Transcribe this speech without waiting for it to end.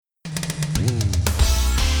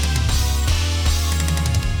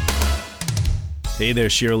Hey there,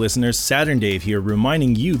 SHIRO listeners. Saturn Dave here,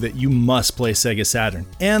 reminding you that you must play Sega Saturn,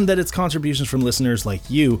 and that it's contributions from listeners like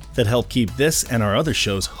you that help keep this and our other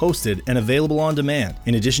shows hosted and available on demand,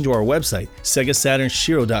 in addition to our website,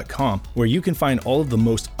 SegaSaturnShiro.com, where you can find all of the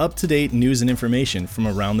most up-to-date news and information from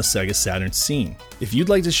around the Sega Saturn scene. If you'd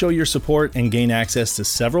like to show your support and gain access to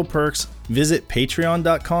several perks, visit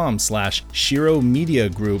patreon.com/Shiro Media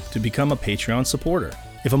Group to become a Patreon supporter.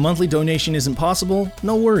 If a monthly donation isn't possible,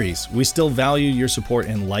 no worries. We still value your support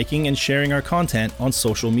in liking and sharing our content on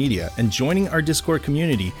social media and joining our Discord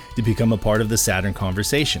community to become a part of the Saturn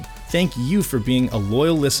conversation. Thank you for being a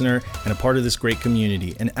loyal listener and a part of this great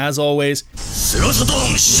community. And as always,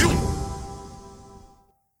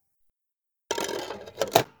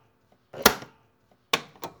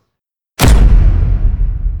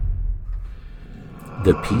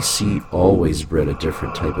 The PC always bred a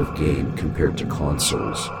different type of game compared to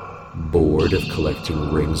consoles. Bored of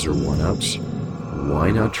collecting rings or one-ups? Why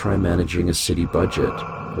not try managing a city budget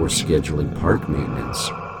or scheduling park maintenance?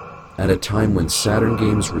 At a time when Saturn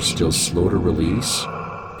games were still slow to release,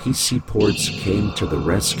 PC ports came to the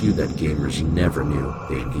rescue that gamers never knew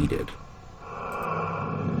they needed.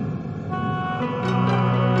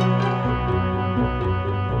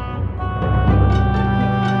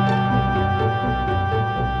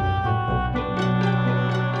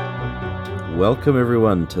 Welcome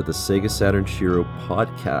everyone to the Sega Saturn Shiro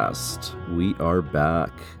podcast. We are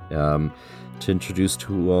back to introduce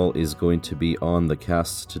who all is going to be on the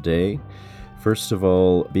cast today. First of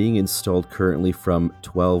all, being installed currently from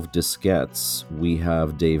 12 diskettes, we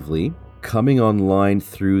have Dave Lee. Coming online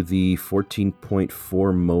through the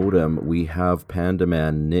 14.4 modem, we have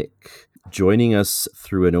Pandaman Nick. Joining us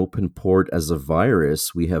through an open port as a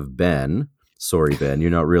virus, we have Ben. Sorry, Ben,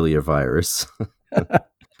 you're not really a virus.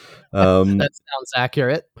 That sounds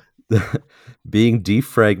accurate. Being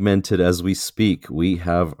defragmented as we speak, we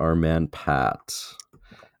have our man Pat.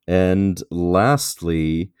 And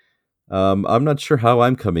lastly, I'm not sure how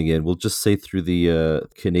I'm coming in. We'll just say through the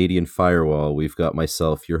Canadian firewall, we've got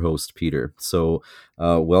myself, your host, Peter. So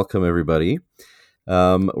welcome, everybody.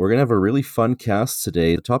 We're going to have a really fun cast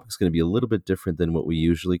today. The topic's going to be a little bit different than what we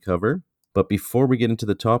usually cover. But before we get into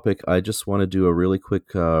the topic, I just want to do a really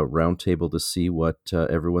quick roundtable to see what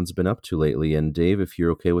everyone's been up to lately. And Dave, if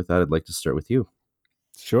you're okay with that, I'd like to start with you.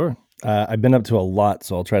 Sure. I've been up to a lot,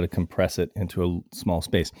 so I'll try to compress it into a small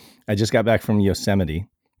space. I just got back from Yosemite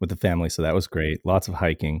with the family, so that was great. Lots of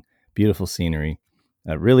hiking, beautiful scenery.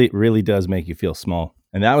 Really does make you feel small.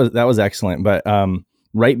 And that was excellent. But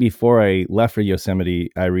right before I left for Yosemite,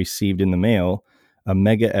 I received in the mail a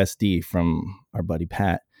Mega SD from our buddy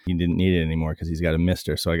Pat. He didn't need it anymore because he's got a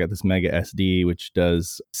Mister. So I got this Mega SD, which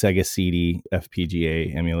does Sega CD,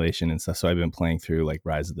 FPGA emulation and stuff. So I've been playing through like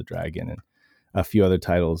Rise of the Dragon and a few other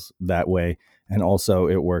titles that way. And also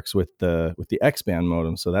it works with the X-Band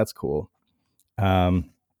modem. So that's cool.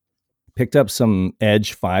 Picked up some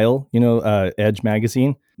Edge file, Edge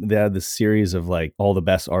magazine. They had this series of like all the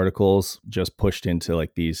best articles just pushed into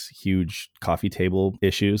like these huge coffee table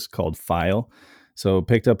issues called File. So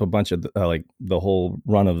picked up a bunch of like the whole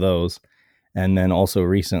run of those. And then also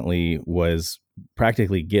recently was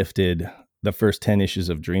practically gifted the first 10 issues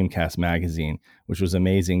of Dreamcast magazine, which was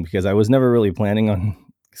amazing because I was never really planning on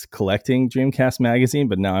collecting Dreamcast magazine,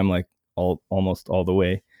 but now I'm like almost all the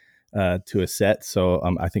way to a set. So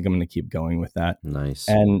I think I'm going to keep going with that. Nice.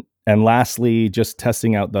 And lastly, just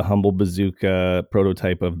testing out the Humble Bazooka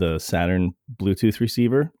prototype of the Saturn Bluetooth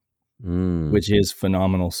receiver. Which is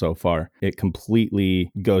phenomenal so far. It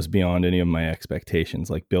completely goes beyond any of my expectations,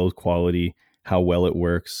 like build quality, how well it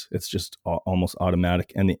works. It's just almost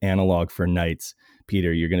automatic. And the analog for nights.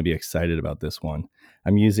 Peter, you're going to be excited about this one.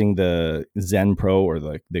 I'm using the Zen Pro or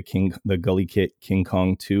the Gully Kit King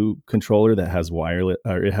Kong 2 controller that has wireless,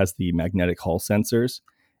 or it has the magnetic hall sensors.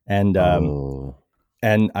 And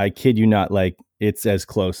and I kid you not, like it's as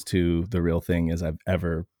close to the real thing as I've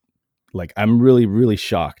ever. Like, I'm really, really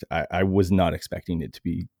shocked. I was not expecting it to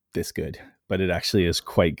be this good, but it actually is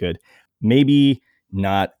quite good. Maybe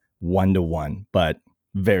not 1-to-1, but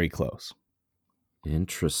very close.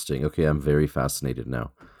 Interesting. Okay, I'm very fascinated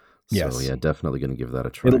now. So, yes. Yeah, definitely going to give that a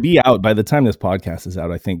try. It'll be out by the time this podcast is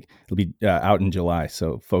out. I think it'll be out in July,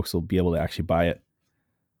 so folks will be able to actually buy it.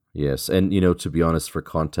 Yes, and to be honest, for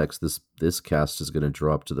context, this cast is going to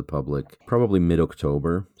drop to the public probably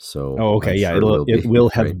mid-October. So, okay, yeah, sure it will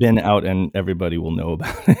have been out, and everybody will know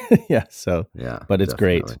about it. Yeah, so yeah, but it's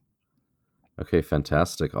definitely great. Okay,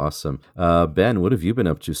 fantastic, awesome. Ben, what have you been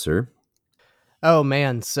up to, sir? Oh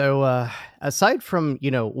man, so aside from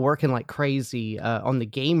working like crazy on the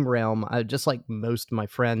game realm, just like most of my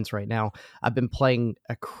friends right now, I've been playing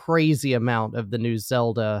a crazy amount of the new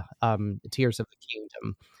Zelda, Tears of the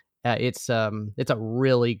Kingdom. It's a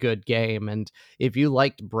really good game, and if you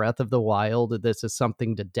liked Breath of the Wild, this is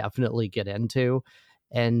something to definitely get into.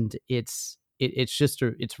 And it's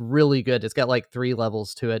really good. It's got like 3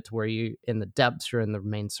 levels to it, to where you in the depths, you're in the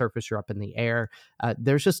main surface, you're up in the air.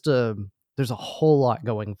 There's a whole lot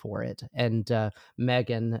going for it, and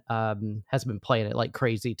Megan has been playing it like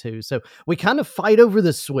crazy too. So we kind of fight over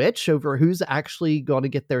the Switch over who's actually going to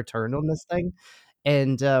get their turn on this thing,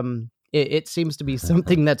 and it seems to be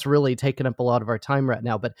something that's really taken up a lot of our time right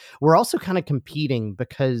now. But we're also kind of competing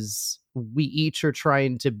because we each are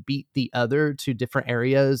trying to beat the other to different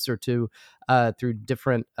areas, or to through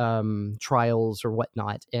different trials or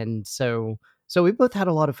whatnot, and so we both had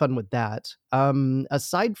a lot of fun with that.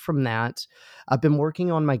 Aside from that, I've been working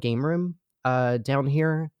on my game room down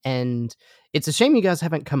here, and it's a shame you guys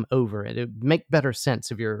haven't come over. It'd make better sense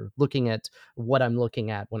if you're looking at what I'm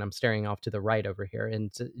looking at when I'm staring off to the right over here. And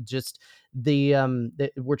just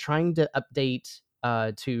we're trying to update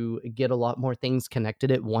to get a lot more things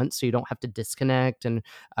connected at once, so you don't have to disconnect and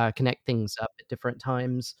connect things up at different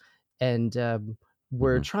times. And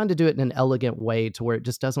we're Mhm, trying to do it in an elegant way to where it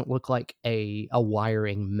just doesn't look like a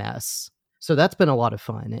wiring mess. So that's been a lot of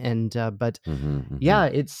fun. And but mhm, yeah,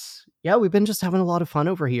 mhm. we've been just having a lot of fun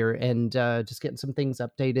over here, and just getting some things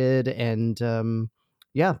updated, and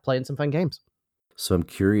yeah, playing some fun games. So I'm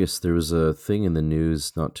curious, there was a thing in the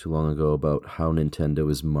news not too long ago about how Nintendo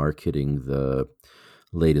is marketing the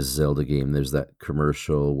latest Zelda game. There's that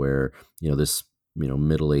commercial where, this,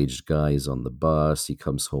 middle-aged guy is on the bus, he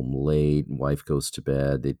comes home late, and wife goes to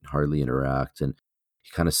bed, they hardly interact, and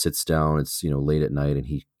he kind of sits down, it's, late at night, and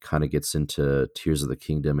he kind of gets into Tears of the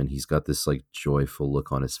Kingdom, and he's got this like joyful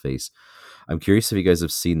look on his face. I'm curious if you guys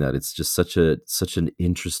have seen that. It's just such an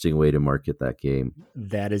interesting way to market that game.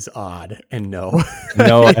 That is odd. And no.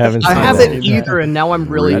 No, I haven't I seen I've that. haven't seen that. either, and now I'm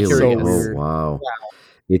really That's so Really? Oh, curious. weird. wow.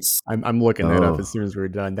 It's I'm looking that up as oh, soon as we're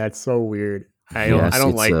done. That's so weird. I yes,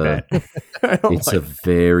 don't like that. I don't it's a like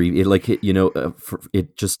very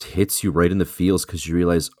it just hits you right in the feels because you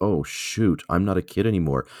realize, oh shoot, I'm not a kid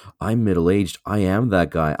anymore. I'm middle aged. I am that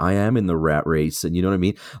guy. I am in the rat race, and you know what I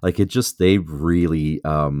mean. Like it just they really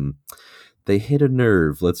they hit a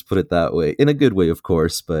nerve. Let's put it that way, in a good way, of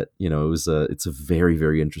course. But it's a very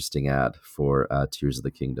very interesting ad for Tears of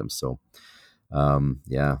the Kingdom. So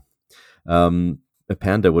yeah, um,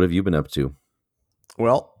 Panda, what have you been up to?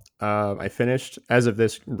 Well, I finished, as of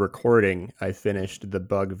this recording, I finished the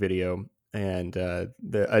bug video, and a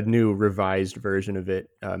new revised version of it,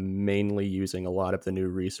 mainly using a lot of the new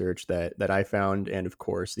research that I found, and of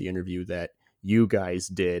course the interview that you guys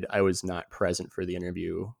did. I was not present for the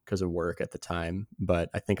interview because of work at the time,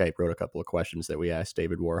 but I think I wrote a couple of questions that we asked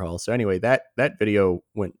David Warhol. So anyway, that video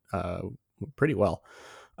went pretty well.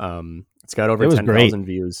 It's got over It was great. 10,000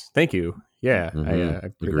 views. Thank you. Yeah, I Agreed.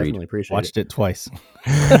 definitely appreciate it. Watched it twice.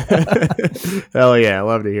 Hell yeah, I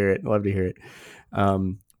love to hear it. Love to hear it.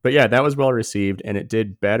 But yeah, that was well received, and it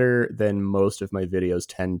did better than most of my videos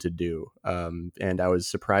tend to do. And I was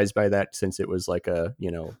surprised by that, since it was like a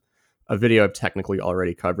video I've technically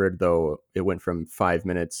already covered, though it went from 5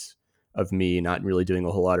 minutes of me not really doing a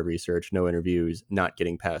whole lot of research, no interviews, not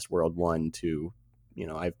getting past World 1 to,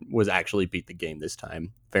 I was actually beat the game this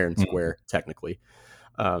time, fair and square, technically.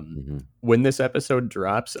 Mm-hmm. When this episode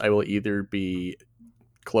drops, I will either be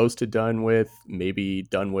close to done with, maybe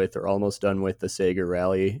done with, or almost done with the Sega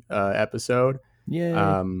Rally episode. Yay.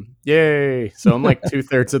 Yay! So I'm like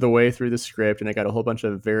 2/3 of the way through the script, and I got a whole bunch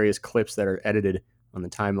of various clips that are edited on the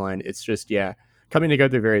timeline. It's just, yeah, coming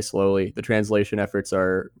together very slowly. The translation efforts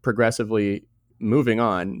are progressively moving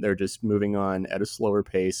on. They're just moving on at a slower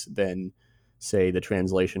pace than, say, the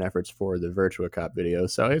translation efforts for the Virtua Cop video.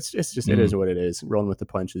 So it's just it is what it is, rolling with the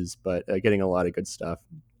punches, but getting a lot of good stuff.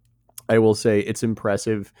 I will say it's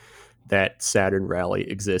impressive that Saturn Rally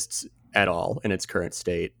exists at all in its current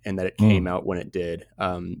state, and that it came out when it did.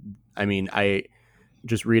 I mean, I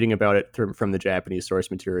just reading about it from the Japanese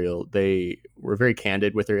source material, they were very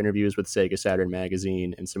candid with their interviews with Sega Saturn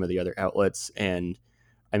Magazine and some of the other outlets. And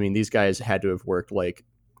I mean, these guys had to have worked like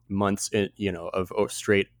months, of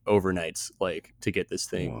straight overnights, like to get this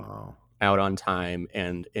thing Wow. out on time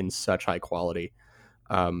and in such high quality.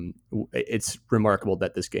 It's remarkable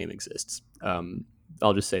that this game exists.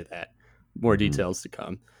 I'll just say that. More details to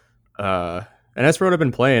come. And as for what I've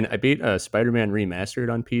been playing, I beat Spider-Man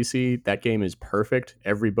Remastered on PC. That game is perfect.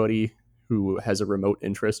 Everybody who has a remote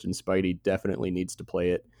interest in Spidey definitely needs to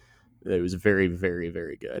play it. It was very, very,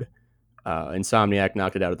 very good. Insomniac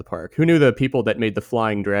knocked it out of the park. Who knew the people that made the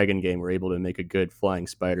Flying Dragon game were able to make a good Flying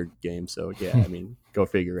Spider game? So yeah, I mean, go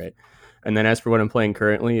figure, right? And then as for what I'm playing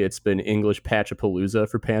currently, it's been English Patchapalooza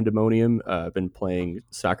for Pandemonium. I've been playing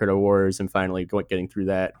Sakura Wars and finally getting through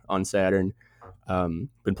that on Saturn.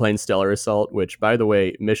 Been playing Stellar Assault, which, by the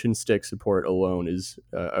way, mission stick support alone is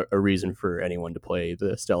a reason for anyone to play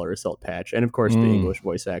the Stellar Assault patch. And of course, the English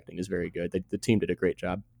voice acting is very good. The team did a great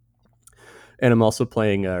job. And I'm also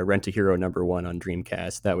playing Rent a Hero #1 on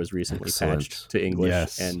Dreamcast. That was recently patched to English.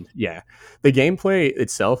 Yes. And yeah, the gameplay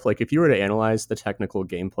itself, like if you were to analyze the technical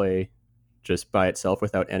gameplay just by itself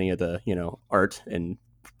without any of the, art and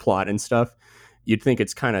plot and stuff, you'd think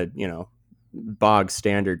it's kind of, bog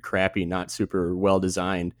standard, crappy, not super well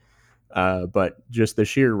designed. But just the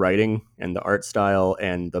sheer writing and the art style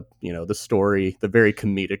and the story, the very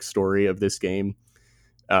comedic story of this game,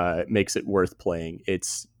 makes it worth playing.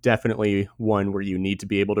 It's definitely one where you need to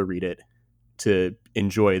be able to read it to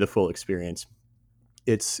enjoy the full experience.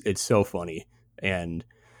 It's so funny, and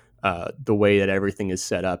the way that everything is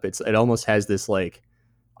set up, it almost has this like,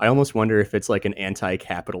 I almost wonder if it's like an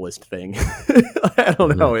anti-capitalist thing. I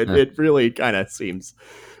don't know. It really kind of seems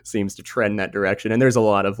to trend that direction, and there's a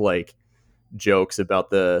lot of like jokes about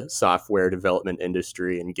the software development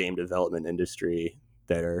industry and game development industry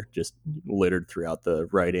that are just littered throughout the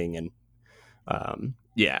writing. And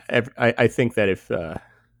I think that if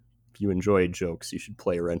you enjoy jokes, you should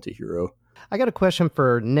play Rent a Hero. I got a question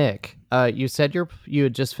for Nick. You said you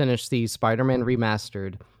had just finished the Spider-Man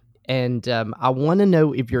Remastered, and I want to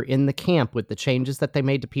know if you're in the camp with the changes that they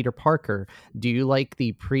made to Peter Parker. Do you like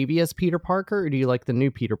the previous Peter Parker, or do you like the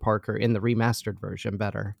new Peter Parker in the remastered version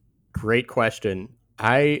better? Great question.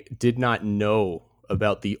 I did not know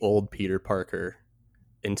about the old Peter Parker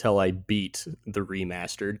until I beat the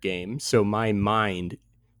remastered game. So my mind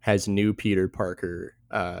has new Peter Parker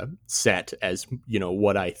set as,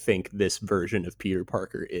 what I think this version of Peter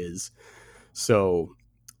Parker is. So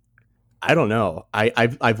I don't know.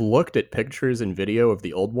 I've looked at pictures and video of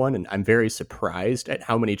the old one, and I'm very surprised at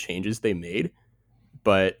how many changes they made.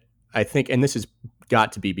 But I think, and this has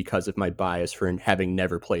got to be because of my bias for having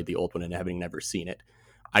never played the old one and having never seen it,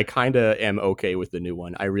 I kind of am okay with the new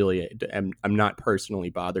one. I really am. I'm not personally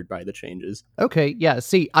bothered by the changes. Okay, yeah.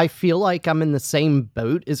 See, I feel like I'm in the same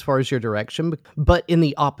boat as far as your direction, but in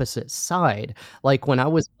the opposite side. Like when I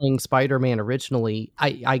was playing Spider-Man originally,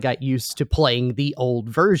 I got used to playing the old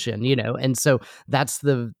version, and so that's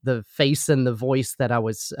the face and the voice that I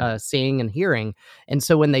was seeing and hearing. And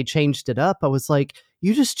so when they changed it up, I was like,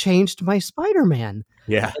 you just changed my Spider-Man.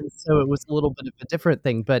 Yeah. And so it was a little bit of a different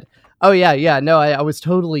thing. But oh yeah. No, I was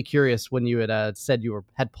totally curious when you had said you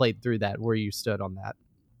had played through that, where you stood on that.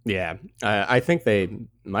 Yeah. I think they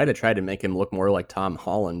might have tried to make him look more like Tom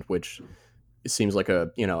Holland, which seems like I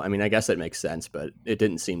guess that makes sense, but it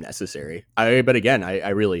didn't seem necessary. But again, I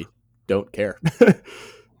really don't care.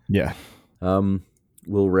 Yeah.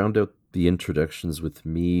 We'll round out the introductions with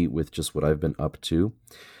me with just what I've been up to.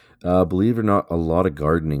 Believe it or not, a lot of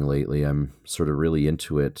gardening lately. I'm sort of really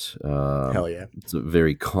into it. Hell yeah. It's a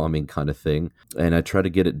very calming kind of thing. And I try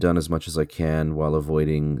to get it done as much as I can while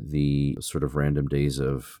avoiding the sort of random days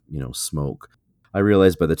of, smoke. I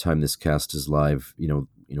realize by the time this cast is live,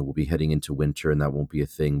 we'll be heading into winter and that won't be a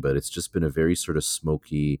thing, but it's just been a very sort of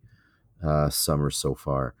smoky summer so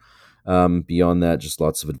far. Beyond that, just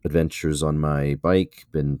lots of adventures on my bike.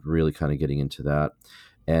 Been really kind of getting into that.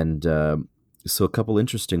 And so a couple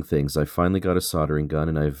interesting things. I finally got a soldering gun,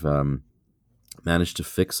 and I've managed to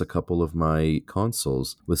fix a couple of my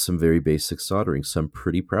consoles with some very basic soldering. So I'm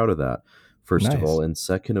pretty proud of that, first of all. And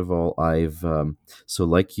second of all, I've so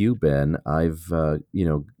like you, Ben, I've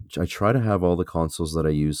I try to have all the consoles that I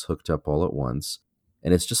use hooked up all at once,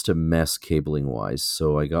 and it's just a mess cabling wise.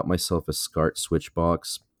 So I got myself a SCART switch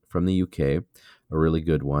box from the UK, a really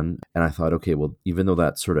good one. And I thought, okay, well, even though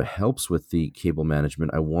that sort of helps with the cable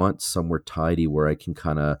management, I want somewhere tidy where I can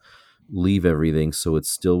kind of leave everything so it's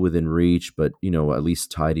still within reach, but, at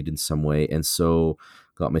least tidied in some way. And so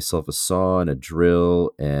got myself a saw and a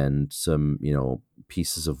drill and some,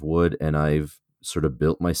 pieces of wood, and I've sort of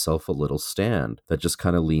built myself a little stand that just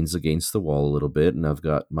kind of leans against the wall a little bit, and I've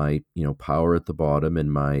got my power at the bottom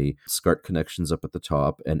and my SCART connections up at the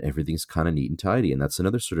top, and everything's kind of neat and tidy. And that's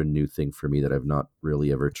another sort of new thing for me that I've not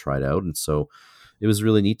really ever tried out. And so it was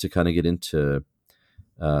really neat to kind of get into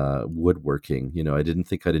woodworking. I didn't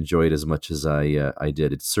think I'd enjoy it as much as I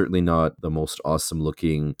did. It's certainly not the most awesome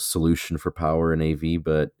looking solution for power in AV,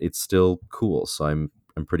 but it's still cool, so I'm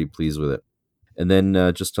pretty pleased with it. And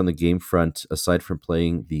then just on the game front, aside from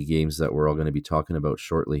playing the games that we're all going to be talking about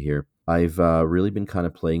shortly here, I've really been kind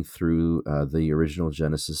of playing through the original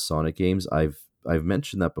Genesis Sonic games. I've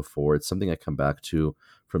mentioned that before. It's something I come back to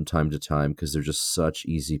from time to time because they're just such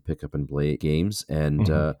easy pick up and play games, and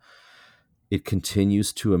it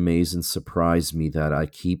continues to amaze and surprise me that I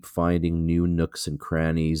keep finding new nooks and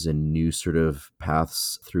crannies and new sort of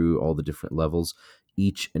paths through all the different levels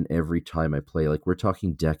each and every time I play. Like, we're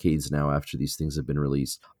talking decades now after these things have been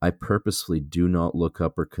released. I purposefully do not look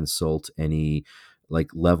up or consult any like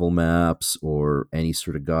level maps or any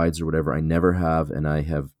sort of guides or whatever. I never have, and I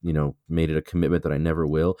have, made it a commitment that I never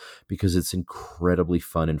will, because it's incredibly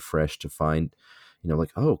fun and fresh to find,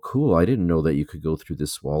 like, oh, cool, I didn't know that you could go through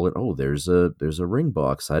this wall, and oh, there's a ring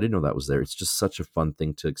box, I didn't know that was there. It's just such a fun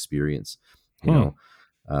thing to experience, Cool.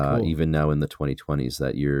 even now in the 2020s,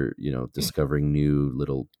 that you're, discovering new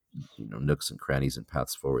little, nooks and crannies and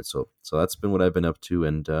paths forward. So that's been what I've been up to,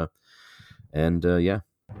 and yeah.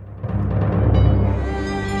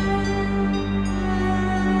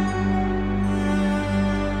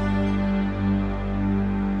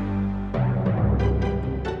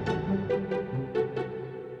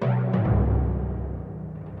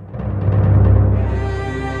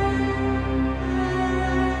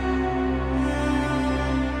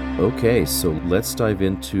 Okay, so let's dive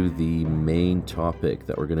into the main topic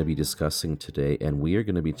that we're going to be discussing today, and we are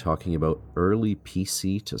going to be talking about early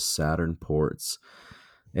PC to Saturn ports.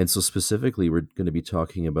 And so specifically, we're going to be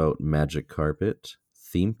talking about Magic Carpet,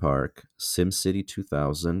 Theme Park, SimCity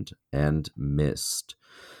 2000, and Myst.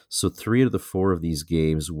 So 3 of the 4 of these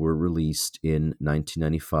games were released in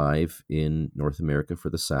 1995 in North America for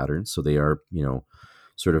the Saturn, so they are,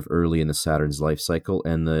 sort of early in the Saturn's life cycle,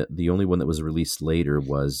 and the only one that was released later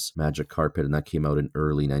was Magic Carpet, and that came out in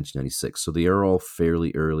early 1996. So they are all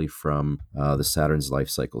fairly early from the Saturn's life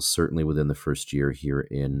cycle, certainly within the first year here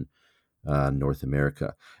in North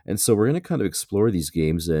America. And so we're going to kind of explore these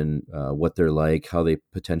games and what they're like, how they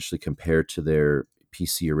potentially compare to their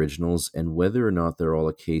PC originals, and whether or not they're all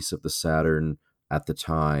a case of the Saturn at the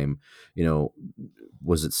time.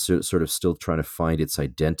 Was it sort of still trying to find its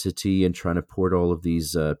identity and trying to port all of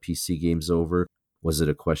these PC games over? Was it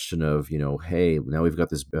a question of, hey, now we've got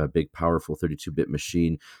this big, powerful 32-bit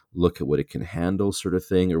machine, look at what it can handle, sort of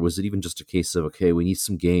thing? Or was it even just a case of, okay, we need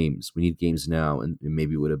some games. We need games now. And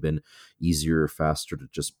maybe it would have been easier or faster to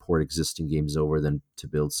just port existing games over than to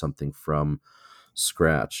build something from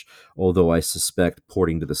scratch. Although I suspect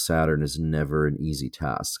porting to the Saturn is never an easy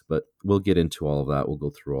task. But we'll get into all of that. We'll go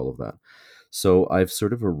through all of that. So I've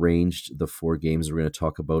sort of arranged the 4 games we're going to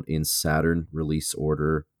talk about in Saturn release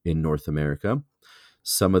order in North America.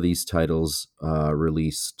 Some of these titles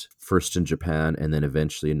released first in Japan and then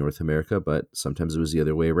eventually in North America, but sometimes it was the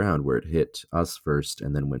other way around, where it hit us first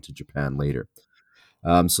and then went to Japan later.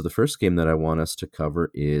 So the first game that I want us to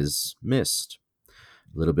cover is Myst.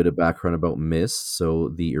 A little bit of background about Myst. So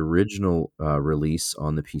the original release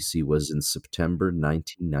on the PC was in September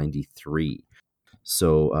 1993.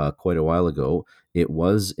 So quite a while ago. It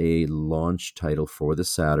was a launch title for the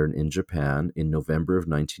Saturn in Japan in November of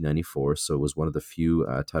 1994. So it was one of the few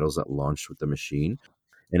titles that launched with the machine.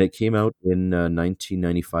 And it came out in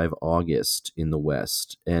 1995 August in the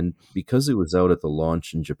West. And because it was out at the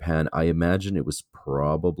launch in Japan, I imagine it was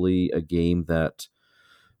probably a game that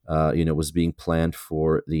was being planned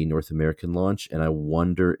for the North American launch. And I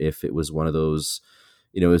wonder if it was one of those,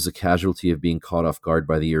 it was a casualty of being caught off guard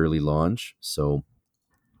by the early launch. So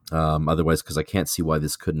otherwise, because I can't see why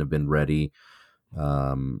this couldn't have been ready,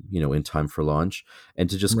 in time for launch. And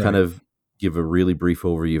to just kind of give a really brief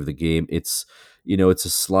overview of the game, it's a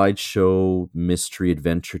slideshow mystery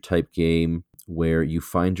adventure type game where you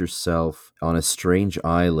find yourself on a strange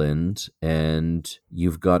island and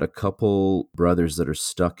you've got a couple brothers that are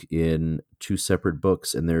stuck in 2 separate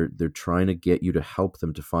books, and they're trying to get you to help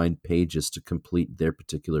them to find pages to complete their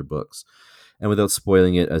particular books. And without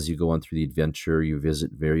spoiling it, as you go on through the adventure, you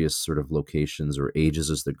visit various sort of locations, or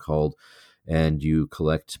ages as they're called, and you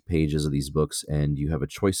collect pages of these books, and you have a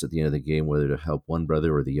choice at the end of the game whether to help one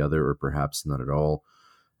brother or the other, or perhaps none at all.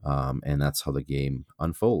 And that's how the game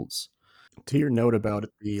unfolds. To your note about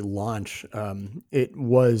the launch, it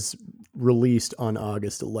was released on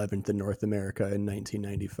August 11th in North America in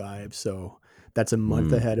 1995. So that's a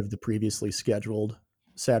month ahead of the previously scheduled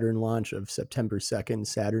Saturn launch of September 2nd,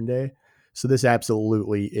 Saturn Day. So this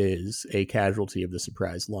absolutely is a casualty of the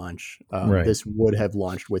surprise launch. This would have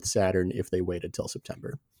launched with Saturn if they waited till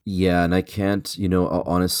September. Yeah, and I can't,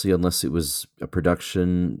 honestly, unless it was a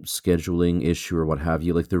production scheduling issue or what have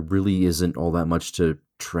you, like there really isn't all that much to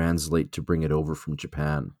translate to bring it over from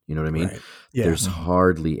Japan. You know what I mean? Right. Yeah. There's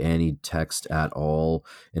hardly any text at all.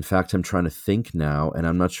 In fact, I'm trying to think now, and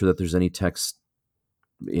I'm not sure that there's any text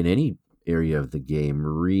in any area of the game,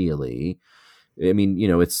 really. I mean,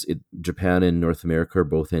 Japan and North America are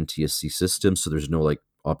both NTSC systems, so there's no like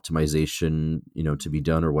optimization, to be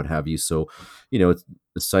done or what have you. So, it's,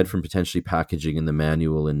 aside from potentially packaging in the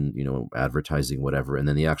manual and, advertising, whatever, and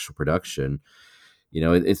then the actual production,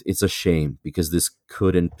 it's a shame because this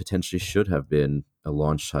could and potentially should have been a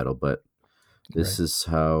launch title, but this is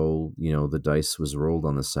how, the dice was rolled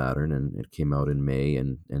on the Saturn, and it came out in May,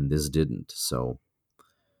 and this didn't. So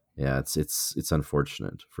yeah, it's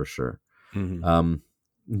unfortunate for sure. Mm-hmm.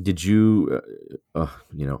 Did you,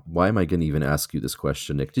 why am I going to even ask you this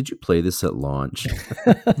question, Nick? Did you play this at launch?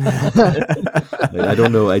 I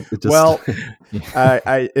don't know. Well,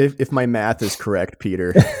 if my math is correct,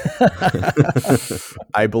 Peter,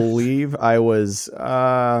 I believe I was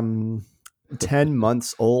 10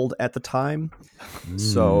 months old at the time.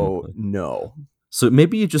 So no. So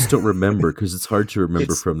maybe you just don't remember because it's hard to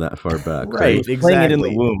remember from that far back. Right, exactly. Playing it in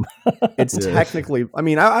the womb. It's technically, I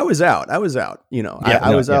mean, I was out. I was out in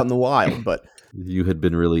the wild, but you had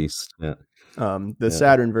been released. Yeah. The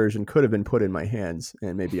Saturn version could have been put in my hands,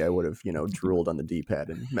 and maybe I would have, drooled on the D-pad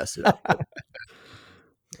and messed it up.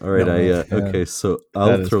 All right, okay, so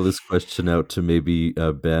I'll throw this question out to maybe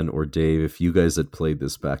Ben or Dave if you guys had played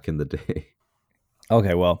this back in the day.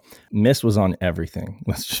 Okay, well, Myst was on everything.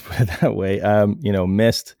 Let's just put it that way.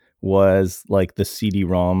 Myst was like the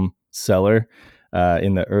CD-ROM seller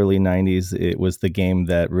in the early 90s. It was the game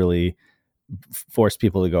that really forced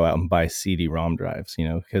people to go out and buy CD-ROM drives,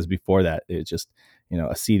 because before that, it just,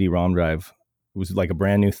 a CD-ROM drive was like a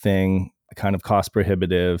brand new thing, kind of cost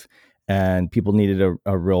prohibitive, and people needed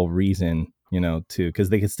a real reason, because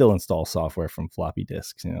they could still install software from floppy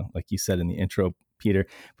disks, like you said in the intro, Peter.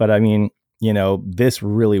 But I mean, this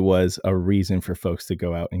really was a reason for folks to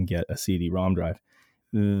go out and get a CD-ROM drive.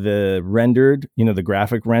 The rendered, the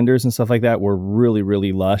graphic renders and stuff like that were really,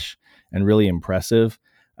 really lush and really impressive.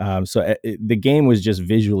 So the game was just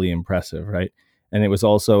visually impressive, right? And it was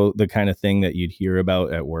also the kind of thing that you'd hear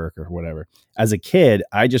about at work or whatever. As a kid,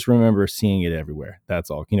 I just remember seeing it everywhere. That's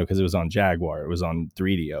all, because it was on Jaguar, it was on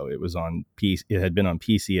 3DO, it was on PC, it had been on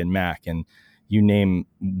PC and Mac, and you name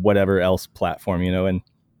whatever else platform, and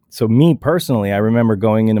so me personally, I remember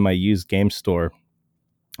going into my used game store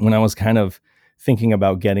when I was kind of thinking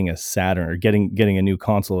about getting a Saturn or getting a new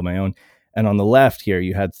console of my own. And on the left here,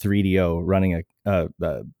 you had 3DO running a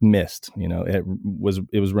Myst. It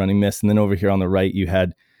was running Myst, and then over here on the right, you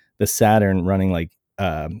had the Saturn running like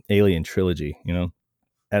Alien Trilogy.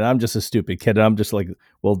 And I'm just a stupid kid. And I'm just like,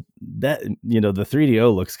 well, that, the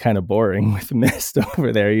 3DO looks kind of boring with Myst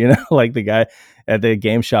over there, like the guy at the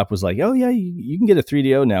game shop was like, oh yeah, you can get a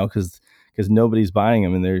 3DO now because nobody's buying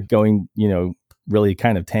them and they're going, really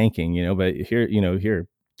kind of tanking, but here,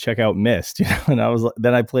 check out Myst, and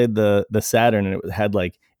then I played the Saturn, and it had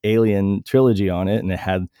like Alien Trilogy on it, and it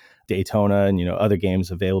had Daytona and, other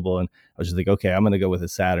games available. And I was just like, okay, I'm going to go with a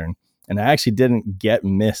Saturn. And I actually didn't get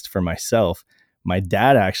Myst for myself. My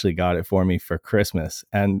dad actually got it for me for Christmas.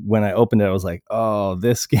 And when I opened it, I was like, oh,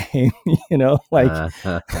 this game, like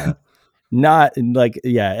not like,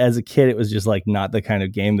 yeah, as a kid, it was just like not the kind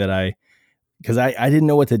of game that because I didn't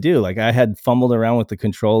know what to do. Like I had fumbled around with the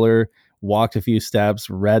controller, walked a few steps,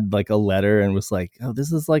 read like a letter, and was like, oh,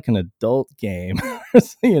 this is like an adult game,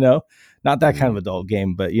 not that kind of adult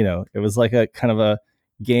game, but, it was like a kind of a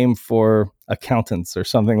game for accountants or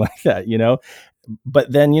something like that,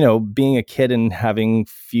 But then, being a kid and having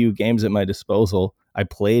few games at my disposal, I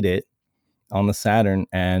played it on the Saturn,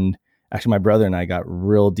 and actually my brother and I got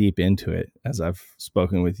real deep into it, as I've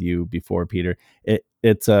spoken with you before, Peter.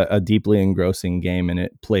 It's a deeply engrossing game, and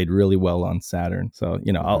it played really well on Saturn. So,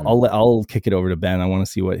 I'll kick it over to Ben. I want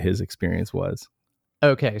to see what his experience was.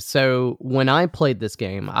 Okay, so when I played this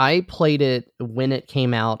game, I played it when it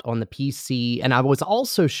came out on the PC, and I was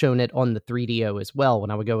also shown it on the 3DO as well when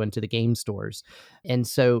I would go into the game stores. And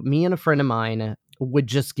so me and a friend of mine would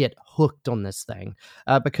just get hooked on this thing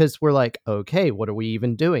because we're like, okay, what are we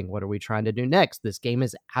even doing? What are we trying to do next? This game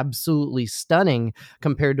is absolutely stunning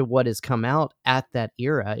compared to what has come out at that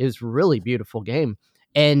era. It was a really beautiful game.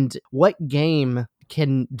 And what game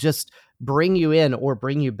can just bring you in or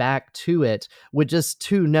bring you back to it with just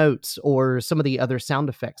two notes or some of the other sound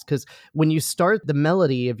effects? Because when you start the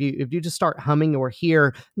melody, if you just start humming or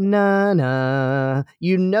hear na na,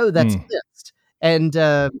 that's Myst. And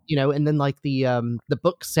and then like the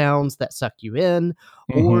book sounds that suck you in,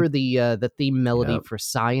 or the theme melody Yep. for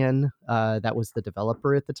Cyan, that was the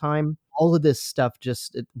developer at the time. All of this stuff,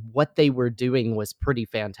 what they were doing was pretty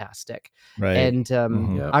fantastic. Right. And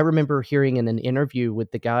Yep. I remember hearing in an interview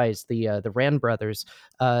with the guys, the Rand brothers,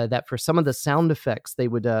 that for some of the sound effects, they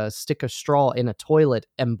would stick a straw in a toilet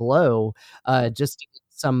and blow, just to get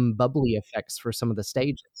some bubbly effects for some of the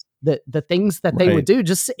stages. The things that they would Right.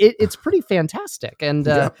 do, it's pretty fantastic. And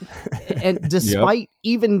Yep. and despite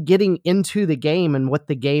even getting into the game and what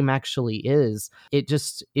the game actually is,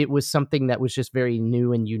 it was something that was just very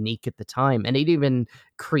new and unique at the time, and it even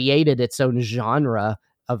created its own genre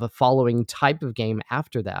of a following type of game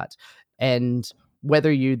after that. And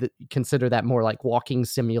whether you consider that more like walking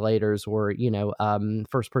simulators or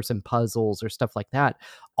first person puzzles or stuff like that,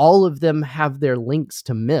 all of them have their links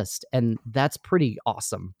to Myst, and that's pretty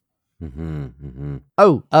awesome.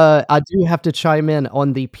 Oh, I do have to chime in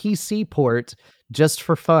on the PC port just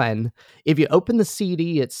for fun. If you open the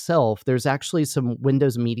CD itself, there's actually some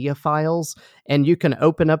Windows Media files, and you can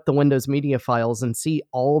open up the Windows Media files and see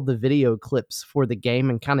all the video clips for the game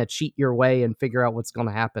and kind of cheat your way and figure out what's going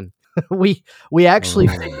to happen. We actually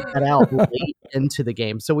figured that out late into the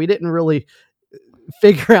game, so we didn't really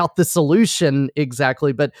figure out the solution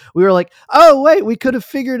exactly, but we were like, oh wait, we could have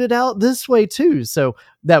figured it out this way too. So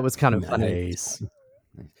that was kind of funny. Nice.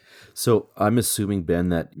 So I'm assuming, Ben,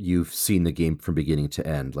 that you've seen the game from beginning to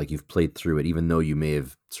end. Like you've played through it, even though you may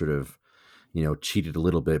have sort of, cheated a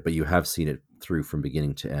little bit, but you have seen it through from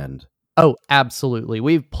beginning to end. Oh, absolutely.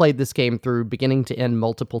 We've played this game through beginning to end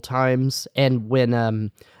multiple times. And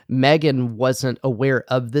when Megan wasn't aware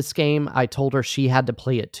of this game, I told her she had to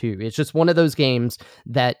play it too. It's just one of those games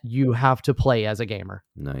that you have to play as a gamer.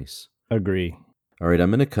 Nice. Agree. All right,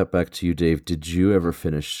 I'm going to cut back to you, Dave. Did you ever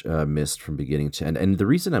finish Myst from beginning to end? And the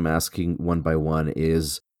reason I'm asking one by one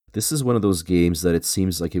is this is one of those games that it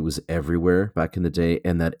seems like it was everywhere back in the day,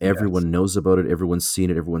 and that everyone knows about it, everyone's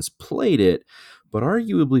seen it, everyone's played it, but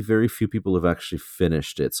arguably very few people have actually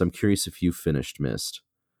finished it. So I'm curious if you finished Myst.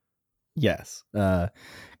 Yes.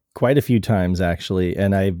 Quite a few times actually,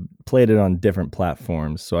 and I played it on different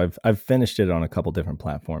platforms. So I've finished it on a couple different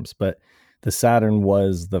platforms, but the Saturn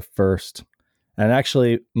was the first and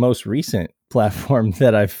actually most recent platform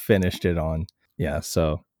that I've finished it on. Yeah,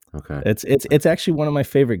 so okay, it's actually one of my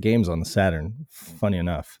favorite games on the Saturn. Funny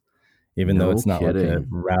enough, even though it's not like a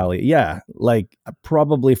rally. Yeah, like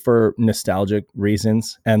probably for nostalgic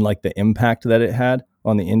reasons and like the impact that it had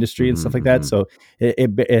on the industry and stuff like that. So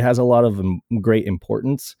it has a lot of great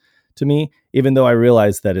importance to me, even though I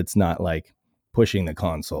realize that it's not like pushing the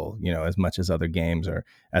console, as much as other games or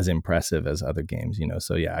as impressive as other games,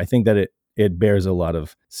 So yeah, I think that it bears a lot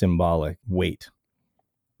of symbolic weight.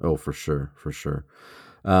 Oh, for sure. For sure.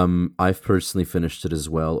 I've personally finished it as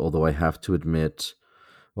well, although I have to admit,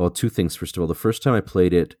 well, two things. First of all, the first time I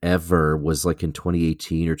played it ever was like in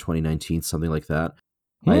 2018 or 2019, something like that.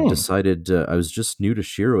 I had decided I was just new to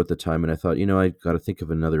SHIRO at the time, and I thought, I got to think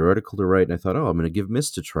of another article to write, and I thought, I'm going to give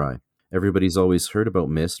Myst a try. Everybody's always heard about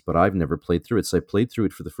Myst, but I've never played through it. So I played through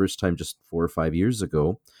it for the first time just 4 or 5 years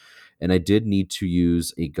ago, and I did need to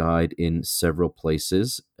use a guide in several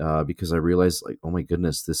places because I realized, like, oh my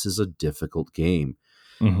goodness, this is a difficult game.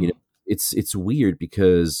 It's weird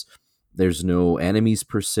because there's no enemies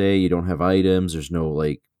per se. You don't have items. There's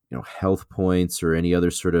no health points or any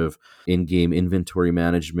other sort of in-game inventory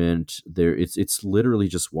management. It's literally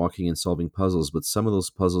just walking and solving puzzles. But some of those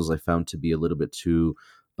puzzles I found to be a little bit too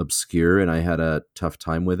obscure, and I had a tough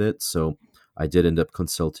time with it. So I did end up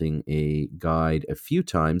consulting a guide a few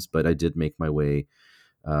times, but I did make my way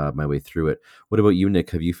through it. What about you,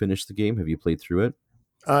 Nick? Have you finished the game? Have you played through it?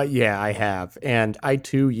 Yeah, I have. And I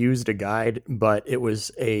too used a guide, but it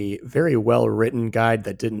was a very well written guide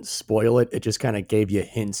that didn't spoil it. It just kind of gave you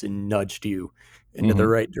hints and nudged you into the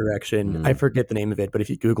right direction. I forget the name of it, but if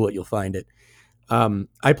you Google it, you'll find it.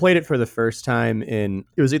 I played it for the first time it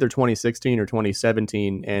was either 2016 or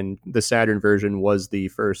 2017, and the Saturn version was the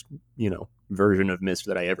first, version of Myst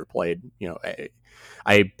that I ever played.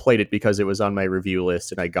 I played it because it was on my review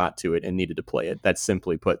list and I got to it and needed to play it. That's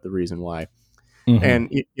simply put the reason why.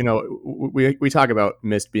 And, we talk about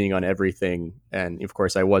Myst being on everything. And of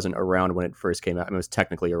course I wasn't around when it first came out. I mean, I was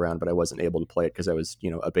technically around, but I wasn't able to play it because I was,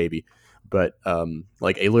 a baby, but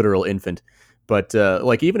like a literal infant. But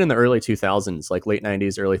like even in the early 2000s, like late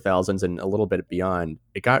 90s, early thousands, and a little bit beyond,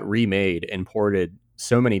 it got remade and ported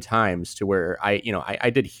so many times to where I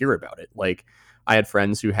did hear about it. Like I had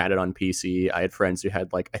friends who had it on PC. I had friends who had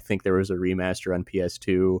I think there was a remaster on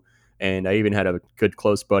PS2. And I even had a good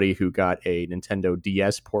close buddy who got a Nintendo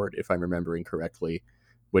DS port, if I'm remembering correctly.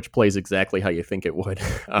 which plays exactly how you think it would.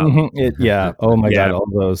 Yeah. Oh my Yeah. God. All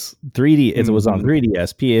those 3D. It was on Mhm.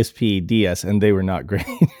 3DS, PSP, DS, and they were not great.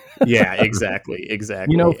 Yeah, exactly.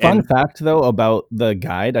 Fun fact though about the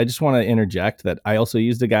guide. I just want to interject that I also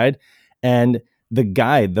used a guide, and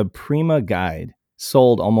the Prima guide,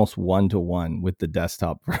 sold almost 1-to-1 with the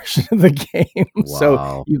desktop version of the game. So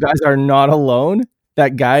Wow. you guys are not alone.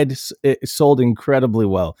 That guide it sold incredibly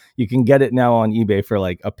well. You can get it now on eBay for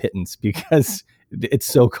like a pittance because it's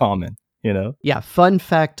so common. Yeah, fun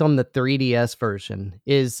fact on the 3DS version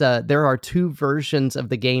is there are two versions of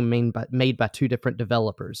the game made by two different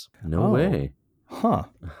developers. No Oh. way. Huh.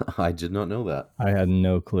 I did not know that. I had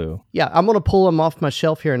no clue. Yeah, I'm going to pull them off my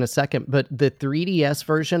shelf here in a second, but the 3DS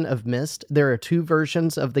version of Myst, there are two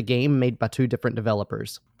versions of the game made by two different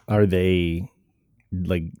developers. Are they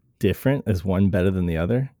like different? Is one better than the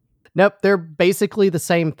other? Nope, they're basically the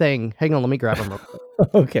same thing. Hang on, let me grab them real quick.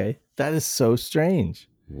 Okay. That is so strange.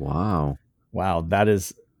 Wow. Wow,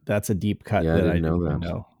 that's a deep cut Yeah, I that I didn't know didn't that.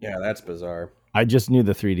 know. Yeah, that's bizarre. I just knew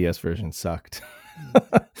the 3DS version sucked.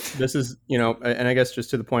 This is, and I guess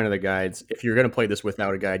just to the point of the guides, if you're going to play this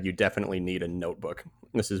without a guide, you definitely need a notebook.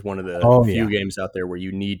 This is one of the few games out there where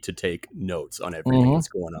you need to take notes on everything that's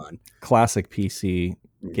going on. Classic PC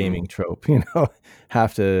gaming trope,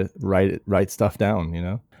 have to write stuff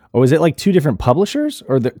down, Oh, is it like two different publishers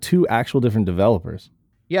or the two actual different developers?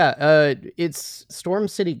 Yeah, it's Storm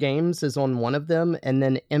City Games is on one of them, and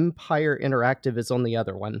then Empire Interactive is on the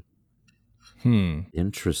other one.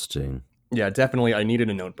 Interesting. Yeah, definitely. I needed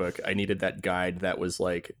a notebook. I needed that guide that was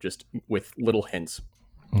like just with little hints.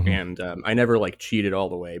 And I never like cheated all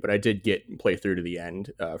the way, but I did play through to the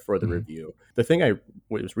end for the review. The thing I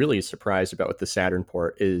was really surprised about with the Saturn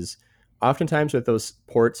port is oftentimes with those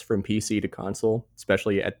ports from PC to console,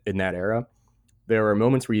 especially in that era, there are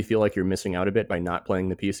moments where you feel like you're missing out a bit by not playing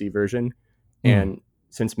the PC version. And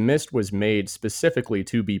since Myst was made specifically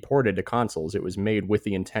to be ported to consoles, it was made with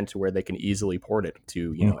the intent to where they can easily port it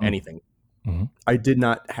to anything. I did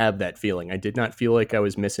not have that feeling. I did not feel like I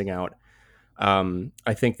was missing out.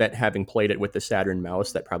 I think that having played it with the Saturn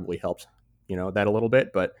mouse, that probably helped, that a little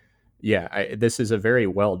bit. But yeah, this is a very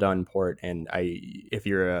well done port. And if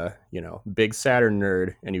you're a big Saturn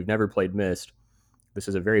nerd and you've never played Myst, this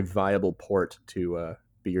is a very viable port to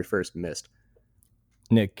be your first Myst.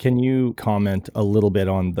 Nick, can you comment a little bit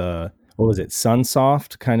on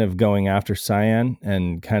Sunsoft kind of going after Cyan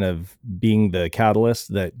and kind of being the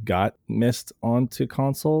catalyst that got Myst onto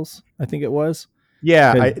consoles? I think it was.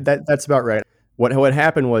 Yeah, that's about right. What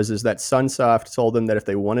happened is that Sunsoft told them that if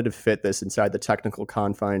they wanted to fit this inside the technical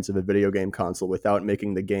confines of a video game console without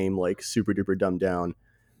making the game like super duper dumbed down,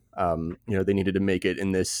 they needed to make it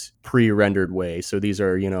in this pre-rendered way. So these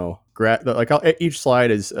are, each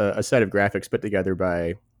slide is a set of graphics put together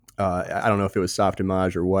by, I don't know if it was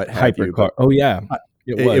Softimage or what have you. Hypercar. Oh yeah,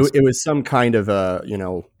 it was some kind of a,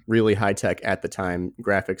 really high tech at the time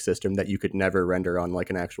graphics system that you could never render on like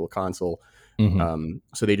an actual console.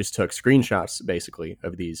 So they just took screenshots basically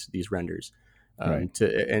of these renders.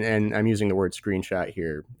 And I'm using the word screenshot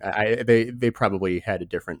here. They probably had a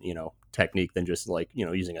different technique than just like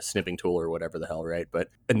using a snipping tool or whatever the hell, right?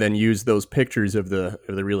 And then use those pictures of the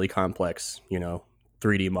really complex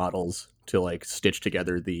 3D models to like stitch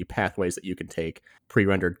together the pathways that you can take,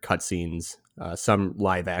 pre-rendered cutscenes, some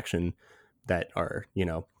live action that are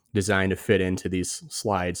designed to fit into these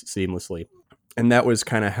slides seamlessly. And that was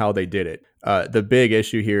kind of how they did it. The big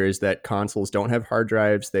issue here is that consoles don't have hard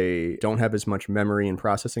drives. They don't have as much memory and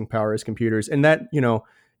processing power as computers. And that,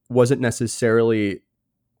 wasn't necessarily...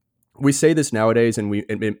 We say this nowadays, and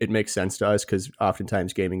it makes sense to us because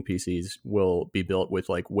oftentimes gaming PCs will be built with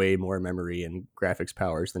like way more memory and graphics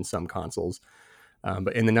powers than some consoles.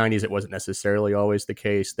 But in the 90s, it wasn't necessarily always the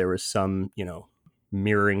case. There was some,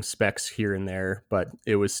 mirroring specs here and there, but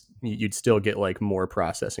you'd still get like more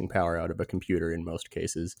processing power out of a computer in most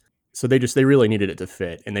cases. So they really needed it to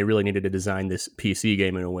fit, and they really needed to design this PC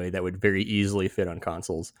game in a way that would very easily fit on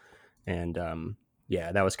consoles. And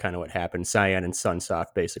that was kind of what happened. Cyan and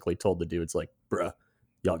Sunsoft basically told the dudes like, bruh,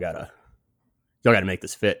 y'all gotta make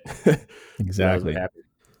this fit. Exactly.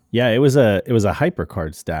 Yeah, it was a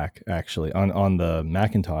HyperCard stack actually on the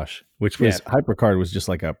Macintosh, which was HyperCard was just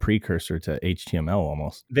like a precursor to HTML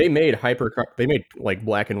almost. They made like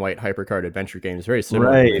black and white HyperCard adventure games, very similar.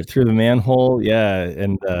 Right, Through the Manhole,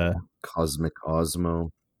 and Cosmic Osmo.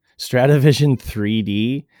 Stratavision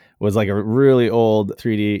 3D was like a really old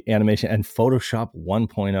 3D animation, and Photoshop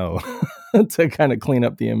 1.0 to kind of clean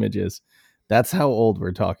up the images. That's how old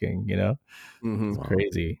we're talking, It's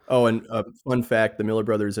crazy. Oh, and fun fact, the Miller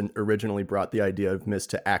brothers originally brought the idea of Myst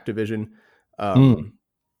to Activision,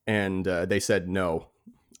 and they said no.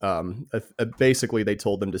 Basically they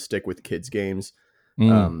told them to stick with kids games.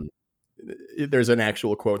 Mm. There's an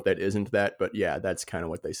actual quote that isn't that, but yeah, that's kind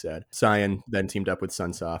of what they said. Cyan then teamed up with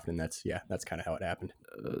Sunsoft, and that's kind of how it happened.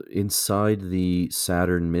 Inside the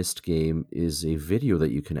Saturn Mist game is a video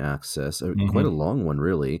that you can access, quite a long one,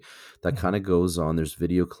 really, that kind of goes on. There's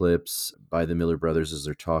video clips by the Miller brothers as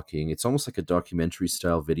they're talking. It's almost like a documentary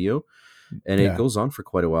style video, and it goes on for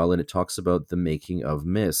quite a while, and it talks about the making of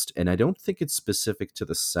Mist. And I don't think it's specific to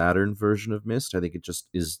the Saturn version of Mist. I think it just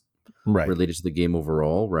is related to the game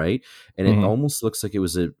overall, right? And it almost looks like it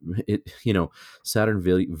was Saturn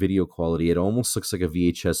video quality. It almost looks like a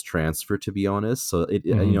VHS transfer, to be honest. So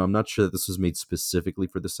I'm not sure that this was made specifically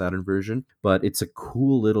for the Saturn version, but it's a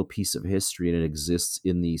cool little piece of history, and it exists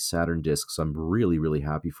in the Saturn disc. So I'm really, really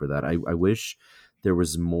happy for that. I wish there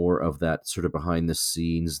was more of that sort of behind the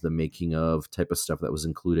scenes, the making of type of stuff that was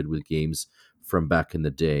included with games from back in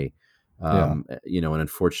the day. And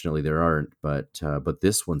unfortunately there aren't, but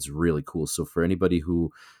this one's really cool. So for anybody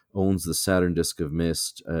who owns the Saturn Disc of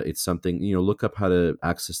Mist, it's something, look up how to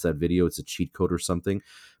access that video. It's a cheat code or something,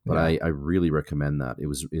 but I really recommend that. It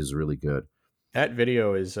was really good. That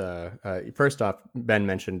video is first off, Ben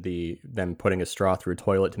mentioned them putting a straw through a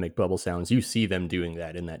toilet to make bubble sounds. You see them doing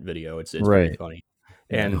that in that video. It's very funny.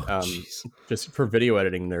 And just for video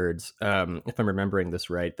editing nerds, if I'm remembering this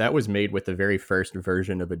right, that was made with the very first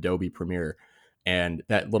version of Adobe Premiere. And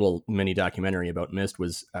that little mini documentary about Mist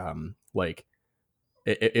was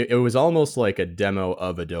it was almost like a demo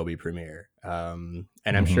of Adobe Premiere. And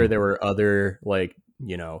I'm sure there were other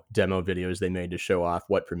demo videos they made to show off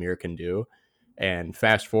what Premiere can do. And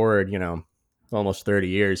fast forward, almost 30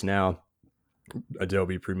 years now,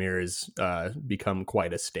 Adobe Premiere has become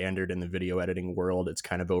quite a standard in the video editing world. It's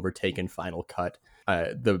kind of overtaken Final Cut.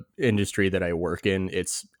 The industry that I work in,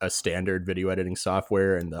 it's a standard video editing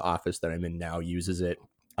software, and the office that I'm in now uses it.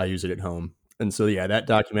 I use it at home. And so, that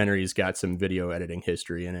documentary's got some video editing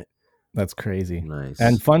history in it. That's crazy. Nice.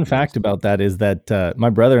 And fun fact about that is that my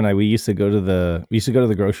brother and I, we used to go to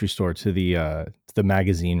the grocery store to the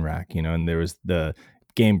magazine rack, and there was the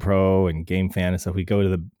Game Pro and Game Fan and stuff. We go to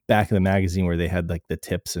the back of the magazine where they had like the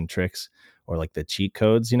tips and tricks or like the cheat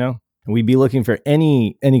codes, and we'd be looking for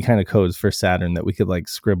any kind of codes for Saturn that we could like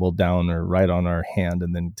scribble down or write on our hand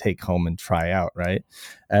and then take home and try out, right?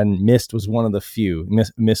 And Mist was one of the few.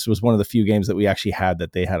 Mist was one of the few games that we actually had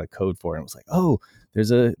that they had a code for, and it was like, oh,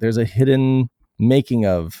 there's a hidden making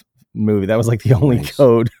of movie. That was like the only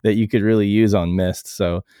code that you could really use on Mist.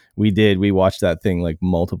 So we watched that thing like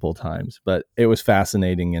multiple times, but it was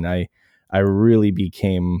fascinating, and I really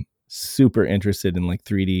became super interested in like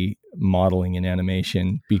 3D modeling and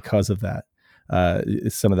animation because of that.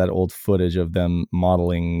 Some of that old footage of them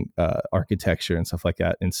modeling architecture and stuff like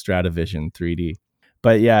that in Stratavision 3D.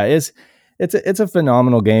 But yeah, it's a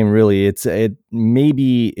phenomenal game, really. It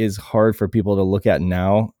maybe is hard for people to look at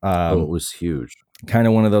now. It was huge. Kind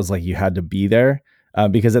of one of those like you had to be there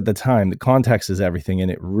because at the time the context is everything, and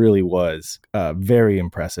it really was very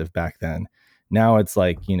impressive back then. Now it's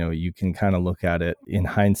like, you can kind of look at it in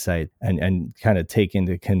hindsight and kind of take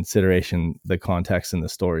into consideration the context and the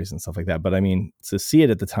stories and stuff like that. But I mean, to see it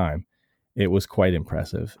at the time, it was quite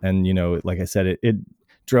impressive. And, like I said, it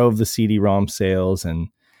drove the CD-ROM sales. And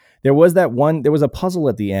there was a puzzle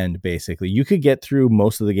at the end, basically. You could get through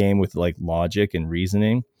most of the game with like logic and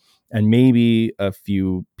reasoning and maybe a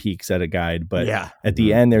few peeks at a guide. But at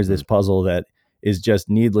the end, there's this puzzle that is just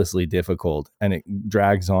needlessly difficult, and it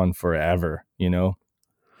drags on forever,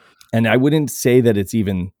 And I wouldn't say that it's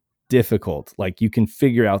even difficult. Like, you can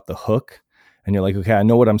figure out the hook and you're like, okay, I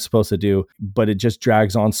know what I'm supposed to do, but it just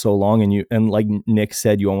drags on so long. And like Nick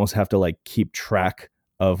said, you almost have to like keep track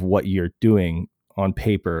of what you're doing on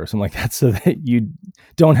paper or something like that, so that you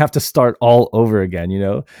don't have to start all over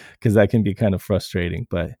again, because that can be kind of frustrating.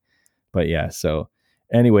 But yeah, so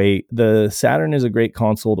anyway, the Saturn is a great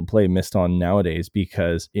console to play Mist on nowadays,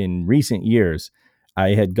 because in recent years, I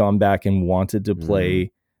had gone back and wanted to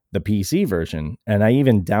play the PC version, and I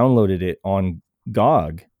even downloaded it on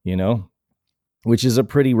GOG, which is a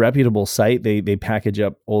pretty reputable site. They package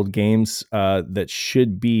up old games that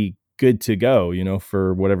should be good to go,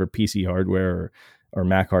 for whatever PC hardware or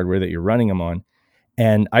Mac hardware that you're running them on.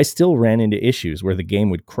 And I still ran into issues where the game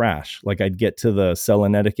would crash. Like, I'd get to the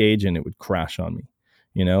Selenetic age and it would crash on me.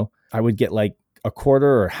 I would get like a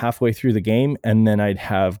quarter or halfway through the game, and then I'd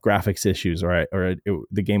have graphics issues, or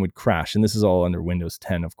the game would crash. And this is all under Windows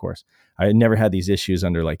 10, of course. I had never had these issues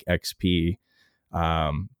under like XP.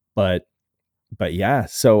 But yeah,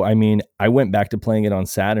 so I mean, I went back to playing it on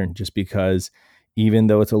Saturn just because even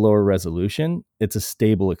though it's a lower resolution, it's a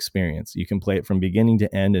stable experience. You can play it from beginning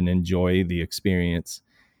to end and enjoy the experience.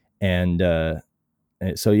 And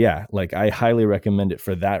so yeah, like I highly recommend it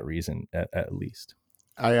for that reason at least.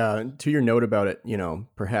 To your note about it,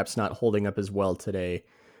 perhaps not holding up as well today.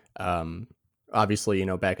 Um, Obviously,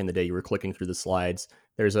 back in the day, you were clicking through the slides.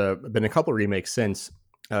 There's been a couple remakes since,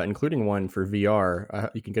 including one for VR.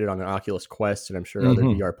 You can get it on an Oculus Quest, and I'm sure other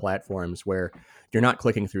VR platforms where you're not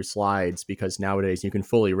clicking through slides, because nowadays you can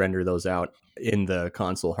fully render those out in the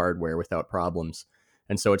console hardware without problems.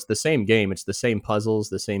 And so it's the same game, it's the same puzzles,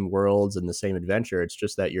 the same worlds, and the same adventure. It's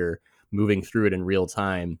just that you're moving through it in real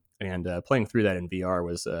time. And playing through that in VR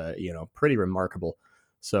was, pretty remarkable.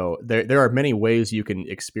 So there are many ways you can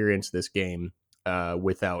experience this game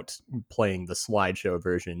without playing the slideshow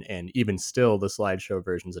version. And even still, the slideshow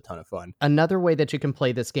version is a ton of fun. Another way that you can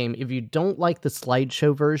play this game, if you don't like the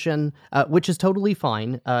slideshow version, which is totally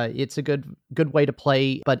fine, it's a good way to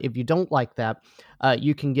play. But if you don't like that,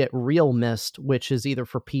 you can get Real Mist, which is either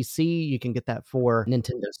for PC, you can get that for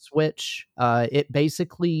Nintendo Switch. It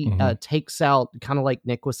basically takes out, kind of like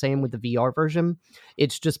Nick was saying with the VR version,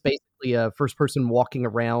 it's just basically a first person walking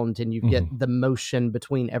around, and you get the motion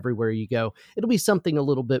between everywhere you go. It'll be something a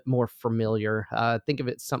little bit more familiar. Think of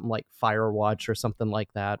it something like Firewatch or something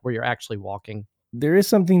like that, where you're actually walking. There is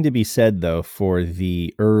something to be said, though, for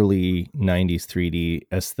the early 90s 3D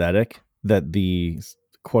aesthetic that the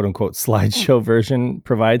quote unquote slideshow version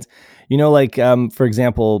provides. For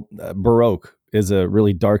example, Baroque is a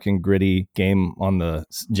really dark and gritty game on the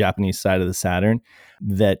Japanese side of the Saturn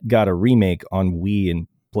that got a remake on Wii and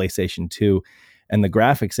PlayStation 2. And the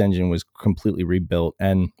graphics engine was completely rebuilt.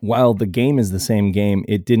 And while the game is the same game,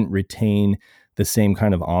 it didn't retain the same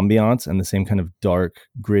kind of ambiance and the same kind of dark,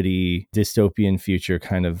 gritty, dystopian future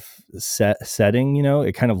kind of setting.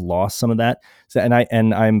 It kind of lost some of that. So,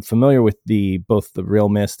 I'm familiar with both the Real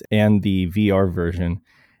Mist and the VR version,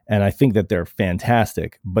 and I think that they're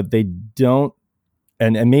fantastic. But they don't.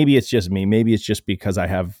 And maybe it's just me. Maybe it's just because I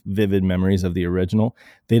have vivid memories of the original.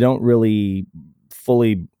 They don't really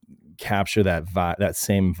fully capture that vibe, that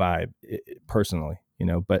same vibe, personally.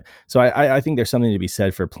 But so I think there's something to be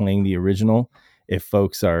said for playing the original if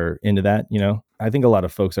folks are into that. I think a lot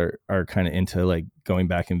of folks are kind of into like going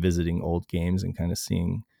back and visiting old games and kind of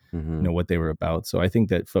seeing what they were about. So I think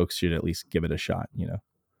that folks should at least give it a shot.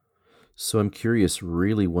 So I'm curious,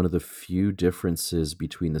 really one of the few differences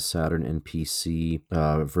between the Saturn and PC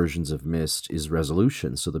versions of Myst is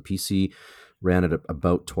resolution. So the PC ran at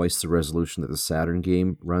about twice the resolution that the Saturn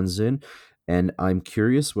game runs in. And I'm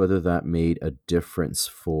curious whether that made a difference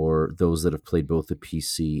for those that have played both the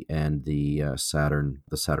PC and the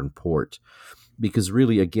Saturn port. Because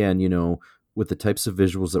really, again, with the types of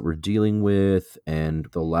visuals that we're dealing with and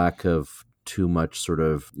the lack of too much sort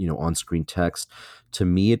of, on-screen text, to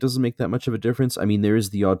me, it doesn't make that much of a difference. I mean, there is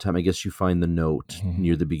the odd time, I guess, you find the note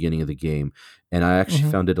near the beginning of the game. And I actually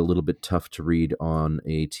found it a little bit tough to read on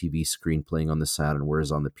a TV screen playing on the Saturn,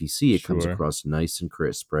 whereas on the PC, it comes across nice and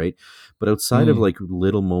crisp, right? But outside of like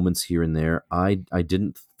little moments here and there, I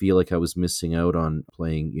didn't feel like I was missing out on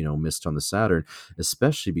playing, Myst on the Saturn,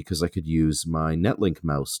 especially because I could use my Netlink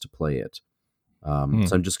mouse to play it.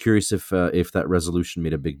 So I'm just curious if that resolution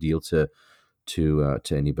made a big deal to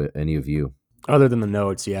any of you. Other than the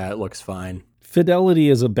notes, yeah, it looks fine. Fidelity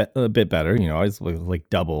is a bit better. I was like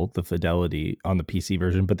double the fidelity on the PC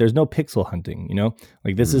version, but there's no pixel hunting.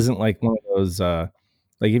 Like this isn't like one of those.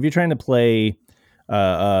 Like if you're trying to play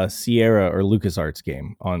a Sierra or LucasArts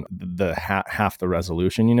game on the half the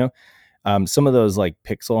resolution, some of those like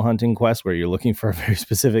pixel hunting quests where you're looking for a very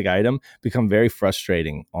specific item become very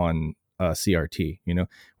frustrating on CRT.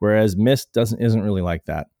 Whereas Myst isn't really like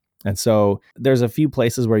that. And so there's a few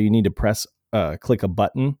places where you need to click a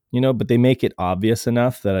button, but they make it obvious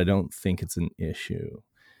enough that I don't think it's an issue.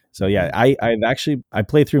 So yeah, I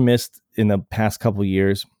played through Myst in the past couple of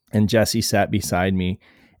years, and Jesse sat beside me,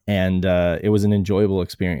 and it was an enjoyable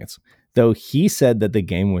experience. Though he said that the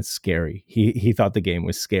game was scary. He thought the game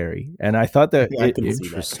was scary, and I thought that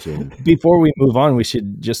Interesting. Before we move on, we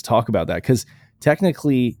should just talk about that, because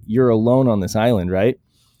technically you're alone on this island, right?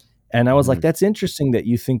 And I was like, that's interesting that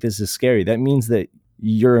you think this is scary. That means that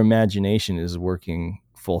your imagination is working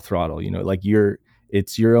full throttle, like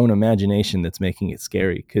it's your own imagination that's making it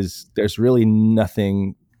scary, because there's really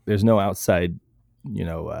nothing, there's no outside,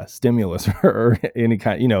 stimulus or any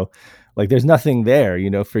kind, like there's nothing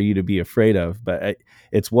there, for you to be afraid of, but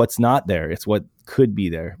it's what's not there. It's what could be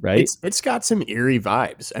there, right? It's got some eerie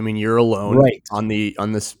vibes. I mean, you're alone on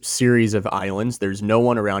this series of islands. There's no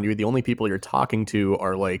one around you. The only people you're talking to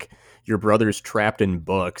are like your brothers trapped in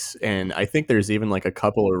books. And I think there's even like a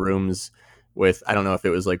couple of rooms with, I don't know if it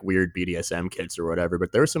was like weird BDSM kits or whatever,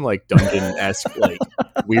 but there were some like dungeon-esque like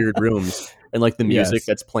weird rooms, and like the music Yes.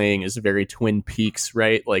 that's playing is very Twin Peaks,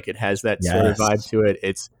 right? Like it has that sort of Yes. vibe to it.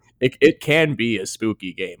 It can be a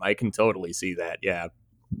spooky game. I can totally see that. Yeah.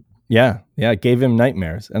 Yeah, it gave him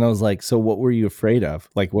nightmares, and I was like, "So what were you afraid of?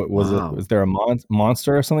 Like, what was it? Wow. Was there a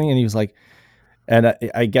monster or something?" And he was like, and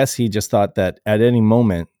I guess he just thought that at any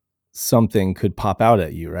moment something could pop out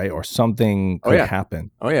at you, right, or something Oh could yeah.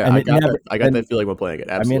 happen. Oh yeah. And I it got never. that. I got that feeling while playing it.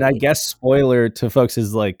 I mean, Absolutely. I guess spoiler to folks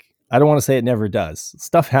is like, I don't want to say it never does.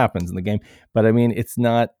 Stuff happens in the game, but I mean, it's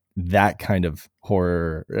not that kind of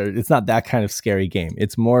horror. It's not that kind of scary game.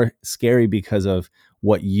 It's more scary because of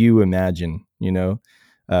what you imagine,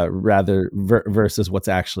 rather versus what's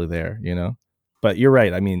actually there, But you're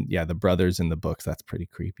right. I mean, yeah, the brothers in the books, that's pretty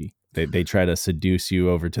creepy. They try to seduce you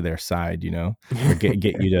over to their side, or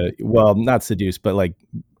get you to, well, not seduce, but like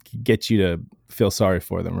get you to feel sorry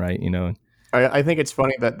for them, right? I think it's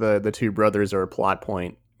funny that the two brothers are a plot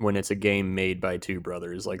point when it's a game made by two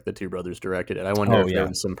brothers, like the two brothers directed it. I wonder Oh if there yeah.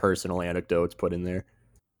 was some personal anecdotes put in there.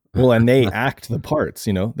 Well, and they act the parts,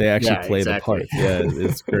 they actually Yeah, play the exactly. parts. Yeah,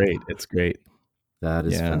 it's great. It's great. That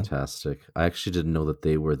is Yeah. fantastic. I actually didn't know that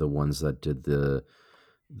they were the ones that did the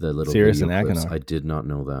little Cirrus video and clips. Achenar. I did not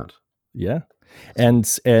know that. Yeah.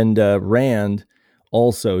 And Rand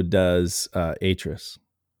also does Atris.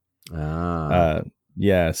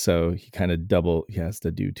 Yeah, so he kind of he has to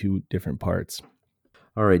do two different parts.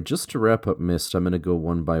 All right, just to wrap up Myst, I'm going to go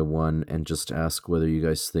one by one and just ask whether you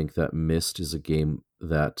guys think that Myst is a game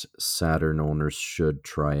that Saturn owners should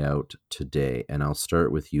try out today. And I'll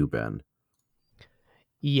start with you, Ben.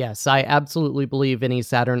 Yes, I absolutely believe any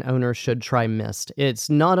Saturn owner should try Myst. It's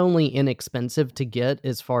not only inexpensive to get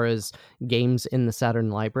as far as games in the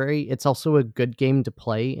Saturn library, it's also a good game to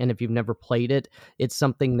play. And if you've never played it, it's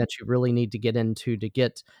something that you really need to get into to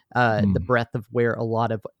get the breadth of where a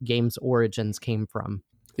lot of games' origins came from.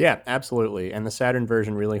 Yeah, absolutely. And the Saturn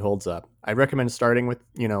version really holds up. I recommend starting with,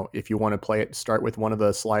 if you want to play it, start with one of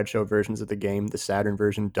the slideshow versions of the game. The Saturn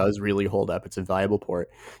version does really hold up. It's a viable port.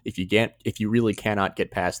 If you really cannot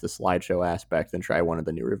get past the slideshow aspect, then try one of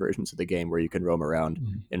the newer versions of the game where you can roam around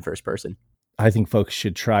in first person. I think folks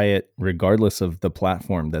should try it regardless of the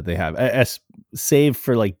platform that they have. Save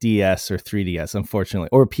for like DS or 3DS, unfortunately,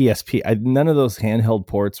 or PSP. None of those handheld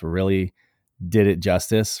ports really did it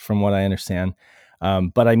justice, from what I understand.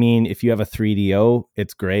 But I mean, if you have a 3DO,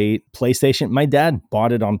 it's great. PlayStation, my dad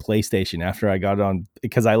bought it on PlayStation after I got it on,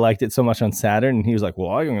 because I liked it so much on Saturn. And he was like,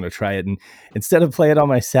 well, I'm going to try it. And instead of play it on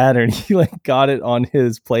my Saturn, he like got it on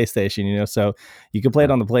his PlayStation, so you could play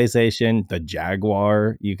it on the PlayStation, the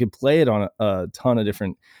Jaguar. You could play it on a ton of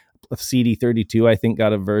different. CD32, I think,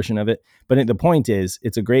 got a version of it. But the point is,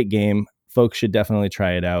 it's a great game. Folks should definitely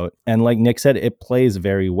try it out. And like Nick said, it plays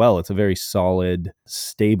very well. It's a very solid,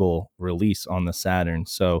 stable release on the Saturn.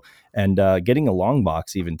 So, and getting a long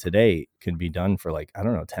box even today can be done for like, I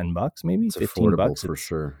don't know, $10, maybe it's $15 affordable for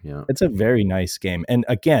sure. Yeah. It's a very nice game. And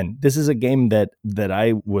again, this is a game that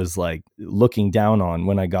I was like looking down on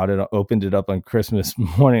when I got it, opened it up on Christmas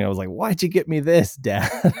morning. I was like, why'd you get me this,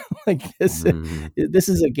 Dad? Like this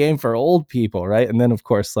is a game for old people, right? And then of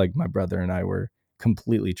course, like my brother and I were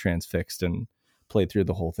completely transfixed and played through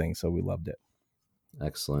the whole thing. So we loved it.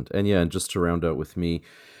 Excellent. And yeah, and just to round out with me,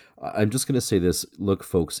 I'm just going to say this. Look,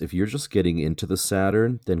 folks, if you're just getting into the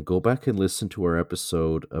Saturn, then go back and listen to our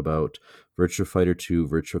episode about Virtua Fighter 2,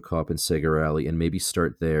 Virtua Cop, and Sega Rally, and maybe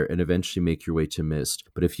start there and eventually make your way to Myst.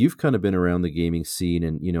 But if you've kind of been around the gaming scene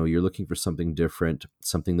and you're looking for something different,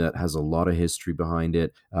 something that has a lot of history behind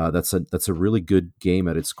it, that's a really good game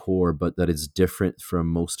at its core, but that is different from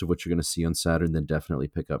most of what you're going to see on Saturn, then definitely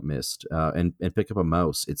pick up Myst and pick up a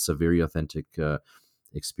mouse. It's a very authentic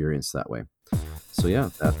experience that way. So yeah,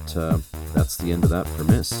 that's the end of that for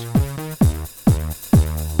Myst.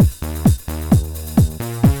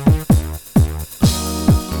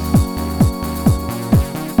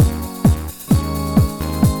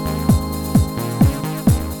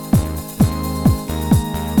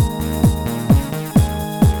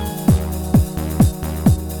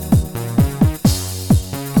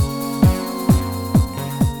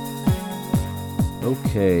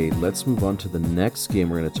 Okay, let's move on to the next game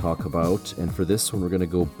we're going to talk about. And for this one, we're going to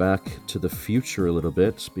go back to the future a little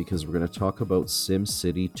bit because we're going to talk about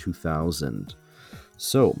SimCity 2000.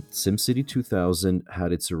 So, SimCity 2000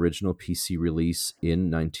 had its original PC release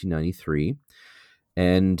in 1993,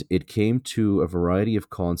 and it came to a variety of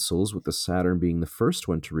consoles, with the Saturn being the first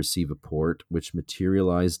one to receive a port, which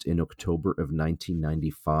materialized in October of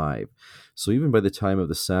 1995. So even by the time of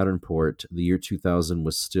the Saturn port, the year 2000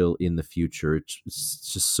 was still in the future.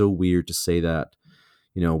 It's just so weird to say that,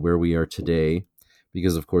 where we are today,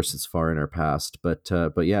 because of course it's far in our past. But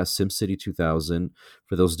yeah, SimCity 2000,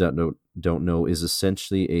 for those that don't know, is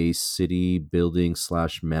essentially a city building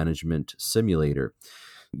 / management simulator.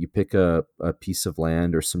 You pick a piece of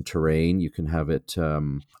land or some terrain. You can have it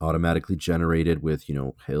automatically generated with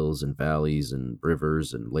hills and valleys and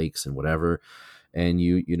rivers and lakes and whatever, and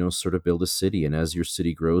you sort of build a city. And as your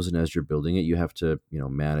city grows and as you're building it, you have to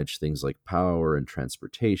manage things like power and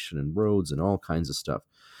transportation and roads and all kinds of stuff.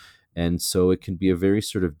 And so it can be a very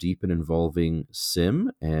sort of deep and involving sim.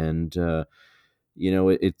 And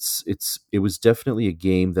it was definitely a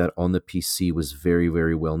game that on the PC was very,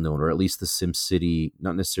 very well known, or at least the SimCity,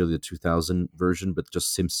 not necessarily the 2000 version, but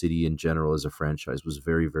just SimCity in general as a franchise was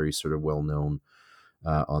very, very sort of well known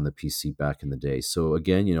on the PC back in the day. So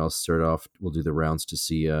again, I'll start off, we'll do the rounds to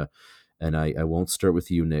see, and I won't start with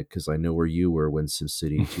you, Nick, because I know where you were when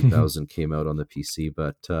SimCity 2000 came out on the PC,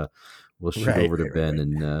 but we'll shoot over to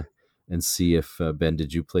Ben and see if, Ben,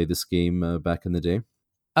 did you play this game back in the day?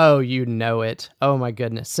 Oh, you know it. Oh my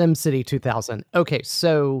goodness. SimCity 2000. Okay,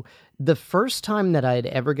 so the first time that I'd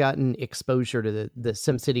ever gotten exposure to the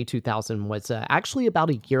SimCity 2000 was actually about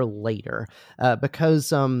a year later,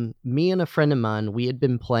 because me and a friend of mine, we had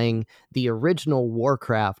been playing the original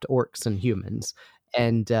Warcraft Orcs and Humans.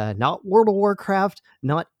 And not World of Warcraft,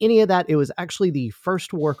 not any of that. It was actually the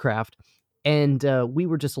first Warcraft, and we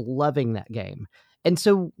were just loving that game. And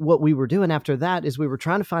so what we were doing after that is we were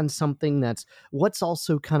trying to find something that's what's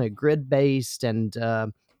also kind of grid based and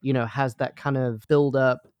has that kind of build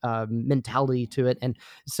up mentality to it. And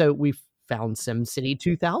so we found SimCity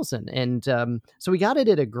 2000, and so we got it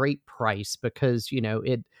at a great price because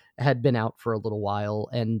it had been out for a little while,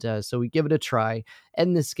 and so we give it a try.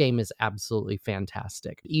 And this game is absolutely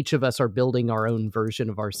fantastic. Each of us are building our own version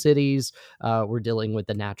of our cities. We're dealing with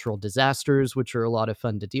the natural disasters, which are a lot of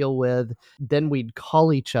fun to deal with. Then we'd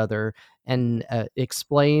call each other and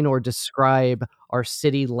explain or describe our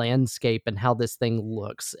city landscape and how this thing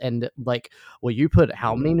looks. And like, well, you put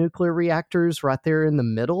how many nuclear reactors right there in the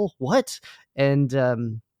middle? What? And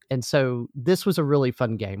so this was a really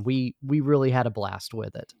fun game. We really had a blast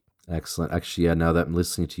with it. Excellent. Actually, yeah, now that I'm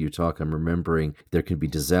listening to you talk, I'm remembering there can be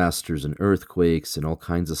disasters and earthquakes and all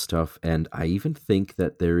kinds of stuff. And I even think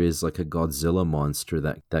that there is like a Godzilla monster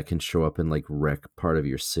that can show up and like wreck part of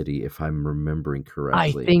your city, if I'm remembering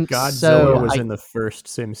correctly. I think Godzilla so. was in the first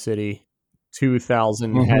SimCity.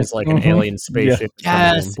 2000 has like an alien spaceship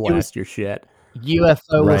Yes, and blast your shit.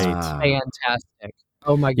 UFO was Right. fantastic.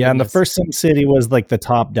 Oh my goodness. Yeah, and the first SimCity was like the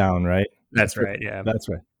top down, right? That's right. Yeah. That's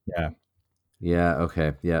right. Yeah. Yeah.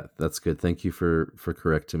 Okay. Yeah, that's good. Thank you for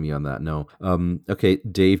correcting me on that. No. Okay,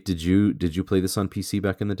 Dave, did you play this on PC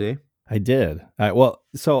back in the day? I did. Well,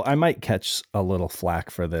 so I might catch a little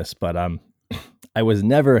flack for this, but I was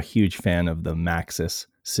never a huge fan of the Maxis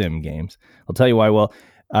sim games. I'll tell you why. Well,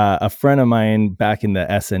 a friend of mine back in the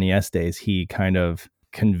SNES days, he kind of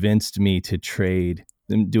convinced me to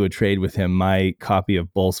do a trade with him, my copy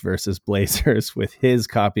of Bulls versus Blazers with his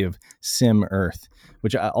copy of Sim Earth,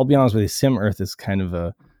 which I'll be honest with you, Sim Earth is kind of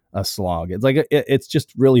a slog. It's like it's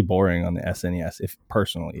just really boring on the SNES.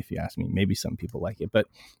 If you ask me, maybe some people like it, but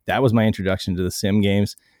that was my introduction to the sim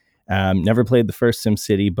games. Never played the first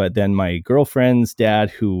SimCity, but then my girlfriend's dad,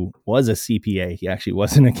 who was a CPA, he actually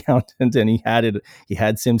was an accountant, and he had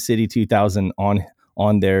SimCity 2000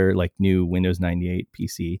 on their like new Windows 98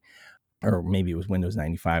 PC, or maybe it was Windows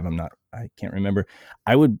 95. I can't remember.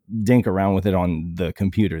 I would dink around with it on the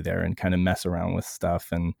computer there and kind of mess around with stuff.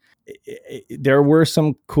 And there were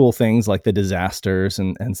some cool things like the disasters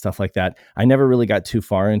and stuff like that. I never really got too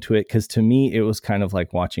far into it because to me, it was kind of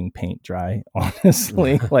like watching paint dry,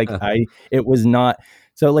 honestly. It was not.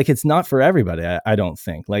 So like, it's not for everybody. I don't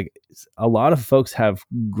think. Like, a lot of folks have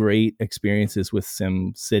great experiences with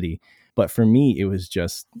SimCity, but for me, it was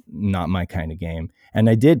just not my kind of game. And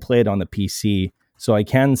I did play it on the PC. So I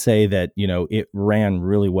can say that, it ran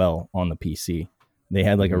really well on the PC. They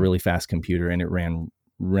had like a really fast computer and it ran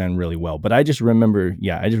really well. But I just remember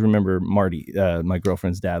Marty, my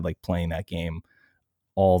girlfriend's dad, like playing that game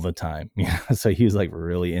all the time. So he was like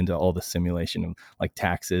really into all the simulation of like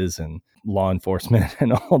taxes and law enforcement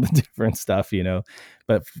and all the different stuff,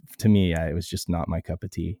 But to me, it was just not my cup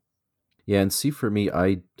of tea. Yeah, and see, for me,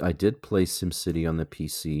 I did play SimCity on the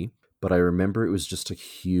PC, but I remember it was just a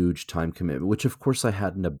huge time commitment, which of course I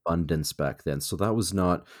had an abundance back then. So that was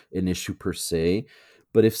not an issue per se.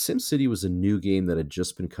 But if SimCity was a new game that had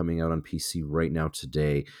just been coming out on PC right now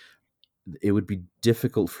today, it would be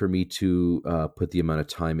difficult for me to put the amount of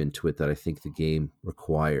time into it that I think the game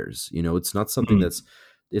requires. It's not something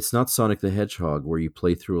it's not Sonic the Hedgehog where you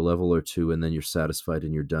play through a level or two and then you're satisfied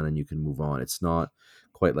and you're done and you can move on. It's not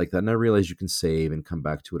quite like that. And I realize you can save and come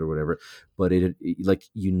back to it or whatever, but like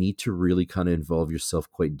you need to really kind of involve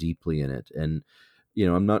yourself quite deeply in it. And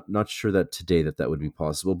I'm not sure that today that would be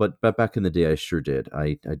possible, but back in the day, I sure did.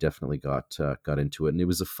 I definitely got into it, and it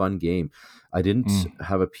was a fun game. I didn't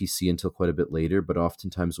have a PC until quite a bit later, but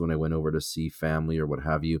oftentimes when I went over to see family or what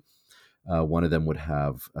have you, one of them would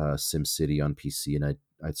have SimCity on PC, and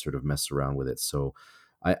I'd sort of mess around with it. So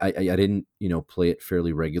I didn't play it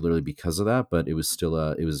fairly regularly because of that, but it was still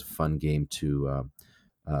a fun game to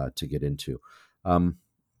get into.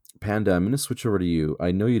 Panda, I'm going to switch over to you.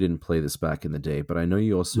 I know you didn't play this back in the day, but I know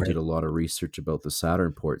you also did a lot of research about the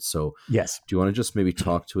Saturn port. So yes, do you want to just maybe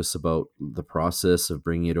talk to us about the process of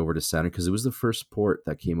bringing it over to Saturn? Because it was the first port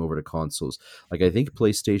that came over to consoles. Like I think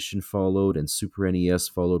PlayStation followed and Super NES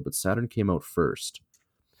followed, but Saturn came out first.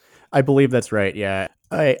 I believe that's right. Yeah.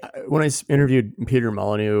 When I interviewed Peter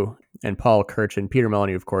Molyneux and Paul Kirchen, Peter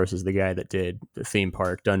Molyneux, of course, is the guy that did the theme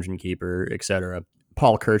park, Dungeon Keeper, etc.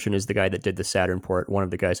 Paul Kirchen is the guy that did the Saturn port, one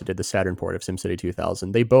of the guys that did the Saturn port of SimCity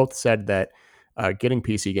 2000. They both said that getting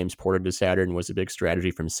PC games ported to Saturn was a big strategy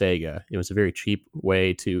from Sega. It was a very cheap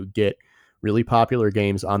way to get really popular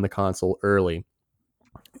games on the console early.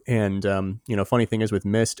 And, funny thing is with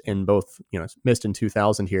Myst and Myst in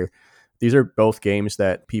 2000 here, these are both games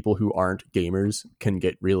that people who aren't gamers can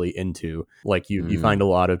get really into. Like you find a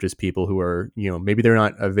lot of just people who are, maybe they're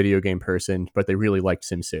not a video game person, but they really liked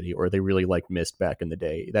SimCity or they really liked Myst back in the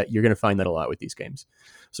day. That you're going to find that a lot with these games.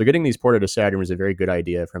 So getting these ported to Saturn was a very good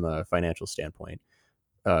idea from a financial standpoint.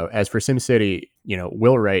 As for SimCity,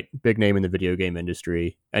 Will Wright, big name in the video game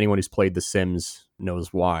industry. Anyone who's played The Sims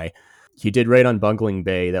knows why. He did write on Bungling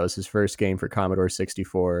Bay. That was his first game for Commodore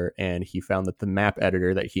 64, and he found that the map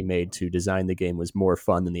editor that he made to design the game was more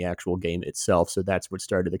fun than the actual game itself, so that's what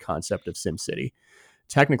started the concept of SimCity.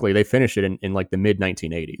 Technically, they finished it in like the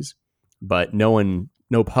mid-1980s, but no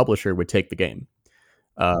publisher would take the game.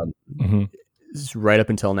 Right up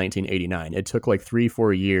until 1989. It took like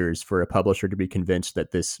 3-4 years for a publisher to be convinced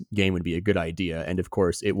that this game would be a good idea, and of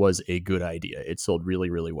course, it was a good idea. It sold really,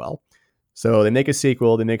 really well. So they make a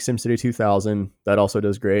sequel. They make SimCity 2000. That also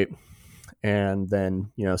does great. And then,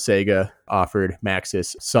 Sega offered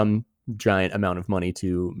Maxis some giant amount of money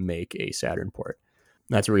to make a Saturn port.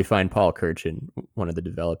 That's where we find Paul Kirchen, one of the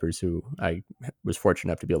developers who I was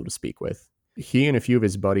fortunate enough to be able to speak with. He and a few of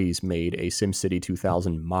his buddies made a SimCity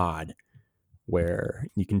 2000 mod where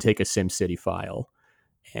you can take a SimCity file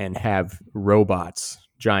and have robots,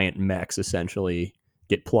 giant mechs essentially,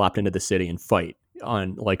 get plopped into the city and fight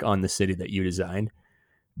on the city that you designed.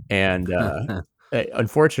 And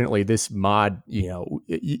unfortunately this mod,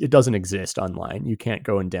 it doesn't exist online. You can't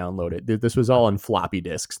go and download it. This was all on floppy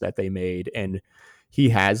disks that they made, and he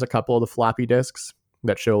has a couple of the floppy disks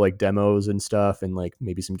that show like demos and stuff and like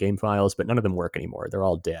maybe some game files, but none of them work anymore. They're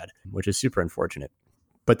all dead, which is super unfortunate.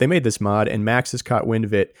 But they made this mod, and Max has caught wind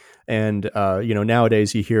of it. And,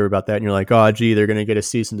 nowadays you hear about that and you're like, oh, gee, they're going to get a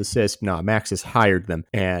cease and desist. No, Max has hired them.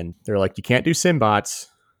 And they're like, you can't do SimBots,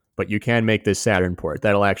 but you can make this Saturn port.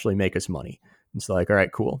 That'll actually make us money. And so like, all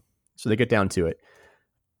right, cool. So they get down to it.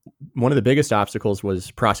 One of the biggest obstacles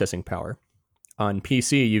was processing power. On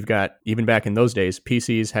PC, you've got, even back in those days,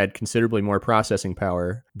 PCs had considerably more processing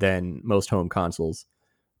power than most home consoles.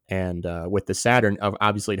 And with the Saturn,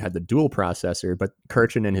 obviously it had the dual processor, but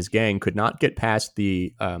Kirchen and his gang could not get past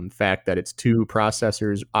the fact that it's two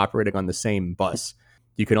processors operating on the same bus.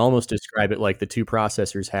 You can almost describe it like the two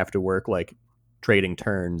processors have to work like trading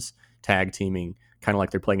turns, tag teaming, kind of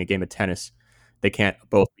like they're playing a game of tennis. They can't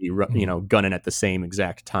both be, gunning at the same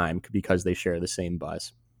exact time because they share the same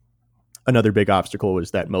bus. Another big obstacle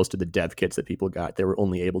was that most of the dev kits that people got, they were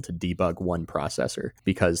only able to debug one processor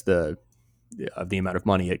because of the amount of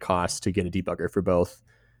money it costs to get a debugger for both.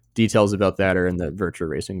 Details about that are in the Virtua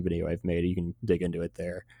Racing video I've made. You can dig into it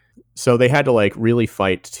there. So they had to like really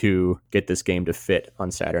fight to get this game to fit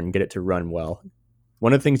on Saturn and get it to run well.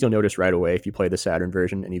 One of the things you'll notice right away if you play the Saturn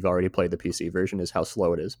version and you've already played the PC version is how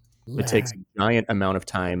slow it is. It takes a giant amount of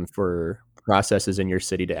time for processes in your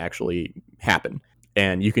city to actually happen.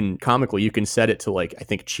 And you can set it to like, I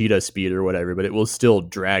think cheetah speed or whatever, but it will still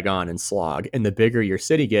drag on and slog. And the bigger your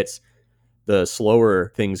city gets, the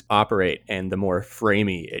slower things operate and the more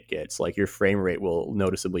framey it gets. Like your frame rate will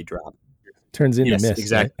noticeably drop. Turns into Myst.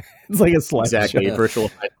 Exactly. Right? It's like a slideshow. Exactly.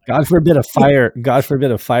 Virtual. God forbid a fire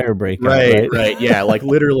break. Right. Yeah. Like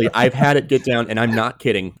literally I've had it get down, and I'm not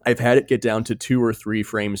kidding. I've had it get down to 2 or 3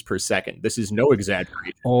 frames per second. This is no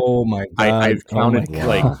exaggeration. Oh my God. I've counted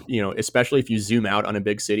especially if you zoom out on a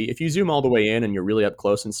big city, if you zoom all the way in and you're really up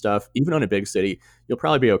close and stuff, even on a big city, you'll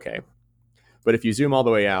probably be okay. But if you zoom all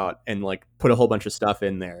the way out and like put a whole bunch of stuff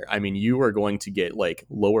in there, I mean, you are going to get like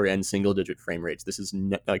lower end single digit frame rates. This is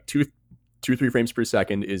like 3 frames per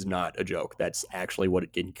second is not a joke. That's actually what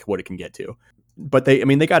it can get to. But they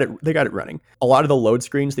got it running. A lot of the load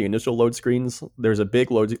screens, the initial load screens, there's a big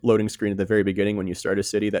loading screen at the very beginning when you start a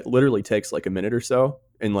city that literally takes like a minute or so,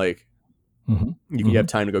 and like you have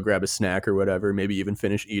time to go grab a snack or whatever, maybe even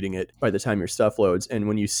finish eating it by the time your stuff loads. And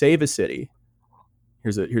when you save a city,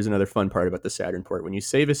 here's another fun part about the Saturn port. When you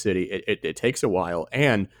save a city, it takes a while,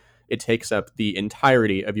 and it takes up the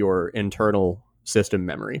entirety of your internal system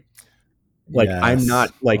memory. Like, yes. I'm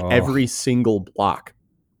not like every single block.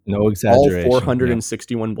 No exaggeration. All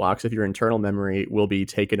 461 blocks of your internal memory will be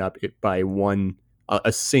taken up by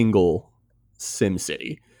a single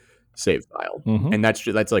SimCity save file. And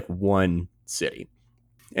that's like one city.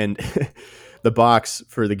 And the box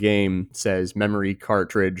for the game says memory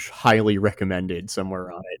cartridge highly recommended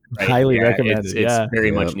somewhere on it. Right? Highly recommended. It's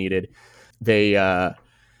very much needed. They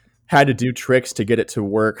had to do tricks to get it to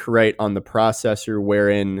work right on the processor,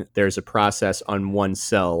 wherein there's a process on one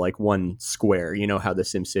cell, like one square. You know how the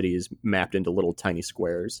SimCity is mapped into little tiny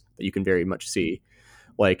squares that you can very much see.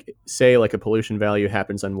 Like, say like a pollution value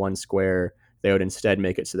happens on one square, they would instead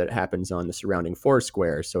make it so that it happens on the surrounding 4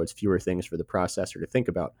 squares, so it's fewer things for the processor to think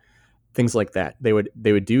about. Things like that. They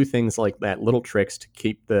would do things like that, little tricks to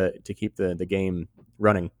keep the game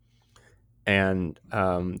running. And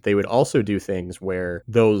they would also do things where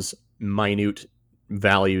those minute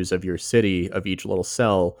values of your city, of each little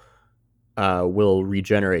cell, will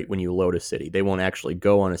regenerate when you load a city. They won't actually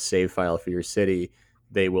go on a save file for your city.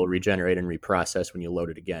 They will regenerate and reprocess when you load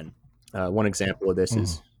it again. One example of this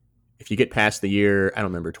is if you get past the year, I don't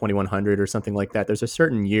remember, 2100 or something like that, there's a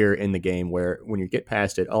certain year in the game where when you get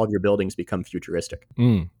past it, all of your buildings become futuristic.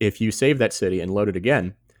 If you save that city and load it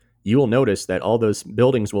again, you will notice that all those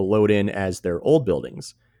buildings will load in as their old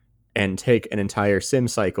buildings and take an entire sim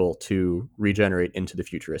cycle to regenerate into the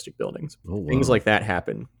futuristic buildings. Oh, wow. Things like that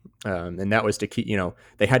happen. And that was to keep,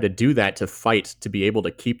 they had to do that to fight to be able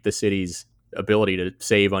to keep the city's ability to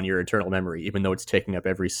save on your internal memory, even though it's taking up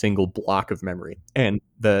every single block of memory. And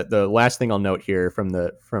the last thing I'll note here from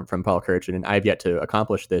Paul Kirchen, and I've yet to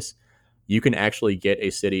accomplish this, you can actually get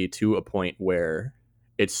a city to a point where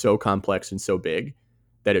it's so complex and so big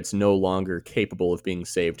that it's no longer capable of being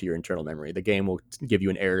saved to your internal memory. The game will give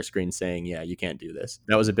you an error screen saying, yeah, you can't do this.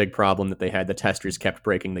 That was a big problem that they had. The testers kept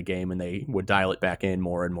breaking the game, and they would dial it back in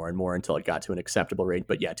more and more and more until it got to an acceptable rate.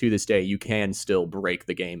 But yeah, to this day, you can still break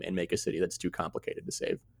the game and make a city that's too complicated to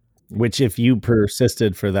save. Which, if you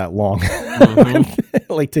persisted for that long,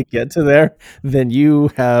 like to get to there, then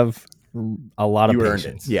you have a lot of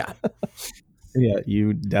patience. Yeah. Yeah,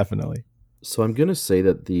 you definitely. So I'm going to say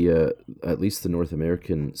that the at least the North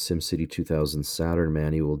American SimCity 2000 Saturn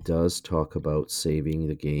manual does talk about saving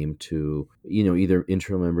the game to, either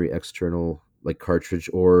internal memory, external, like cartridge,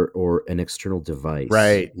 or an external device,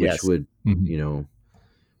 right? Which would,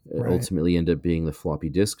 ultimately end up being the floppy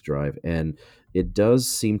disk drive. And it does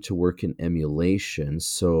seem to work in emulation.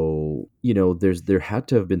 So, there had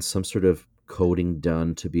to have been some sort of coding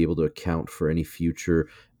done to be able to account for any future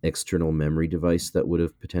external memory device that would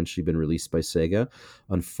have potentially been released by Sega.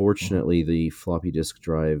 Unfortunately, the floppy disk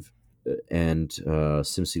drive and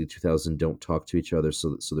SimCity 2000 don't talk to each other,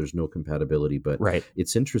 so there's no compatibility. But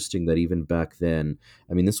It's interesting that even back then,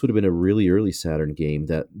 this would have been a really early Saturn game,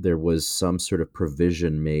 that there was some sort of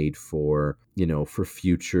provision made for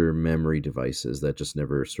future memory devices that just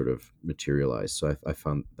never sort of materialized. So I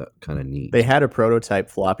found that kind of neat. They had a prototype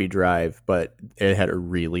floppy drive, but it had a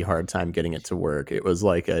really hard time getting it to work. It was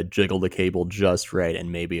like a jiggle the cable just right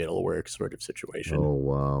and maybe it'll work sort of situation. Oh,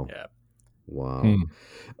 wow. Yeah. Wow.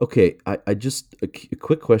 Okay, I just a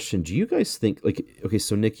quick question. Do you guys think,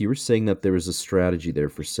 so Nick, you were saying that there was a strategy there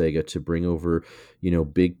for Sega to bring over,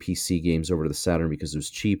 big PC games over to the Saturn because it was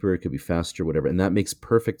cheaper, it could be faster, whatever, and that makes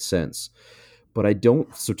perfect sense. But I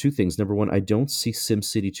don't, so two things. Number one, I don't see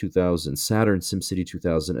SimCity 2000, Saturn SimCity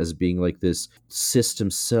 2000 as being like this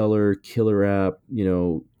system seller, killer app,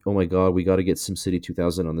 oh my God, we got to get SimCity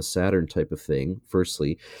 2000 on the Saturn type of thing,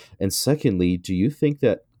 firstly. And secondly, do you think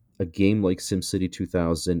that a game like SimCity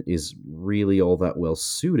 2000 is really all that well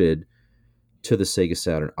suited to the Sega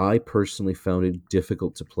Saturn? I personally found it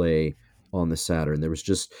difficult to play on the Saturn. There was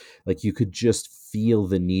just, you could just feel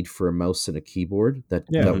the need for a mouse and a keyboard that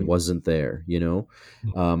wasn't there,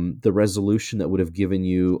 the resolution that would have given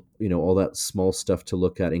you, all that small stuff to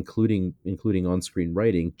look at, including on-screen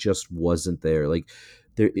writing, just wasn't there.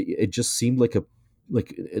 It just seemed like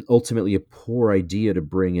ultimately a poor idea to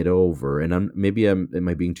bring it over. And am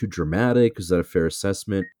I being too dramatic? Is that a fair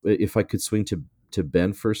assessment? If I could swing to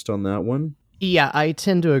Ben first on that one. Yeah, I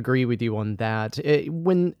tend to agree with you on that.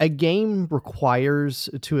 When a game requires,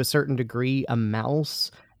 to a certain degree, a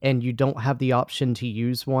mouse, and you don't have the option to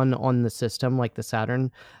use one on the system like the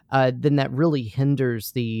Saturn, then that really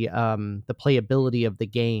hinders the playability of the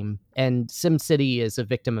game. And SimCity is a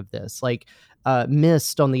victim of this. Like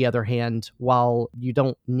Myst, on the other hand, while you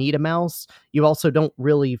don't need a mouse, you also don't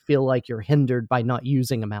really feel like you're hindered by not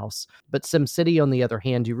using a mouse. But SimCity, on the other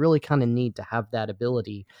hand, you really kind of need to have that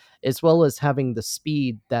ability, as well as having the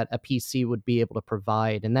speed that a PC would be able to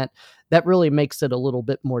provide. And that really makes it a little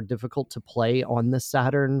bit more difficult to play on the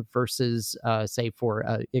Saturn versus, say,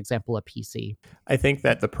 for example, a PC. I think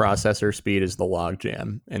that the processor speed is the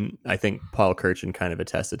logjam, and I think Paul Kirchen kind of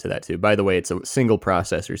attested to that too. By the way, it's a single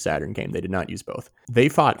processor Saturn game. They did not use both. They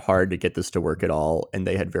fought hard to get this to work at all, and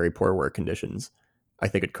they had very poor work conditions. I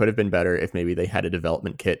think it could have been better if maybe they had a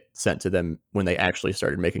development kit sent to them when they actually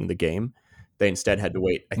started making the game. They instead had to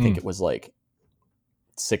wait, I think it was like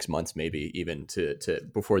 6 months maybe even to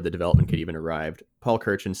before the development kit even arrived. Paul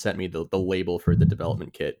Kirchen sent me the label for the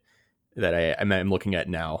development kit that I'm looking at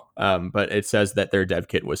now. But it says that their dev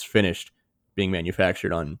kit was finished being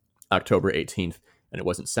manufactured on October 18th, and it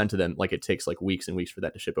wasn't sent to them. Like, it takes like weeks and weeks for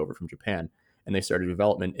that to ship over from Japan. And they started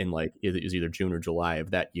development in like, it was either June or July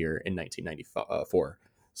of that year in 1994.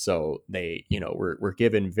 So they, were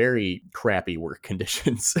given very crappy work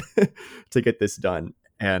conditions to get this done.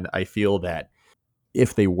 And I feel that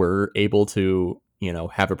if they were able to,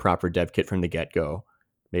 have a proper dev kit from the get-go,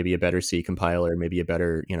 maybe a better C compiler, maybe a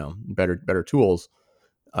better, better tools,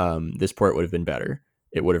 this port would have been better.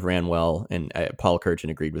 It would have ran well, and Paul Kirchen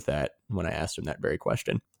agreed with that when I asked him that very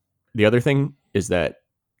question. The other thing is that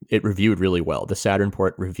it reviewed really well. The Saturn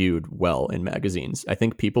port reviewed well in magazines. I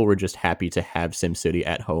think people were just happy to have SimCity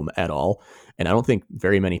at home at all, and I don't think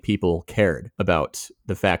very many people cared about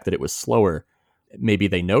the fact that it was slower. Maybe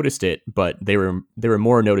they noticed it, but they were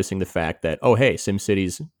more noticing the fact that, oh, hey,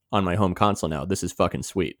 SimCity's on my home console now. This is fucking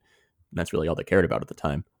sweet. And that's really all they cared about at the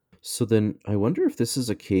time. So then I wonder if this is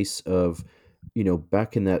a case of,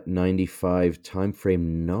 back in that 95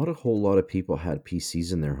 timeframe, not a whole lot of people had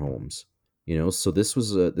PCs in their homes. So this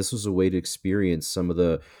was a way to experience some of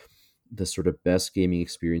the sort of best gaming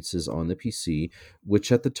experiences on the PC,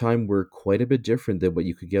 which at the time were quite a bit different than what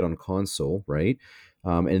you could get on console, right?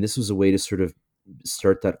 And this was a way to sort of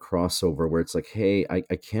start that crossover where it's like, hey, I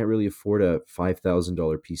can't really afford a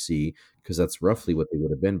 $5,000 PC, because that's roughly what they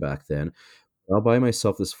would have been back then. I'll buy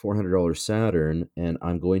myself this $400 Saturn, and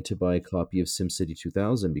I'm going to buy a copy of SimCity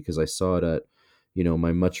 2000 because I saw it at,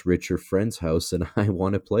 my much richer friend's house, and I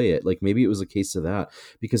want to play it. Like, maybe it was a case of that,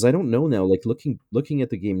 because I don't know now, like looking at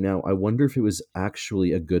the game now, I wonder if it was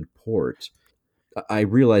actually a good port. I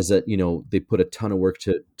realize that, they put a ton of work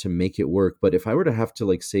to make it work, but if I were to have to,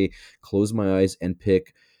 like, say, close my eyes and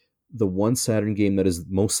pick the one Saturn game that is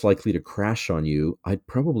most likely to crash on you, I'd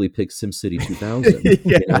probably pick SimCity 2000.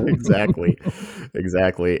 Yeah,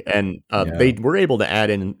 exactly. And they were able to add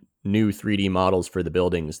in new 3D models for the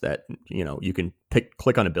buildings that, you can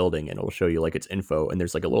click on a building and it'll show you like its info, and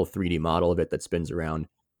there's like a little 3D model of it that spins around.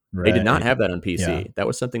 Right. They did not have that on PC. Yeah. That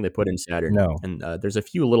was something they put in Saturn. No. And there's a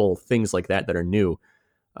few little things like that are new,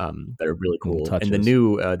 that are really cool. Touches. And the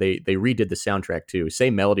new, they redid the soundtrack too.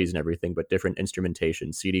 Same melodies and everything, but different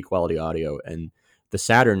instrumentation, CD quality audio. And the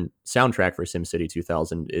Saturn soundtrack for SimCity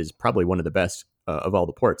 2000 is probably one of the best of all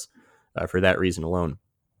the ports for that reason alone.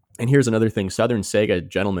 And here's another thing. Southern Sega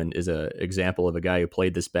Gentleman is an example of a guy who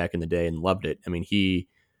played this back in the day and loved it. I mean,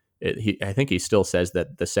 I think he still says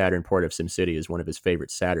that the Saturn port of SimCity is one of his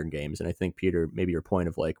favorite Saturn games. And I think, Peter, maybe your point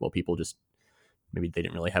of like, well, people just, maybe they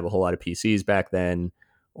didn't really have a whole lot of PCs back then,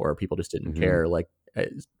 or people just didn't care. Like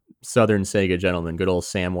Southern Sega Gentleman, good old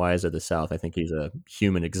Sam Wise of the South. I think he's a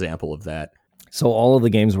human example of that. So all of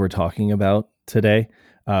the games we're talking about today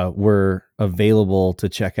were available to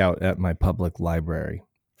check out at my public library.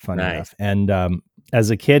 Funny enough. And as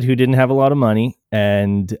a kid who didn't have a lot of money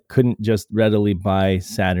and couldn't just readily buy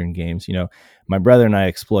Saturn games, my brother and I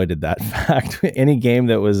exploited that fact. Any game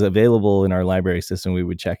that was available in our library system, we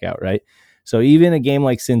would check out, right? So even a game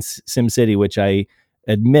like SimCity, which I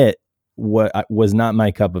admit was not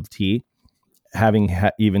my cup of tea, having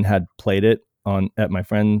even had played it at my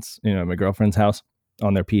friend's, my girlfriend's house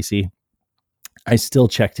on their PC, I still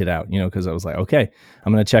checked it out, because I was like, okay,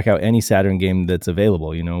 I'm going to check out any Saturn game that's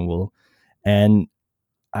available, and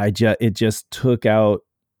it just took out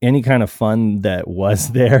any kind of fun that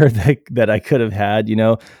was there that I could have had,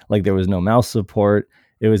 like there was no mouse support.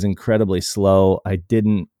 It was incredibly slow. I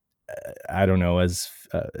don't know, as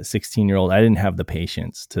a 16-year-old, I didn't have the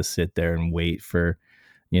patience to sit there and wait for,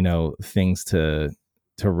 things to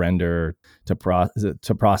render, to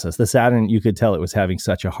process. The Saturn, you could tell it was having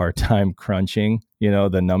such a hard time crunching,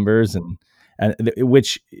 the numbers,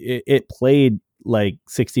 which it played like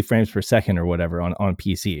 60 frames per second or whatever on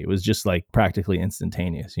PC. It was just like practically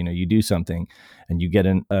instantaneous. You do something and you get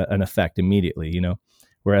an effect immediately,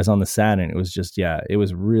 whereas on the Saturn, it was just, it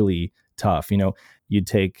was really tough. You'd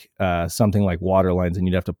take something like water lines and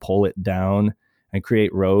you'd have to pull it down and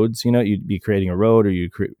create roads. You'd be creating a road, or you're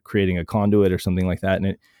creating a conduit or something like that.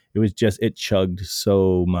 And it was just, it chugged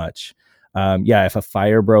so much. If a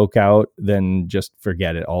fire broke out, then just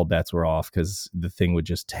forget it. All bets were off, because the thing would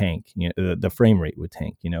just tank. The frame rate would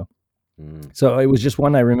tank. So it was just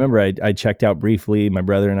one I remember. I checked out briefly. My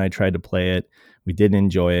brother and I tried to play it. We didn't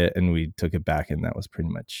enjoy it, and we took it back, and that was pretty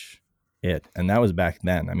much it. And that was back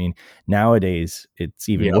then. I mean, nowadays it's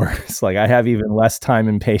even worse. Like, I have even less time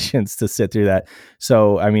and patience to sit through that.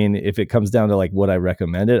 So, I mean, if it comes down to like what I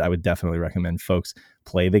recommended, I would definitely recommend folks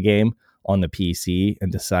play the game on the PC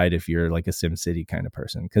and decide if you're like a SimCity kind of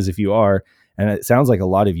person. Because if you are, and it sounds like a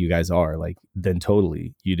lot of you guys are, like, then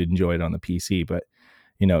totally you'd enjoy it on the PC. But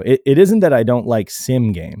it isn't that I don't like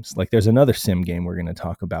sim games. Like, there's another sim game we're going to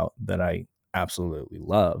talk about that I absolutely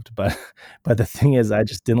loved, but the thing is, I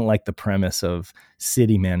just didn't like the premise of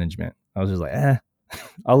city management. I was just like,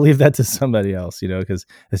 I'll leave that to somebody else, because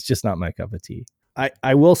it's just not my cup of tea.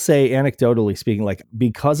 I will say, anecdotally speaking, like,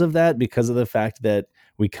 because of the fact that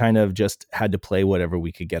we kind of just had to play whatever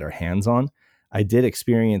we could get our hands on, I did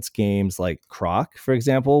experience games like Croc, for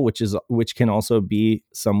example, which can also be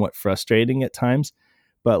somewhat frustrating at times.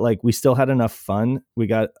 But like, we still had enough fun. We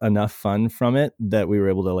got enough fun from it that we were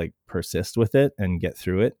able to like persist with it and get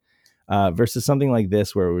through it. Versus something like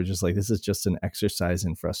this, where we're just like, this is just an exercise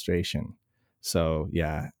in frustration. So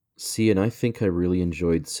yeah. See, and I think I really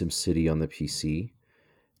enjoyed SimCity on the PC,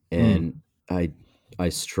 and I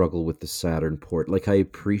struggle with the Saturn port. Like, I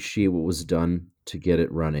appreciate what was done to get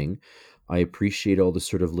it running. I appreciate all the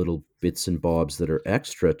sort of little bits and bobs that are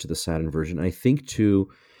extra to the Saturn version. I think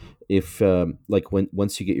too, if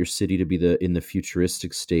once you get your city to be in the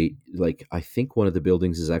futuristic state, like, I think one of the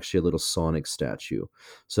buildings is actually a little Sonic statue,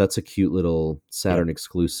 so that's a cute little Saturn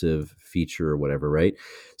exclusive feature or whatever, right?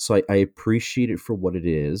 So I appreciate it for what it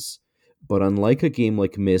is, but unlike a game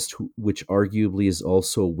like Myst, which arguably is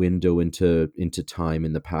also a window into time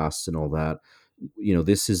in the past and all that,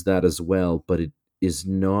 this is that as well, but it is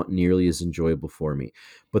not nearly as enjoyable for me.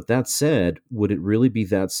 But that said, would it really be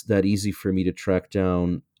that easy for me to track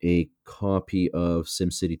down a copy of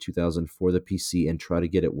SimCity 2000 for the PC and try to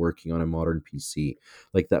get it working on a modern PC?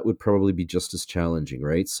 Like, that would probably be just as challenging,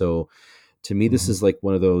 right? So to me, this is like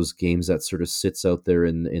one of those games that sort of sits out there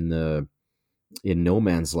in no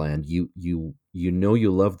man's land. You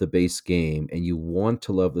love the base game and you want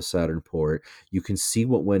to love the Saturn port. You can see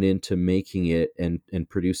what went into making it and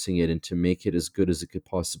producing it and to make it as good as it could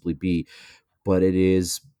possibly be. But it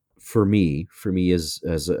is, for me as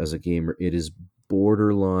a gamer, it is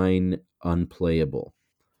borderline unplayable.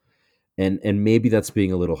 And maybe that's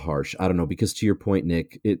being a little harsh. I don't know, because to your point,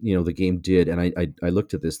 Nick, the game did, and I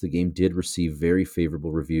looked at this, the game did receive very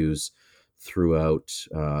favorable reviews throughout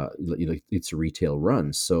its retail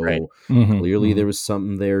run. So clearly there was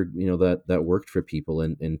something there, that worked for people,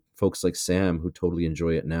 and folks like Sam who totally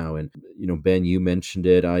enjoy it now. And Ben, you mentioned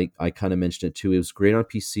it. I kind of mentioned it too. It was great on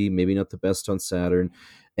PC, maybe not the best on Saturn,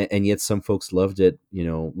 and yet some folks loved it.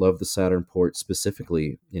 Love the Saturn port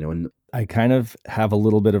specifically. And I kind of have a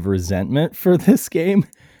little bit of resentment for this game,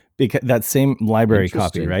 because that same library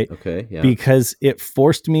copy, right? Okay, yeah. Because it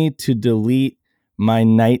forced me to delete my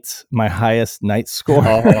highest night score,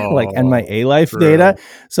 and my A life data.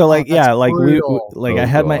 So like, I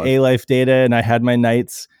had my A life data and I had my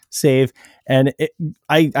nights save, and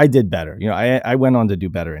I did better. I went on to do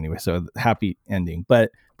better anyway. So happy ending.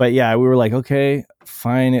 But yeah, we were like, okay,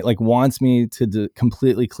 fine. It like wants me to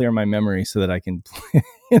completely clear my memory so that I can play,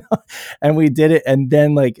 and we did it. And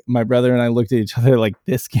then like my brother and I looked at each other like,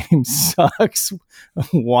 this game sucks.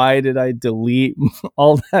 Why did I delete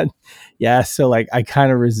all that? Yeah. So like, I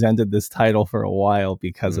kind of resented this title for a while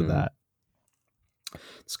because of that.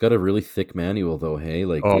 It's got a really thick manual though. Hey,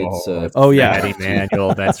 like it's fatty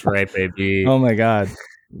manual. That's right, baby. Oh my God.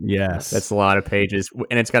 Yes. That's a lot of pages.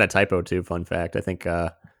 And it's got a typo too. Fun fact. I think, two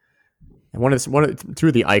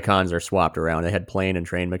of the icons are swapped around. They had plane and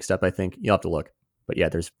train mixed up. I think you'll have to look, but yeah,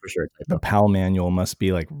 there's for sure a typo. The PAL manual must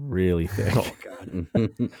be like really thick. Oh God.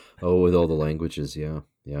 With all the languages. Yeah.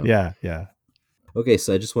 Okay,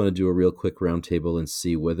 so I just want to do a real quick roundtable and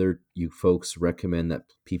see whether you folks recommend that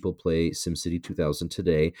people play SimCity 2000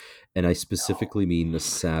 today, and I specifically mean the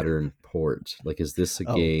Saturn port. Like, is this a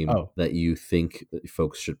game that you think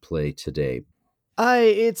folks should play today?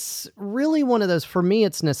 It's really one of those, for me,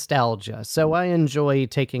 it's nostalgia. So I enjoy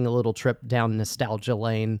taking a little trip down nostalgia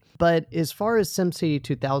lane. But as far as SimCity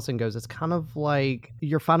 2000 goes, it's kind of like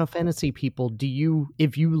your Final Fantasy people.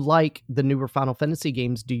 If you like the newer Final Fantasy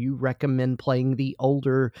games, do you recommend playing the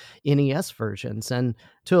older NES versions? And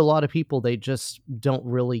to a lot of people, they just don't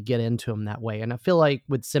really get into them that way. And I feel like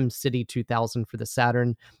with SimCity 2000 for the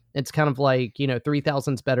Saturn, it's kind of like,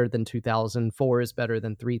 3000 is better than 2000, 4 is better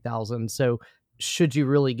than 3000. So should you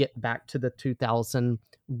really get back to the 2000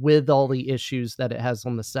 with all the issues that it has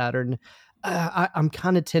on the Saturn? I'm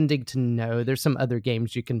kind of tending to know there's some other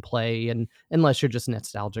games you can play, and unless you're just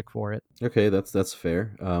nostalgic for it. Okay, that's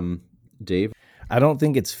fair. Dave? I don't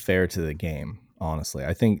think it's fair to the game, honestly.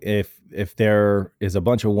 I think if there is a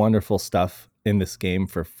bunch of wonderful stuff in this game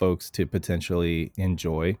for folks to potentially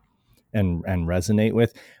enjoy and resonate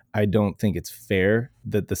with, I don't think it's fair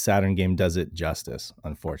that the Saturn game does it justice,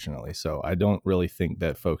 unfortunately. So I don't really think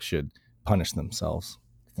that folks should punish themselves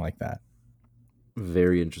like that.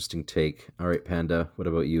 Very interesting take. All right, Panda, what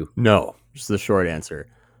about you? No, just the short answer.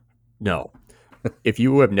 No. If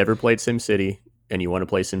you have never played SimCity and you want to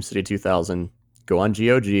play SimCity 2000, go on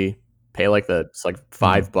GOG, pay it's like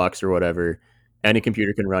 $5 or whatever. Any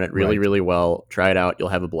computer can run it really, really well. Try it out. You'll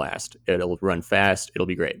have a blast. It'll run fast. It'll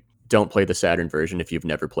be great. Don't play the Saturn version if you've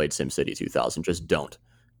never played SimCity 2000. Just don't.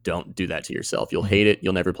 Don't do that to yourself. You'll hate it.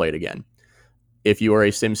 You'll never play it again. If you are a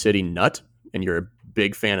SimCity nut and you're a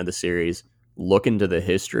big fan of the series, look into the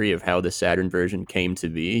history of how the Saturn version came to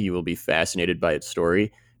be. You will be fascinated by its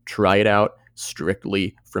story. Try it out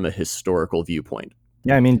strictly from a historical viewpoint.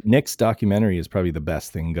 Yeah, I mean, Nick's documentary is probably the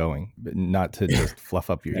best thing going, but not to just fluff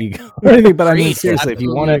up your ego or anything. But I mean, seriously, if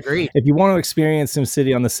you want to experience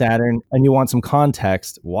SimCity on the Saturn and you want some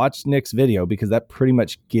context, watch Nick's video, because that pretty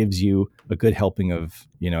much gives you a good helping of,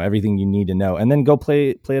 everything you need to know, and then go play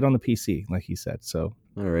it on the PC, like he said. So,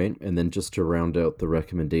 all right, and then just to round out the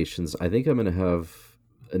recommendations, I think I'm going to have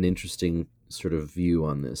an interesting sort of view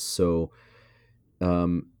on this. So,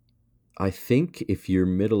 I think if you're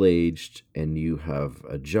middle-aged and you have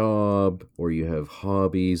a job or you have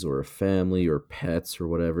hobbies or a family or pets or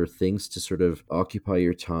whatever, things to sort of occupy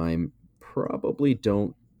your time, probably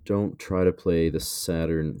don't try to play the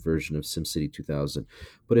Saturn version of SimCity 2000.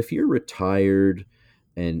 But if you're retired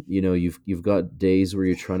and you've got days where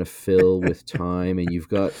you're trying to fill with time and you've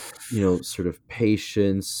got sort of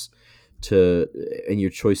patience and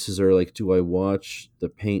your choices are like, do I watch the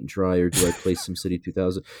paint dry or do I play SimCity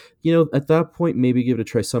 2000? At that point, maybe give it a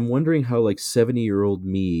try. So I'm wondering how 70-year-old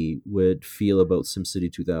me would feel about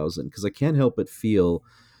SimCity 2000, because I can't help but feel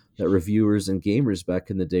that reviewers and gamers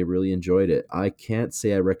back in the day really enjoyed it. I can't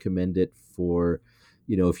say I recommend it for,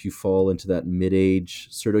 if you fall into that mid-age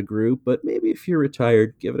sort of group, but maybe if you're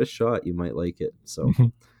retired, give it a shot. You might like it. So,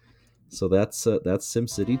 so that's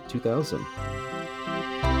SimCity 2000.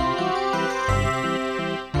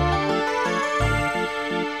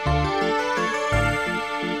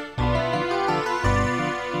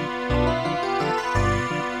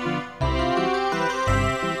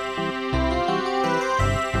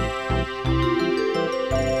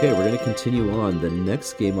 Okay, we're going to continue on. The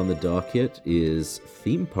next game on the docket is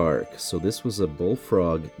Theme Park. So this was a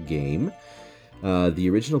Bullfrog game. The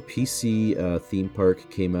original PC Theme Park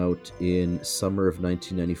came out in summer of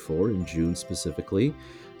 1994, in June specifically.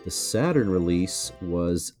 The Saturn release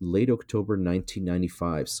was late October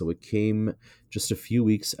 1995, so it came just a few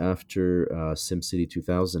weeks after SimCity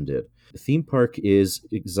 2000 did. The theme park is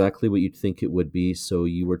exactly what you'd think it would be. So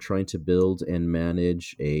you were trying to build and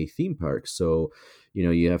manage a theme park. So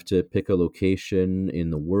you have to pick a location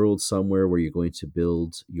in the world somewhere where you're going to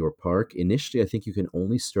build your park. Initially, I think you can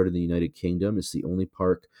only start in the United Kingdom. It's the only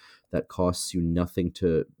park that costs you nothing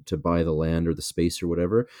to buy the land or the space or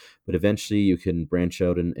whatever. But eventually you can branch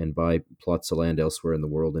out and buy plots of land elsewhere in the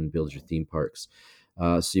world and build your theme parks.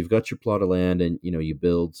 So you've got your plot of land, and you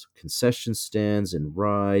build concession stands and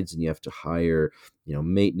rides, and you have to hire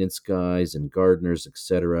maintenance guys and gardeners,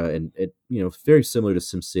 etc. And it very similar to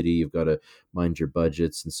SimCity. You've got to mind your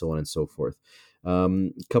budgets and so on and so forth. A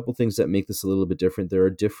couple things that make this a little bit different. There are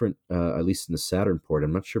different, at least in the Saturn port,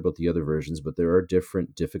 I'm not sure about the other versions, but there are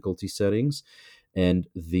different difficulty settings. And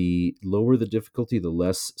the lower the difficulty, the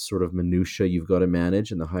less sort of minutia you've got to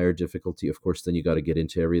manage. And the higher difficulty, of course, then you got to get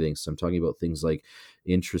into everything. So I'm talking about things like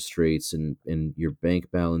interest rates and your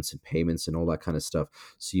bank balance and payments and all that kind of stuff.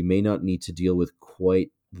 So you may not need to deal with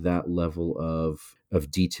quite that level of of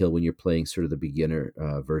detail when you're playing sort of the beginner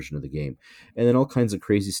version of the game. And then all kinds of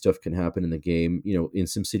crazy stuff can happen in the game. In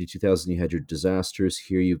SimCity 2000, you had your disasters.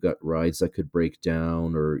 Here you've got rides that could break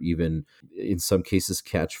down or even in some cases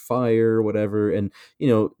catch fire or whatever. And,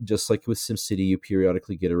 just like with SimCity, you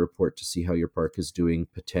periodically get a report to see how your park is doing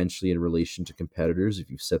potentially in relation to competitors, if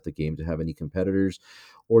you've set the game to have any competitors,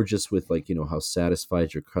 or just with how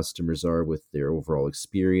satisfied your customers are with their overall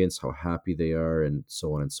experience, how happy they are, and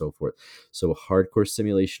so on and so forth. So a hardcore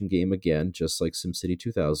simulation game again, just like SimCity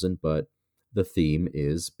 2000, but the theme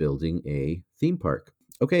is building a theme park.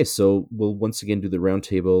 Okay, so we'll once again do the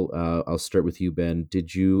roundtable. I'll start with you, Ben.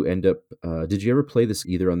 Did you ever play this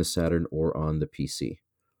either on the Saturn or on the PC?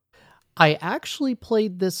 I actually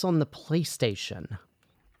played this on the PlayStation.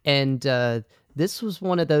 And this was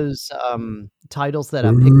one of those titles that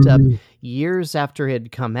I picked up years after it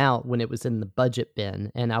had come out when it was in the budget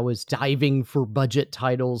bin. And I was diving for budget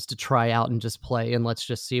titles to try out and just play. And let's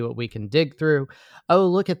just see what we can dig through. Oh,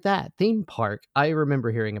 look at that theme park. I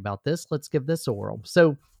remember hearing about this. Let's give this a whirl.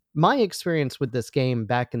 So, my experience with this game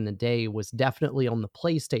back in the day was definitely on the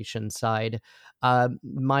PlayStation side.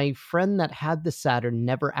 My friend that had the Saturn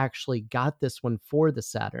never actually got this one for the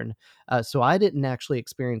Saturn. So I didn't actually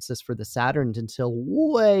experience this for the Saturn until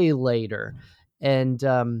way later. And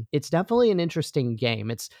it's definitely an interesting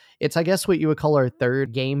game. It's I guess what you would call our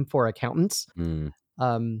third game for accountants. Mm.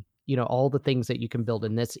 All the things that you can build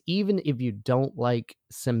in this, even if you don't like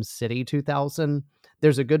SimCity 2000,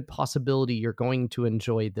 there's a good possibility you're going to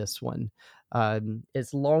enjoy this one.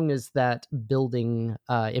 As long as that building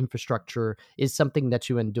infrastructure is something that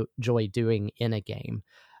you enjoy doing in a game.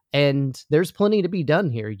 And there's plenty to be done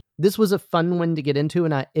here. This was a fun one to get into,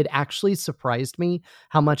 and it actually surprised me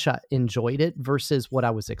how much I enjoyed it versus what I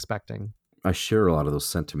was expecting. I share a lot of those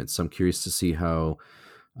sentiments. I'm curious to see how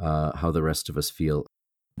the rest of us feel.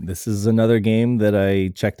 This is another game that I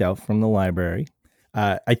checked out from the library.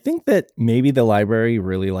 I think that maybe the library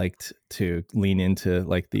really liked to lean into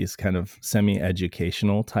like these kind of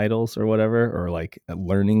semi-educational titles or whatever, or like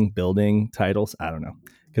learning building titles. I don't know,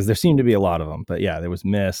 because there seemed to be a lot of them. But yeah, there was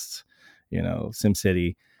Myst,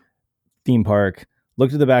 SimCity, theme park.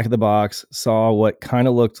 Looked at the back of the box, saw what kind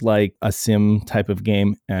of looked like a sim type of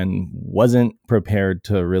game, and wasn't prepared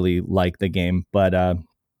to really like the game. But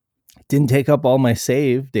didn't take up all my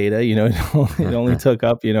save data, it only took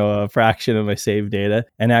up, a fraction of my save data.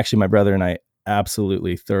 And actually my brother and I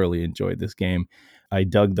absolutely thoroughly enjoyed this game. I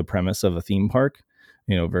dug the premise of a theme park,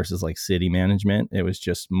 versus like city management. It was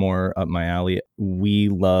just more up my alley. We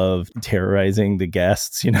love terrorizing the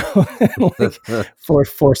guests, like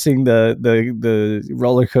forcing the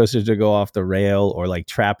roller coaster to go off the rail, or like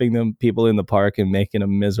trapping people in the park and making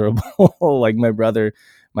them miserable. Like my brother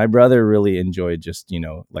really enjoyed just,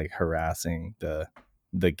 like harassing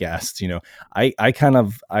the guests. I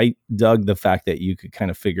dug the fact that you could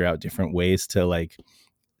kind of figure out different ways to like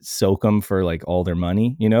soak them for like all their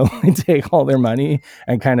money, and take all their money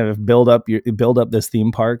and kind of build up this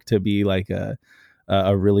theme park to be like a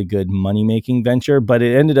really good money-making venture. But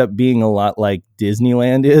it ended up being a lot like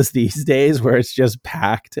Disneyland is these days, where it's just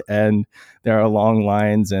packed and there are long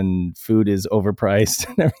lines and food is overpriced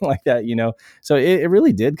and everything like that, So it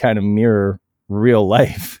really did kind of mirror real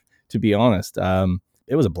life, to be honest.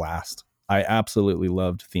 It was a blast. I absolutely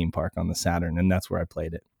loved Theme Park on the Saturn, and that's where I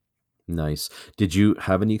played it. Nice. Did you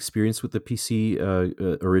have any experience with the PC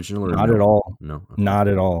original? Or Not at all. No. Okay. Not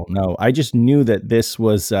at all. No, I just knew that this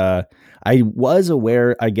was. I was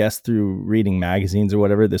aware, I guess, through reading magazines or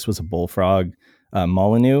whatever. This was a Bullfrog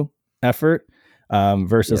Molyneux effort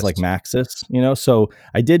versus like Maxis. So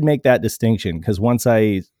I did make that distinction, because once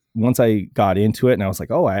I got into it and I was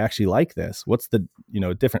like, oh, I actually like this. What's the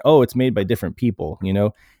different? Oh, it's made by different people. And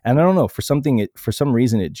I don't know, for some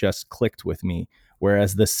reason it just clicked with me.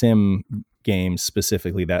 Whereas the sim games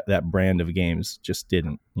specifically, that brand of games just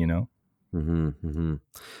didn't, Mm-hmm, mm-hmm.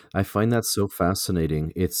 I find that so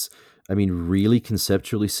fascinating. Really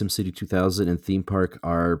conceptually, SimCity 2000 and Theme Park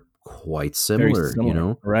are quite similar,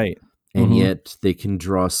 Right. And yet they can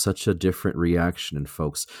draw such a different reaction in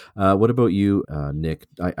folks. What about you, Nick?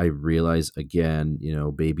 I realize again,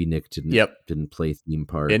 baby Nick didn't play Theme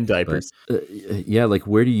Park in diapers. But, like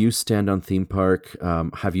where do you stand on Theme Park?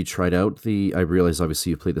 Have you tried out I realize obviously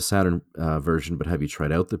you played the Saturn version, but have you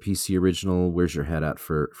tried out the PC original? Where's your head at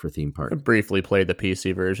for Theme Park? I briefly played the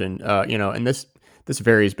PC version, and this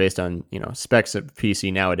varies based on, specs of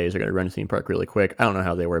PC nowadays are going to run Theme Park really quick. I don't know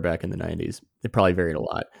how they were back in the 90s. It probably varied a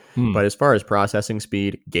lot. But as far as processing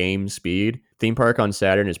speed, game speed, Theme Park on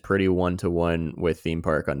Saturn is pretty one-to-one with Theme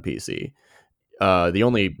Park on PC. The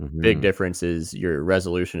only big difference is your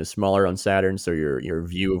resolution is smaller on Saturn, so your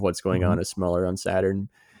view of what's going on is smaller on Saturn.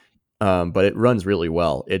 But it runs really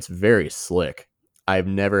well. It's very slick. I've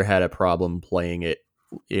never had a problem playing it,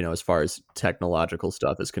 as far as technological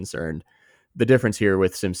stuff is concerned. The difference here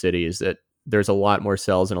with SimCity is that there's a lot more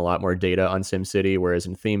cells and a lot more data on SimCity, whereas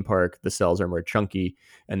in Theme Park, the cells are more chunky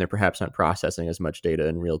and they're perhaps not processing as much data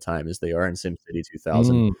in real time as they are in SimCity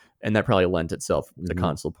 2000. And that probably lent itself to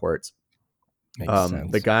console ports.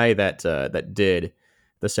 The guy that did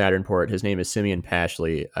the Saturn port, his name is Simeon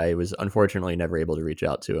Pashley. I was unfortunately never able to reach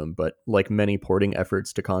out to him, but like many porting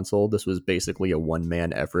efforts to console, this was basically a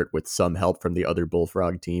one-man effort with some help from the other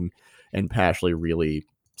Bullfrog team, and Pashley really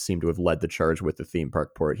seemed to have led the charge with the Theme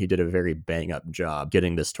Park port. He did a very bang-up job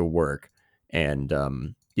getting this to work, and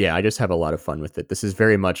I just have a lot of fun with it. This is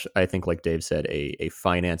very much, I think, like Dave said, a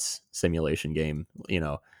finance simulation game.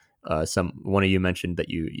 One of you mentioned that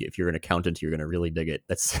if you're an accountant, you're going to really dig it.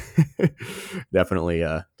 That's definitely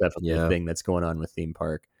a thing that's going on with Theme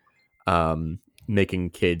Park. Making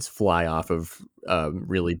kids fly off of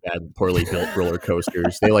really bad, poorly built roller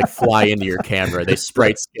coasters. They like fly into your camera. They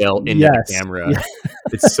sprite scale into the camera. Yeah.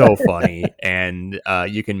 It's so funny. And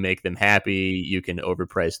you can make them happy. You can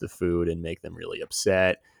overprice the food and make them really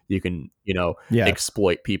upset. You can,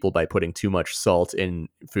 exploit people by putting too much salt in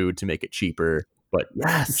food to make it cheaper. But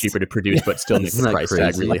cheaper to produce, but still make the price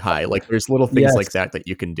tag really high. Like there's little things like that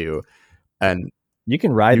you can do, and you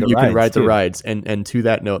can ride the rides. And to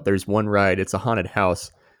that note, there's one ride. It's a haunted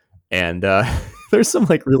house, and there's some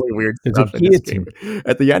like really weird stuff in this game.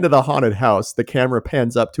 At the end of the haunted house, the camera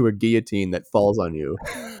pans up to a guillotine that falls on you,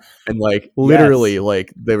 and like literally,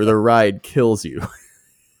 like the ride kills you.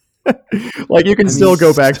 Like you can still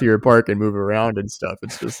go back to your park and move around and stuff.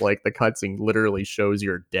 It's just like the cutscene literally shows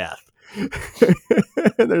your death.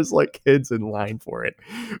 And there's like kids in line for it,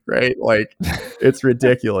 right? Like it's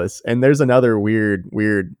ridiculous. And there's another weird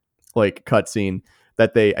like cutscene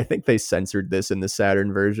that I think they censored this in the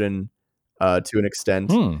Saturn version to an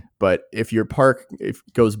extent. But if your park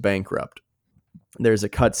goes bankrupt, there's a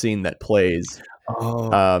cutscene that plays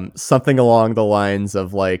something along the lines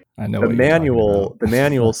of like the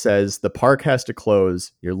manual says the park has to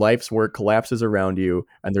close, your life's work collapses around you,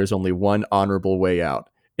 and there's only one honorable way out.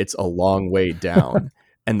 It's a long way down.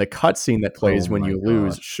 And the cutscene that plays when you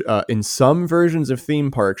lose, in some versions of Theme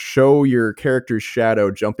Park, show your character's shadow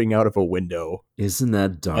jumping out of a window. Isn't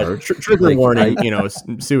that dark? Trigger warning,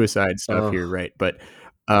 suicide stuff here, right? But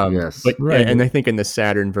right. And I think in the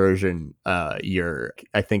Saturn version, I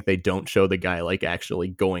think they don't show the guy like actually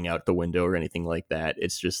going out the window or anything like that.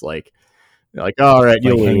 It's just like all right,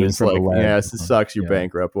 you'll lose. Like, yes, it sucks. You're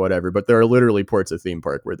bankrupt, whatever. But there are literally ports of Theme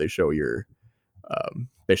Park where they show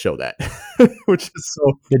they show that, which is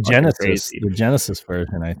so the Genesis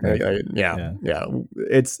version, I think. Yeah.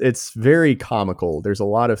 It's very comical. There's a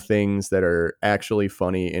lot of things that are actually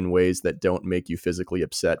funny in ways that don't make you physically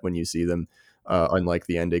upset when you see them. Unlike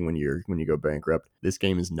the ending when you go bankrupt. This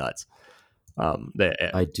game is nuts.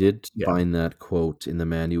 I did find that quote in the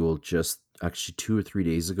manual just actually 2 or 3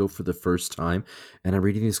 days ago for the first time, and I'm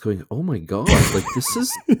reading this going, oh my god, like this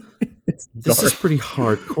is this is pretty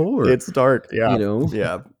hardcore. It's dark,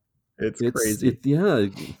 it's crazy.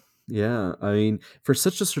 Yeah, I mean, for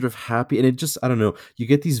such a sort of happy, and it just, I don't know, you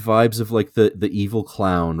get these vibes of like the evil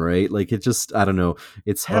clown, right? Like it just, I don't know,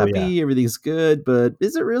 it's happy, everything's good, but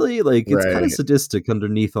is it really? Like it's kind of sadistic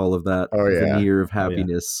underneath all of that veneer of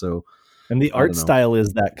happiness. So, and the art style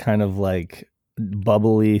is that kind of like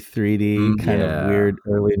bubbly 3D kind of weird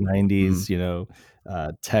early 90s,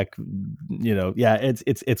 tech,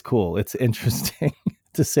 it's cool. It's interesting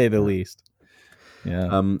to say the least.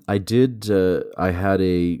 Yeah. I had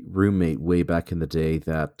a roommate way back in the day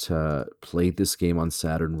that played this game on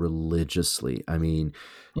Saturn religiously. I mean,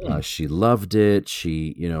 she loved it.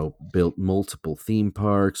 She, built multiple theme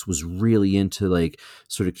parks, was really into like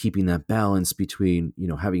sort of keeping that balance between,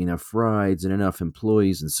 having enough rides and enough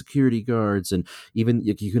employees and security guards. And even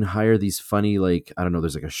you can hire these funny, like, I don't know,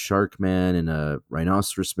 there's like a shark man and a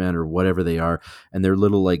rhinoceros man or whatever they are. And they're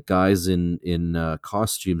little like guys in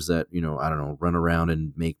costumes that, I don't know, run around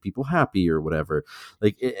and make people happy or whatever.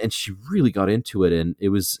 Like, and she really got into it. And it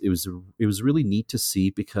was really neat to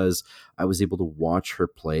see because I was able to watch her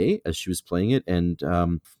play as she was playing it. And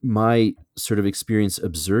my sort of experience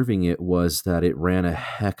observing it was that it ran a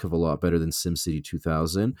heck of a lot better than SimCity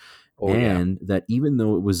 2000. That even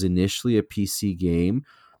though it was initially a PC game,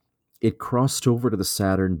 it crossed over to the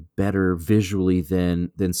Saturn better visually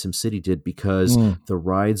than SimCity did, because the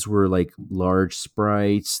rides were like large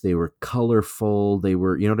sprites, they were colorful, they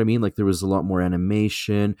were, you know what I mean? Like there was a lot more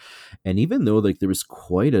animation. And even though like there was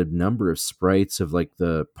quite a number of sprites of like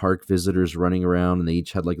the park visitors running around, and they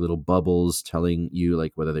each had like little bubbles telling you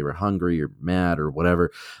like whether they were hungry or mad or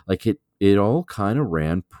whatever, like it all kind of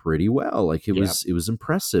ran pretty well. Like it was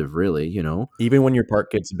impressive, really, you know. Even when your park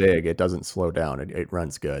gets big, it doesn't slow down. It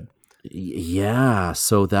runs good. Yeah,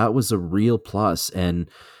 so that was a real plus. And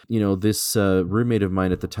you know, this roommate of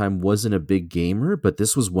mine at the time wasn't a big gamer, but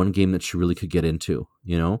this was one game that she really could get into,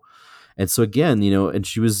 you know. And so again, you know, and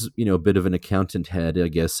she was, you know, a bit of an accountant head, I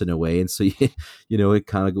guess, in a way. And so you know, it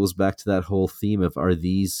kind of goes back to that whole theme of are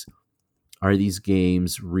these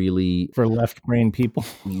games really for left brain people?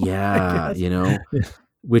 Yeah, you know.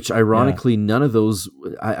 Which ironically, none of those,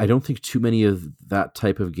 I don't think too many of that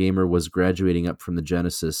type of gamer was graduating up from the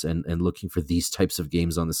Genesis and looking for these types of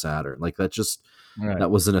games on the Saturn. Like that just,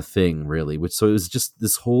 that wasn't a thing really. So it was just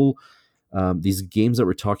this whole, these games that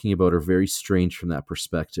we're talking about are very strange from that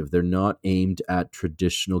perspective. They're not aimed at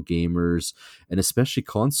traditional gamers, and especially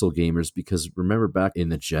console gamers, because remember back in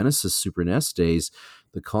the Genesis Super NES days,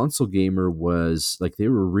 the console gamer was like, they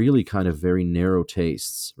were really kind of very narrow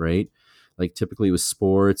tastes, right? Like typically it was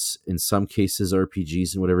sports, in some cases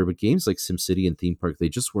RPGs and whatever, but games like SimCity and Theme Park, they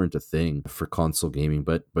just weren't a thing for console gaming.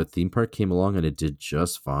 But Theme Park came along and it did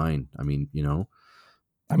just fine. I mean, you know.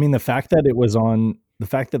 I mean, the fact that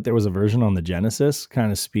there was a version on the Genesis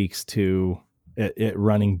kind of speaks to it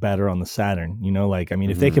running better on the Saturn. You know, like, I mean,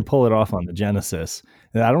 if they could pull it off on the Genesis,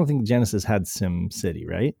 I don't think Genesis had SimCity,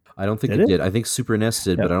 right? I don't think it did. I think Super NES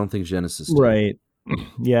did, but I don't think Genesis did. Right.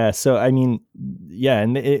 Yeah. So, I mean, yeah,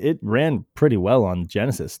 and it ran pretty well on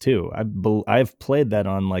Genesis too. I've played that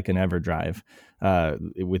on like an EverDrive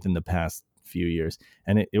within the past few years,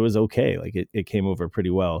 and it was okay. Like it came over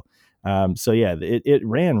pretty well. So yeah, it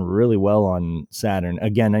ran really well on Saturn.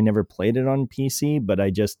 Again, I never played it on PC, but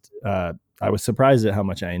I just I was surprised at how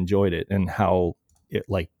much I enjoyed it and how it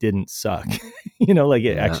like didn't suck. You know, like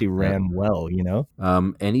it actually ran well, you know.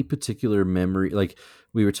 Any particular memory, like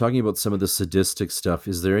we were talking about some of the sadistic stuff,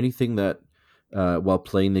 is there anything that while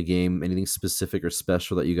playing the game, anything specific or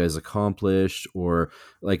special that you guys accomplished, or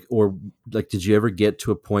did you ever get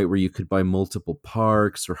to a point where you could buy multiple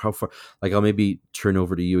parks, or how far? Like I'll maybe turn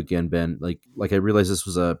over to you again, Ben. Like I realized this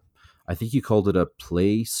was I think you called it a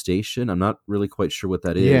PlayStation. I'm not really quite sure what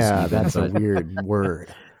that is. Yeah, that's a weird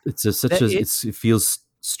word. It's it feels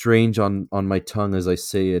strange on my tongue as I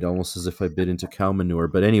say it, almost as if I bit into cow manure.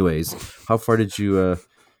 But anyways, how far did you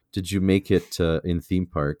make it in Theme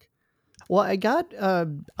Park? Well,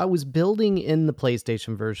 I was building in the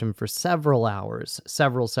PlayStation version for several hours,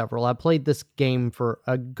 several. I played this game for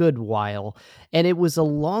a good while, and it was a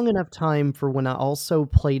long enough time for when I also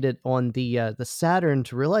played it on the Saturn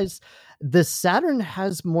to realize the Saturn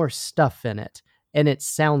has more stuff in it, and it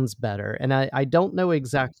sounds better. And I don't know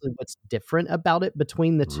exactly what's different about it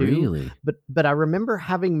between the two, Really? but I remember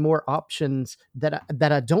having more options that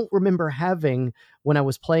I don't remember having when I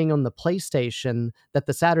was playing on the PlayStation that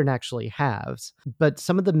the Saturn actually has. But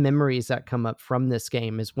some of the memories that come up from this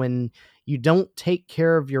game is when you don't take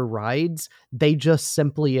care of your rides, they just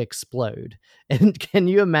simply explode. And can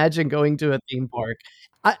you imagine going to a theme park?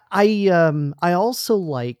 I also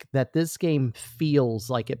like that this game feels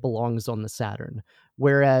like it belongs on the Saturn,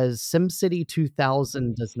 whereas SimCity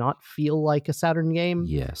 2000 does not feel like a Saturn game.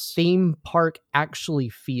 Yes. Theme Park actually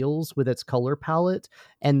feels with its color palette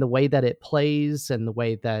and the way that it plays and the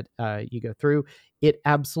way that you go through, it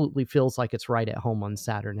absolutely feels like it's right at home on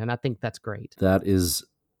Saturn, and I think that's great. That is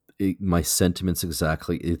my sentiments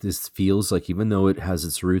exactly. This feels like, even though it has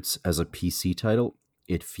its roots as a PC title,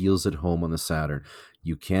 it feels at home on the Saturn.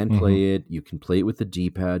 You can play it. You can play it with the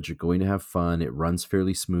D-pad. You're going to have fun. It runs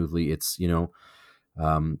fairly smoothly. It's, you know,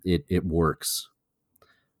 it works.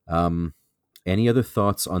 Any other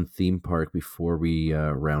thoughts on Theme Park before we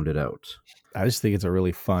round it out? I just think it's a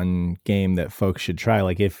really fun game that folks should try.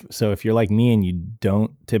 Like if you're like me and you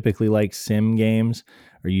don't typically like sim games,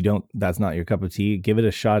 or that's not your cup of tea, give it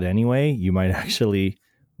a shot anyway. You might actually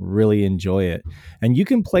really enjoy it. And you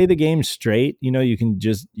can play the game straight. You know, you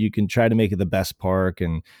can try to make it the best park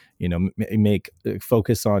and, you know,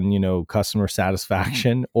 focus on, you know, customer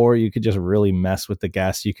satisfaction, or you could just really mess with the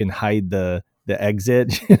guests. You can hide the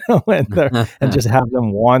exit, you know, and just have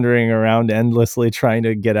them wandering around endlessly trying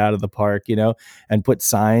to get out of the park, you know, and put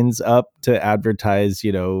signs up to advertise,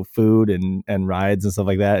 you know, food and rides and stuff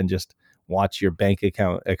like that, and just watch your bank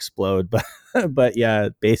account explode. But yeah,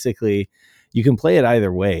 basically you can play it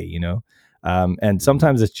either way, you know. And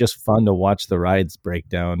sometimes it's just fun to watch the rides break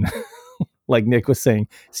down. Like Nick was saying,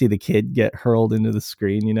 see the kid get hurled into the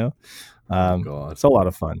screen, God. It's a lot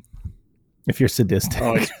of fun. If you're sadistic.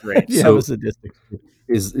 Oh, it's great. If you have a sadistic.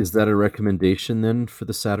 Is that a recommendation then for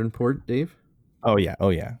the Saturn port, Dave? Oh yeah.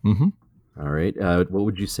 Mm-hmm. All right. What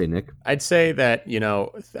would you say, Nick? I'd say that,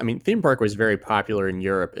 Theme Park was very popular in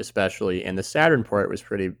Europe, especially, and the Saturn port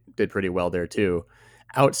did pretty well there too.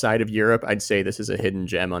 Outside of Europe, I'd say this is a hidden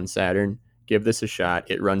gem on Saturn. Give this a shot.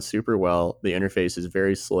 It runs super well. The interface is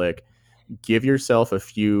very slick. Give yourself a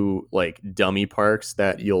few like dummy parks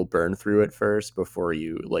that you'll burn through at first before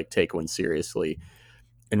you like take one seriously.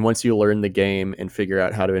 And once you learn the game and figure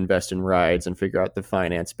out how to invest in rides and figure out the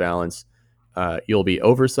finance balance, you'll be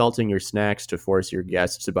oversalting your snacks to force your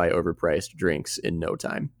guests to buy overpriced drinks in no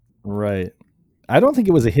time. Right. I don't think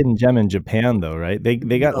it was a hidden gem in Japan though, right? They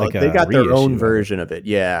got they got their own version of it.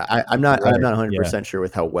 Yeah, I'm not 100% sure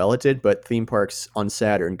with how well it did, but Theme Parks on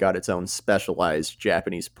Saturn got its own specialized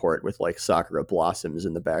Japanese port with like sakura blossoms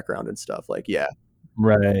in the background and stuff. Like, yeah.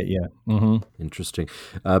 Right. Yeah. Mm-hmm. Interesting.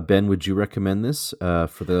 Ben, would you recommend this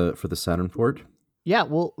for the Saturn port? Yeah,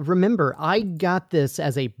 well, remember, I got this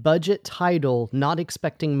as a budget title, not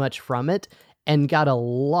expecting much from it, and got a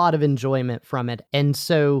lot of enjoyment from it. And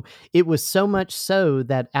so it was so much so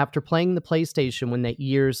that after playing the PlayStation, when that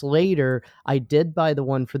years later, I did buy the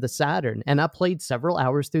one for the Saturn, and I played several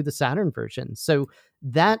hours through the Saturn version. So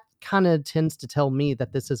that kind of tends to tell me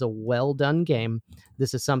that this is a well done game.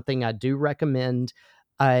 This is something I do recommend.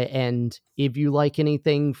 And if you like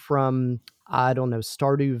anything from, I don't know,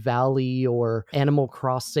 Stardew Valley or Animal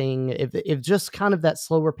Crossing, if just kind of that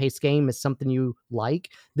slower paced game is something you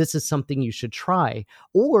like, this is something you should try.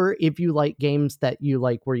 Or if you like games that you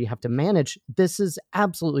like where you have to manage, this is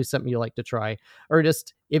absolutely something you like to try. Or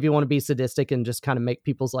just if you want to be sadistic and just kind of make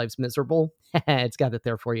people's lives miserable, it's got it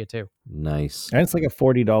there for you too. Nice. And it's like a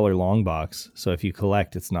 $40 long box. So if you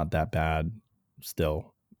collect, it's not that bad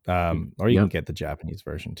still. Or you can get the Japanese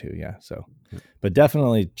version too. Yeah. So, but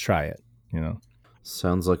definitely try it.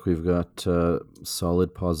 Sounds like we've got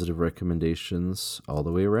solid positive recommendations all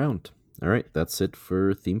the way around. All right, that's it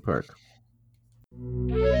for Theme Park.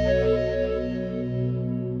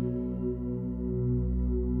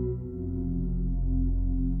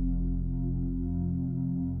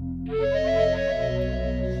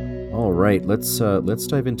 All right, let's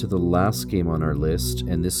dive into the last game on our list,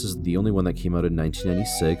 and this is the only one that came out in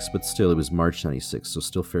 1996, but still it was March 96, so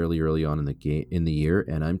still fairly early on in the year,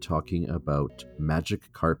 and I'm talking about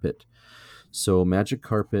Magic Carpet. So Magic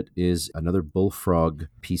Carpet is another Bullfrog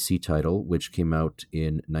PC title, which came out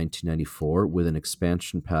in 1994 with an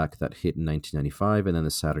expansion pack that hit in 1995, and then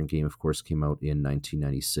the Saturn game, of course, came out in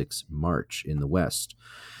 1996 March in the West.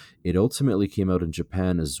 It ultimately came out in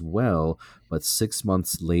Japan as well, but 6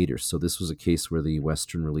 months later. So this was a case where the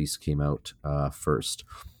Western release came out first.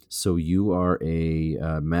 So you are a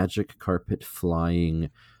magic carpet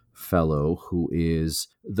flying fellow who is,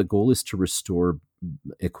 the goal is to restore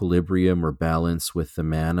equilibrium or balance with the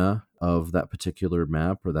mana of that particular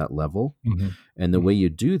map or that level. Mm-hmm. And the way you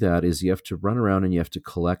do that is you have to run around and you have to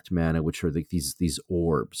collect mana, which are these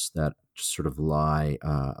orbs that just sort of lie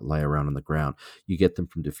around on the ground. You get them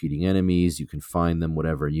from defeating enemies, you can find them,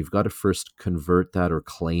 whatever. You've got to first convert that or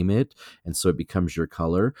claim it, and so it becomes your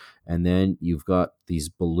color. And then you've got these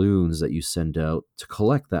balloons that you send out to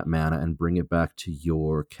collect that mana and bring it back to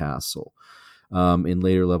your castle. In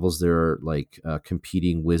later levels, there are like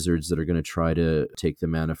competing wizards that are going to try to take the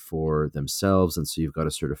mana for themselves, and so you've got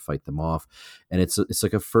to sort of fight them off. And it's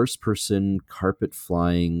like a first-person carpet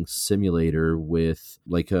flying simulator with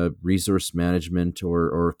like a resource management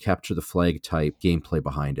or capture the flag type gameplay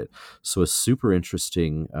behind it. So a super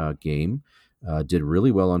interesting game. Did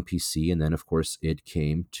really well on PC, and then of course it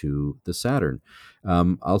came to the Saturn.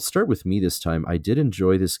 I'll start with me this time. I did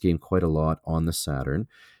enjoy this game quite a lot on the Saturn.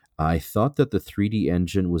 I thought that the 3D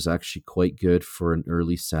engine was actually quite good for an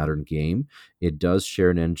early Saturn game. It does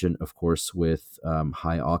share an engine, of course, with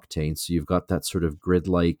high octane, so you've got that sort of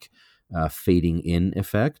grid-like fading in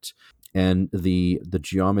effect. And the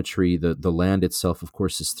geometry, the land itself, of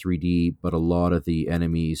course, is 3D, but a lot of the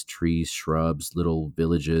enemies, trees, shrubs, little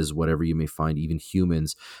villages, whatever you may find, even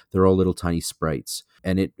humans, they're all little tiny sprites.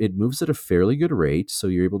 And it moves at a fairly good rate, so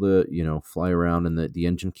you're able to, fly around, and the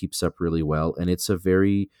engine keeps up really well. And it's a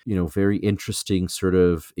very, very interesting sort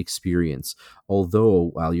of experience. Although,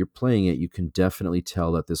 while you're playing it, you can definitely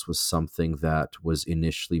tell that this was something that was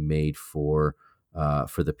initially made for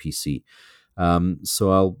the PC.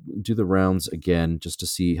 So I'll do the rounds again just to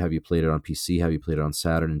see, have you played it on PC, have you played it on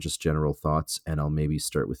Saturn, and just general thoughts. And I'll maybe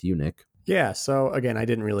start with you, Nick. Yeah, so again, I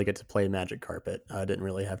didn't really get to play Magic Carpet. I didn't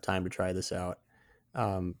really have time to try this out.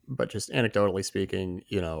 But just anecdotally speaking,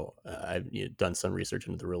 I've done some research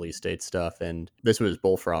into the release date stuff, and this was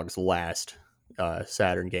Bullfrog's last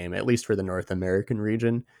Saturn game, at least for the North American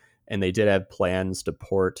region. And they did have plans to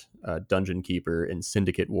port Dungeon Keeper and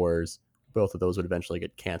Syndicate Wars. Both of those would eventually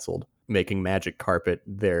get canceled, making Magic Carpet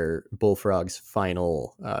their Bullfrog's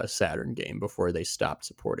final Saturn game before they stopped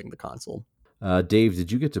supporting the console. Dave,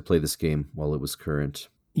 did you get to play this game while it was current?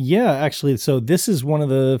 Yeah, actually, so this is one of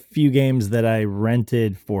the few games that I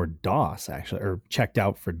rented for DOS, actually, or checked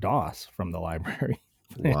out for DOS from the library.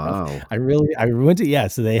 Wow. I went to, yeah,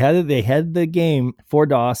 so they had the game for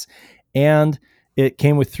DOS, and it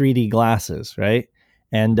came with 3D glasses, right?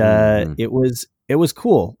 And it was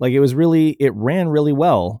cool. Like it ran really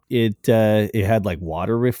well. It had like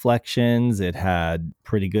water reflections, it had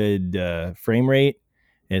pretty good frame rate,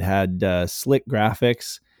 it had slick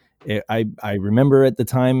graphics. I remember at the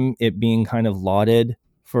time it being kind of lauded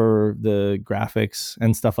for the graphics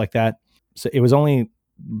and stuff like that. So it was only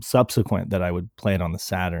subsequent that I would play it on the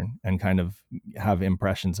Saturn and kind of have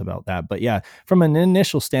impressions about that. But yeah, from an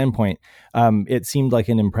initial standpoint, it seemed like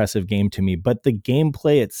an impressive game to me. But the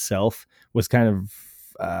gameplay itself was kind of,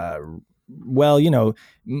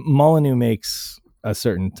 Molyneux makes a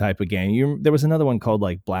certain type of game. There was another one called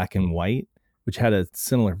like Black and White, which had a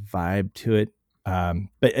similar vibe to it.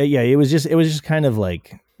 But it was just kind of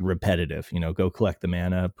like repetitive, go collect the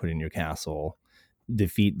mana, put in your castle,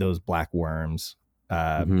 defeat those black worms.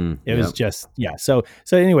 It was just, yeah. So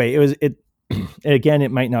anyway, it again,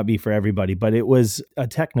 it might not be for everybody, but it was a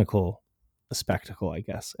technical spectacle, I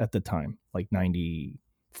guess, at the time, like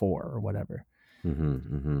 94 or whatever.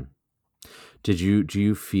 Do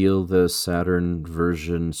you feel the Saturn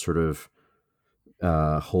version sort of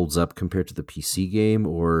holds up compared to the PC game,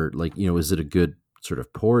 or like, is it a good sort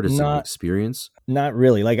of port? Is it an experience? Not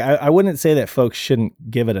really. Like I wouldn't say that folks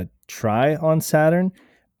shouldn't give it a try on Saturn,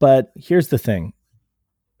 but here's the thing.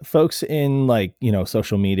 Folks in like,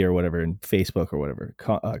 social media or whatever, and Facebook or whatever,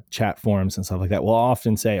 chat forums and stuff like that will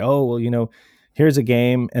often say, oh, well, here's a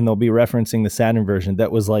game, and they'll be referencing the Saturn version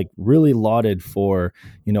that was like really lauded for,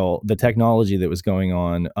 the technology that was going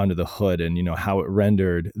on under the hood and, how it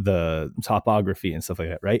rendered the topography and stuff like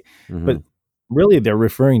that. Right. But really they're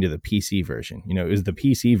referring to the PC version. It was the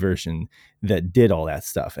PC version that did all that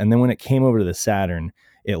stuff. And then when it came over to the Saturn,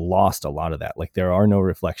 it lost a lot of that. Like there are no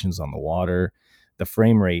reflections on the water. The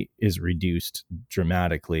frame rate is reduced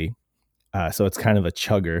dramatically. So it's kind of a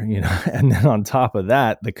chugger, and then on top of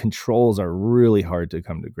that, the controls are really hard to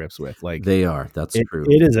come to grips with. Like they are, that's true.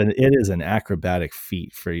 It is an acrobatic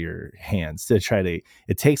feat for your hands to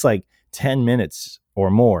it takes like 10 minutes or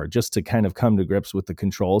more just to kind of come to grips with the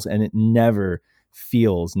controls. And it never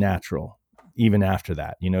feels natural. Even after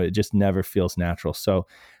that, it just never feels natural. So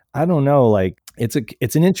I don't know, like it's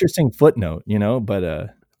an interesting footnote, but,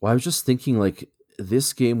 well, I was just thinking like,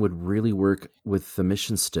 this game would really work with the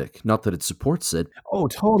mission stick. Not that it supports it. Oh,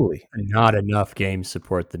 totally. Not enough games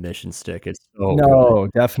support the mission stick. It's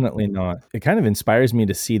good. Definitely not. It kind of inspires me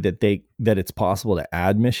to see that it's possible to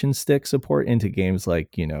add mission stick support into games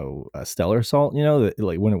like, Stellar Assault,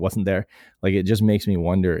 like when it wasn't there. Like it just makes me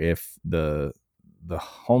wonder if the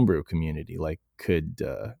homebrew community like could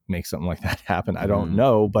make something like that happen. I don't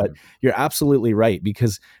know, but you're absolutely right,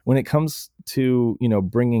 because when it comes to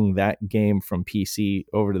bringing that game from PC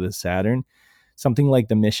over to the Saturn, something like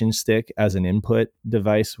the mission stick as an input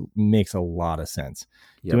device makes a lot of sense.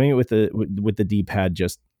 Doing it with the D-pad,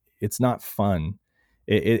 just it's not fun.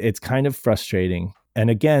 It's kind of frustrating. And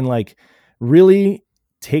again, like really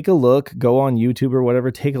take a look, go on YouTube or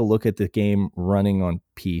whatever, take a look at the game running on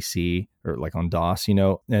PC or like on DOS,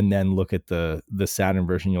 and then look at the Saturn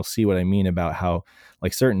version. You'll see what I mean about how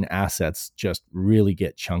like certain assets just really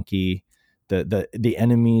get chunky. The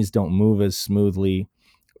enemies don't move as smoothly.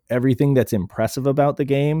 Everything that's impressive about the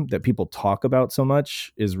game that people talk about so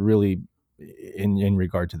much is really in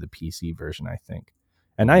regard to the PC version, I think.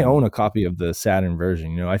 And I own a copy of the Saturn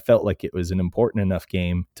version. I felt like it was an important enough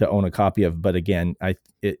game to own a copy of, but again,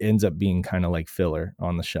 it ends up being kind of like filler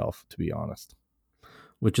on the shelf, to be honest.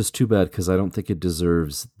 Which is too bad, because I don't think it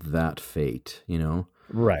deserves that fate,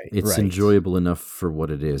 Right. It's enjoyable enough for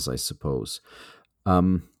what it is, I suppose.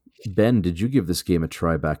 Ben, did you give this game a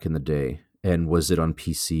try back in the day? And was it on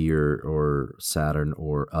PC or Saturn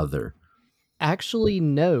or other? Actually,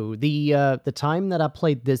 no. The time that I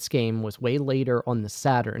played this game was way later on the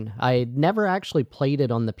Saturn. I had never actually played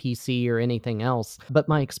it on the PC or anything else, but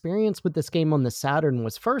my experience with this game on the Saturn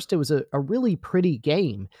was first, it was a really pretty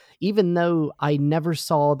game. Even though I never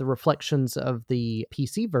saw the reflections of the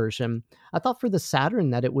PC version, I thought for the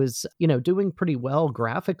Saturn that it was, doing pretty well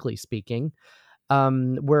graphically speaking.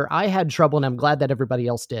 Where I had trouble, and I'm glad that everybody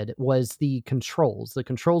else did, was the controls. The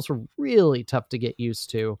controls were really tough to get used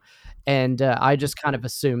to, and I just kind of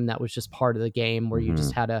assumed that was just part of the game where you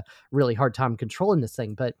just Mhm. had a really hard time controlling this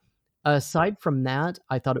thing. But aside from that,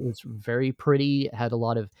 I thought it was very pretty. It had a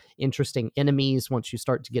lot of interesting enemies once you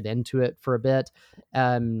start to get into it for a bit,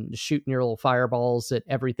 shooting your little fireballs at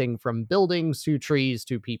everything from buildings to trees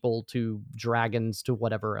to people to dragons to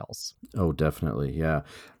whatever else. Oh, definitely. Yeah.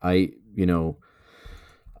 I, you know,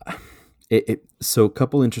 so a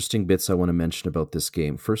couple interesting bits I want to mention about this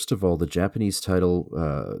game. First of all, the Japanese title,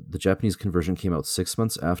 the Japanese conversion came out 6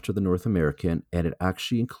 months after the North American, and it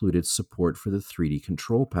actually included support for the 3D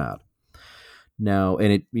control pad. Now,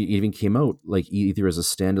 and it even came out like either as a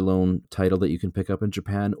standalone title that you can pick up in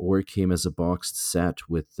Japan, or it came as a boxed set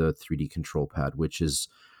with the 3D control pad, which is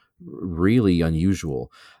really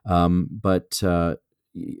unusual. But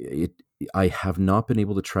it, I have not been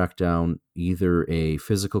able to track down either a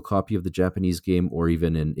physical copy of the Japanese game or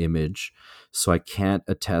even an image. So I can't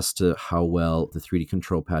attest to how well the 3D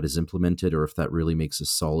control pad is implemented or if that really makes a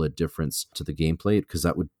solid difference to the gameplay, because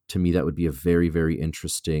that would, to me, that would be a very, very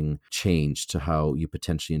interesting change to how you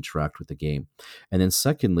potentially interact with the game. And then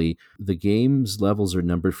secondly, the game's levels are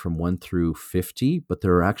numbered from 1 through 50, but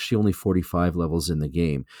there are actually only 45 levels in the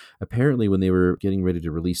game. Apparently, when they were getting ready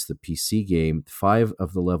to release the PC game, 5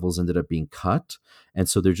 of the levels ended up being cut, and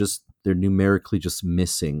so they're numerically just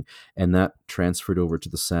missing, and that transferred over to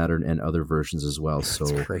the Saturn and other versions as well. That's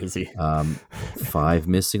So crazy. 5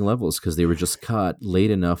 missing levels because they were just cut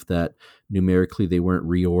late enough that numerically they weren't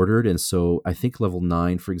reordered. And so I think level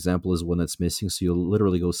 9, for example, is one that's missing. So you'll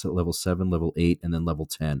literally go level 7, level 8, and then level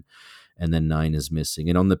 10, and then 9 is missing.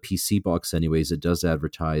 And on the PC box anyways, it does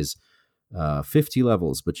advertise 50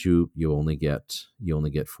 levels, but you only get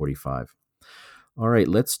 45. All right,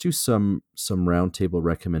 let's do some roundtable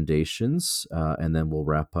recommendations, and then we'll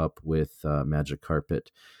wrap up with Magic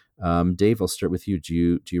Carpet. Dave, I'll start with you.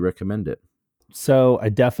 Do you recommend it? So I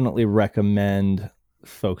definitely recommend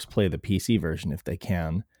folks play the PC version if they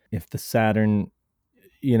can. If the Saturn,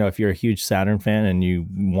 if you're a huge Saturn fan and you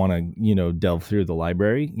want to, delve through the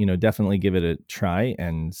library, definitely give it a try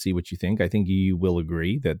and see what you think. I think you will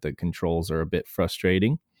agree that the controls are a bit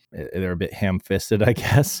frustrating. They're a bit ham-fisted, I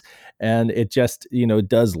guess. And it just,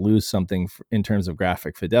 does lose something in terms of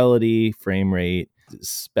graphic fidelity, frame rate,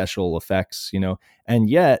 special effects, and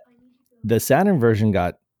yet the Saturn version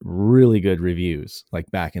got really good reviews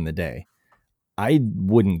like back in the day. I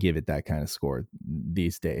wouldn't give it that kind of score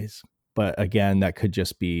these days. But again, that could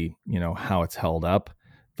just be, how it's held up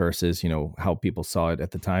versus, how people saw it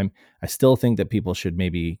at the time. I still think that people should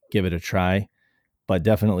maybe give it a try, but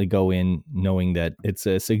definitely go in knowing that it's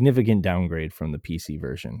a significant downgrade from the PC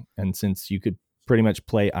version. And since you could pretty much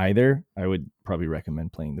play either, I would probably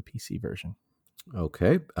recommend playing the PC version.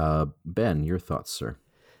 Okay. Ben, your thoughts, sir?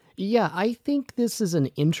 Yeah, I think this is an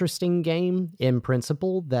interesting game in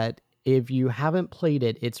principle that if you haven't played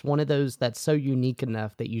it, it's one of those that's so unique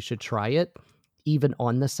enough that you should try it, even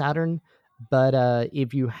on the Saturn. But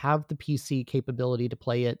if you have the PC capability to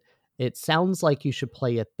play it, it sounds like you should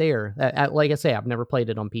play it there. Like I say, I've never played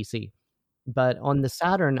it on PC. But on the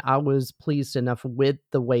Saturn, I was pleased enough with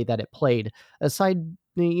the way that it played, aside,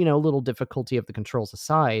 a little difficulty of the controls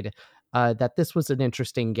aside, that this was an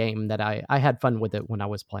interesting game that I had fun with it when I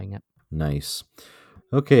was playing it. Nice.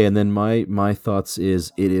 Okay, and then my thoughts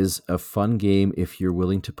is it is a fun game if you're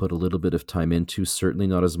willing to put a little bit of time into. Certainly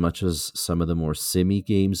not as much as some of the more simmy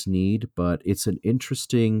games need, but it's an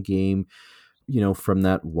interesting game. From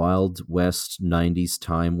that Wild West 90s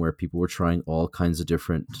time where people were trying all kinds of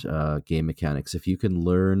different game mechanics. If you can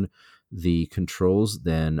learn the controls,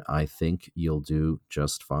 then I think you'll do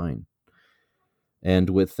just fine.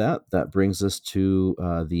 And with that, that brings us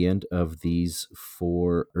to the end of these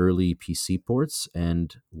 4 early PC ports.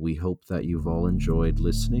 And we hope that you've all enjoyed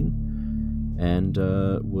listening. And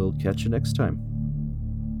we'll catch you next time.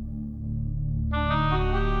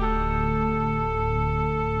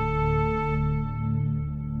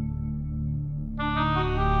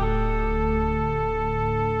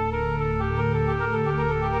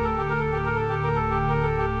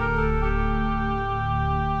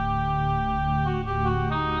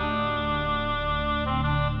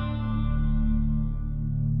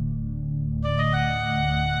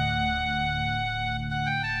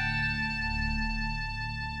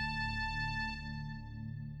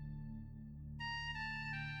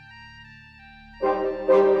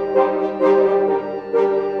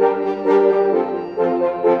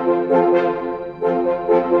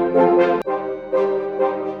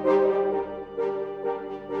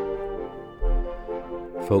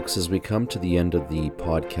 Folks, as we come to the end of the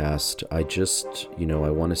podcast, I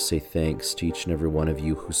want to say thanks to each and every one of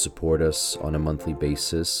you who support us on a monthly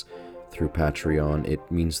basis through Patreon. It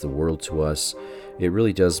means the world to us. It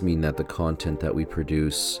really does mean that the content that we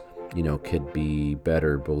produce, could be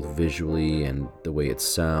better both visually and the way it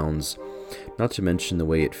sounds, not to mention the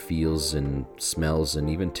way it feels and smells and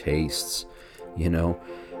even tastes,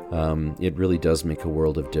 It really does make a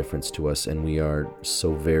world of difference to us, and we are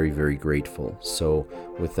so very, very grateful. So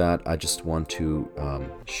with that, I just want to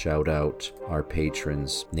shout out our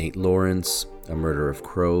patrons: Nate Lawrence, A Murder of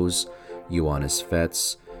Crows, Ioannis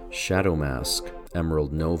Fetz, Shadow Mask,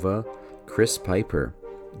 Emerald Nova, Chris Piper,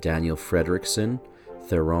 Daniel Fredrickson,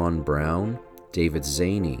 Theron Brown, David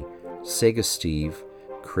Zaney, Sega Steve,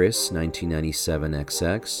 Chris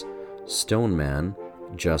 1997XX, Stoneman,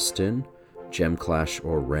 Justin, Gem Clash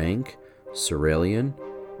or Rank, Cerulean,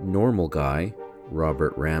 Normal Guy,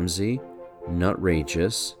 Robert Ramsey,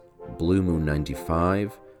 Nutrageous, Blue Moon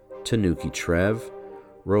 95, Tanuki Trev,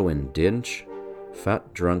 Rowan Dinch,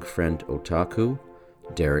 Fat Drunk Friend Otaku,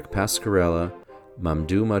 Derek Pascarella,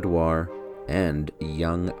 Mamdou Madwar, and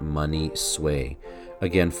Young Money Sway.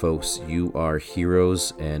 Again, folks, you are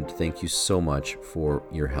heroes, and thank you so much for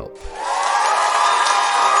your help.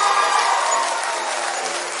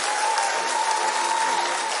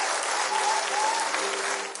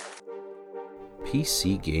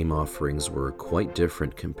 PC game offerings were quite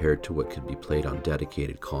different compared to what could be played on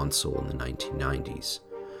dedicated console in the 1990s.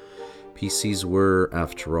 PCs were,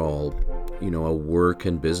 after all, a work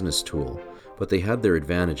and business tool, but they had their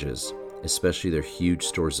advantages, especially their huge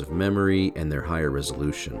stores of memory and their higher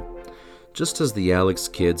resolution. Just as the Alex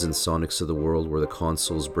Kids and Sonics of the world were the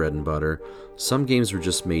console's bread and butter, some games were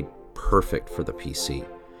just made perfect for the PC.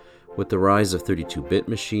 With the rise of 32-bit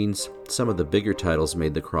machines, some of the bigger titles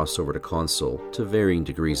made the crossover to console to varying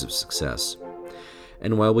degrees of success.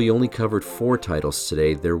 And while we only covered 4 titles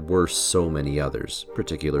today, there were so many others,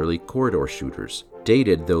 particularly corridor shooters.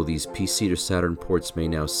 Dated though these PC to Saturn ports may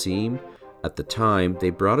now seem, at the time they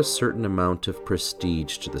brought a certain amount of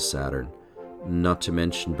prestige to the Saturn, not to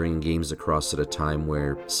mention bringing games across at a time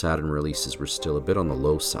where Saturn releases were still a bit on the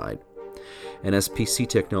low side. And as PC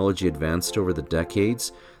technology advanced over the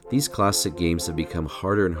decades, these classic games have become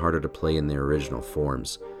harder and harder to play in their original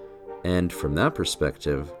forms. And from that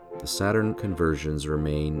perspective, the Saturn conversions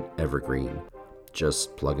remain evergreen.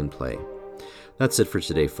 Just plug and play. That's it for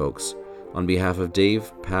today, folks. On behalf of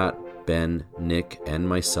Dave, Pat, Ben, Nick, and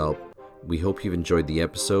myself, we hope you've enjoyed the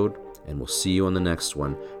episode, and we'll see you on the next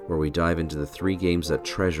one, where we dive into the 3 games that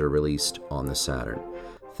Treasure released on the Saturn.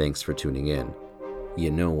 Thanks for tuning in.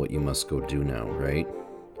 You know what you must go do now, right?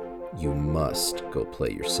 You must go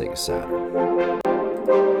play your Sega Saturn.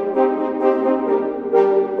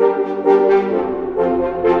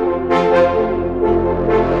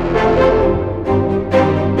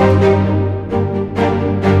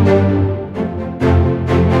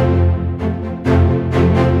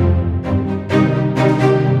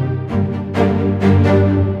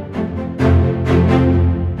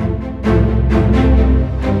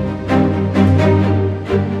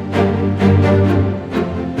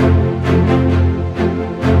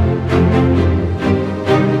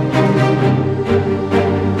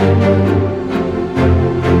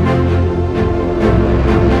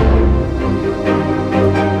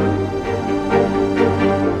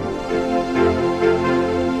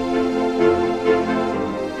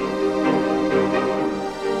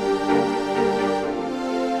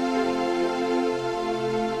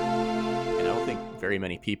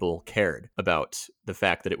 People cared about the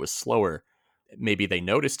fact that it was slower. Maybe they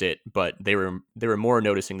noticed it, but they were more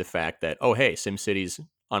noticing the fact that, oh hey, SimCity's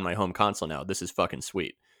on my home console now. This is fucking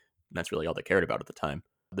sweet. And that's really all they cared about at the time.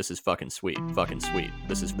 This is fucking sweet. Fucking sweet.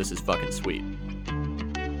 This is fucking sweet.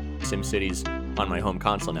 SimCity's on my home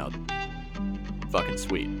console now. Fucking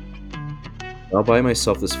sweet. I'll buy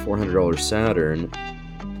myself this $400 Saturn.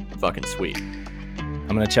 Fucking sweet. I'm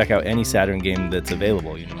gonna check out any Saturn game that's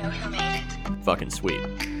available, Fucking sweet.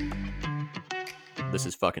 This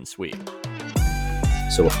is fucking sweet.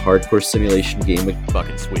 So a hardcore simulation game with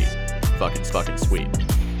fucking sweet. Fucking sweet.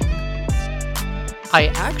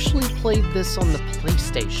 I actually played this on the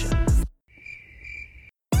PlayStation.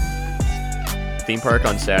 Theme park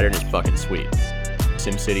on Saturn is fucking sweet.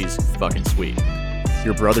 SimCity's fucking sweet.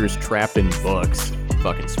 Your brother's trapped in books.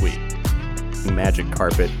 Fucking sweet. Magic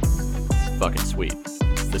carpet. Fucking sweet.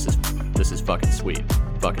 This is fucking sweet.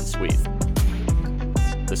 Fucking sweet.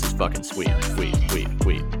 This is fucking sweet.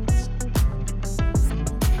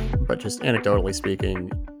 But just anecdotally speaking,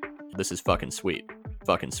 this is fucking sweet.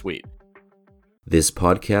 This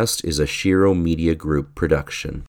podcast is a SHIRO Media Group production.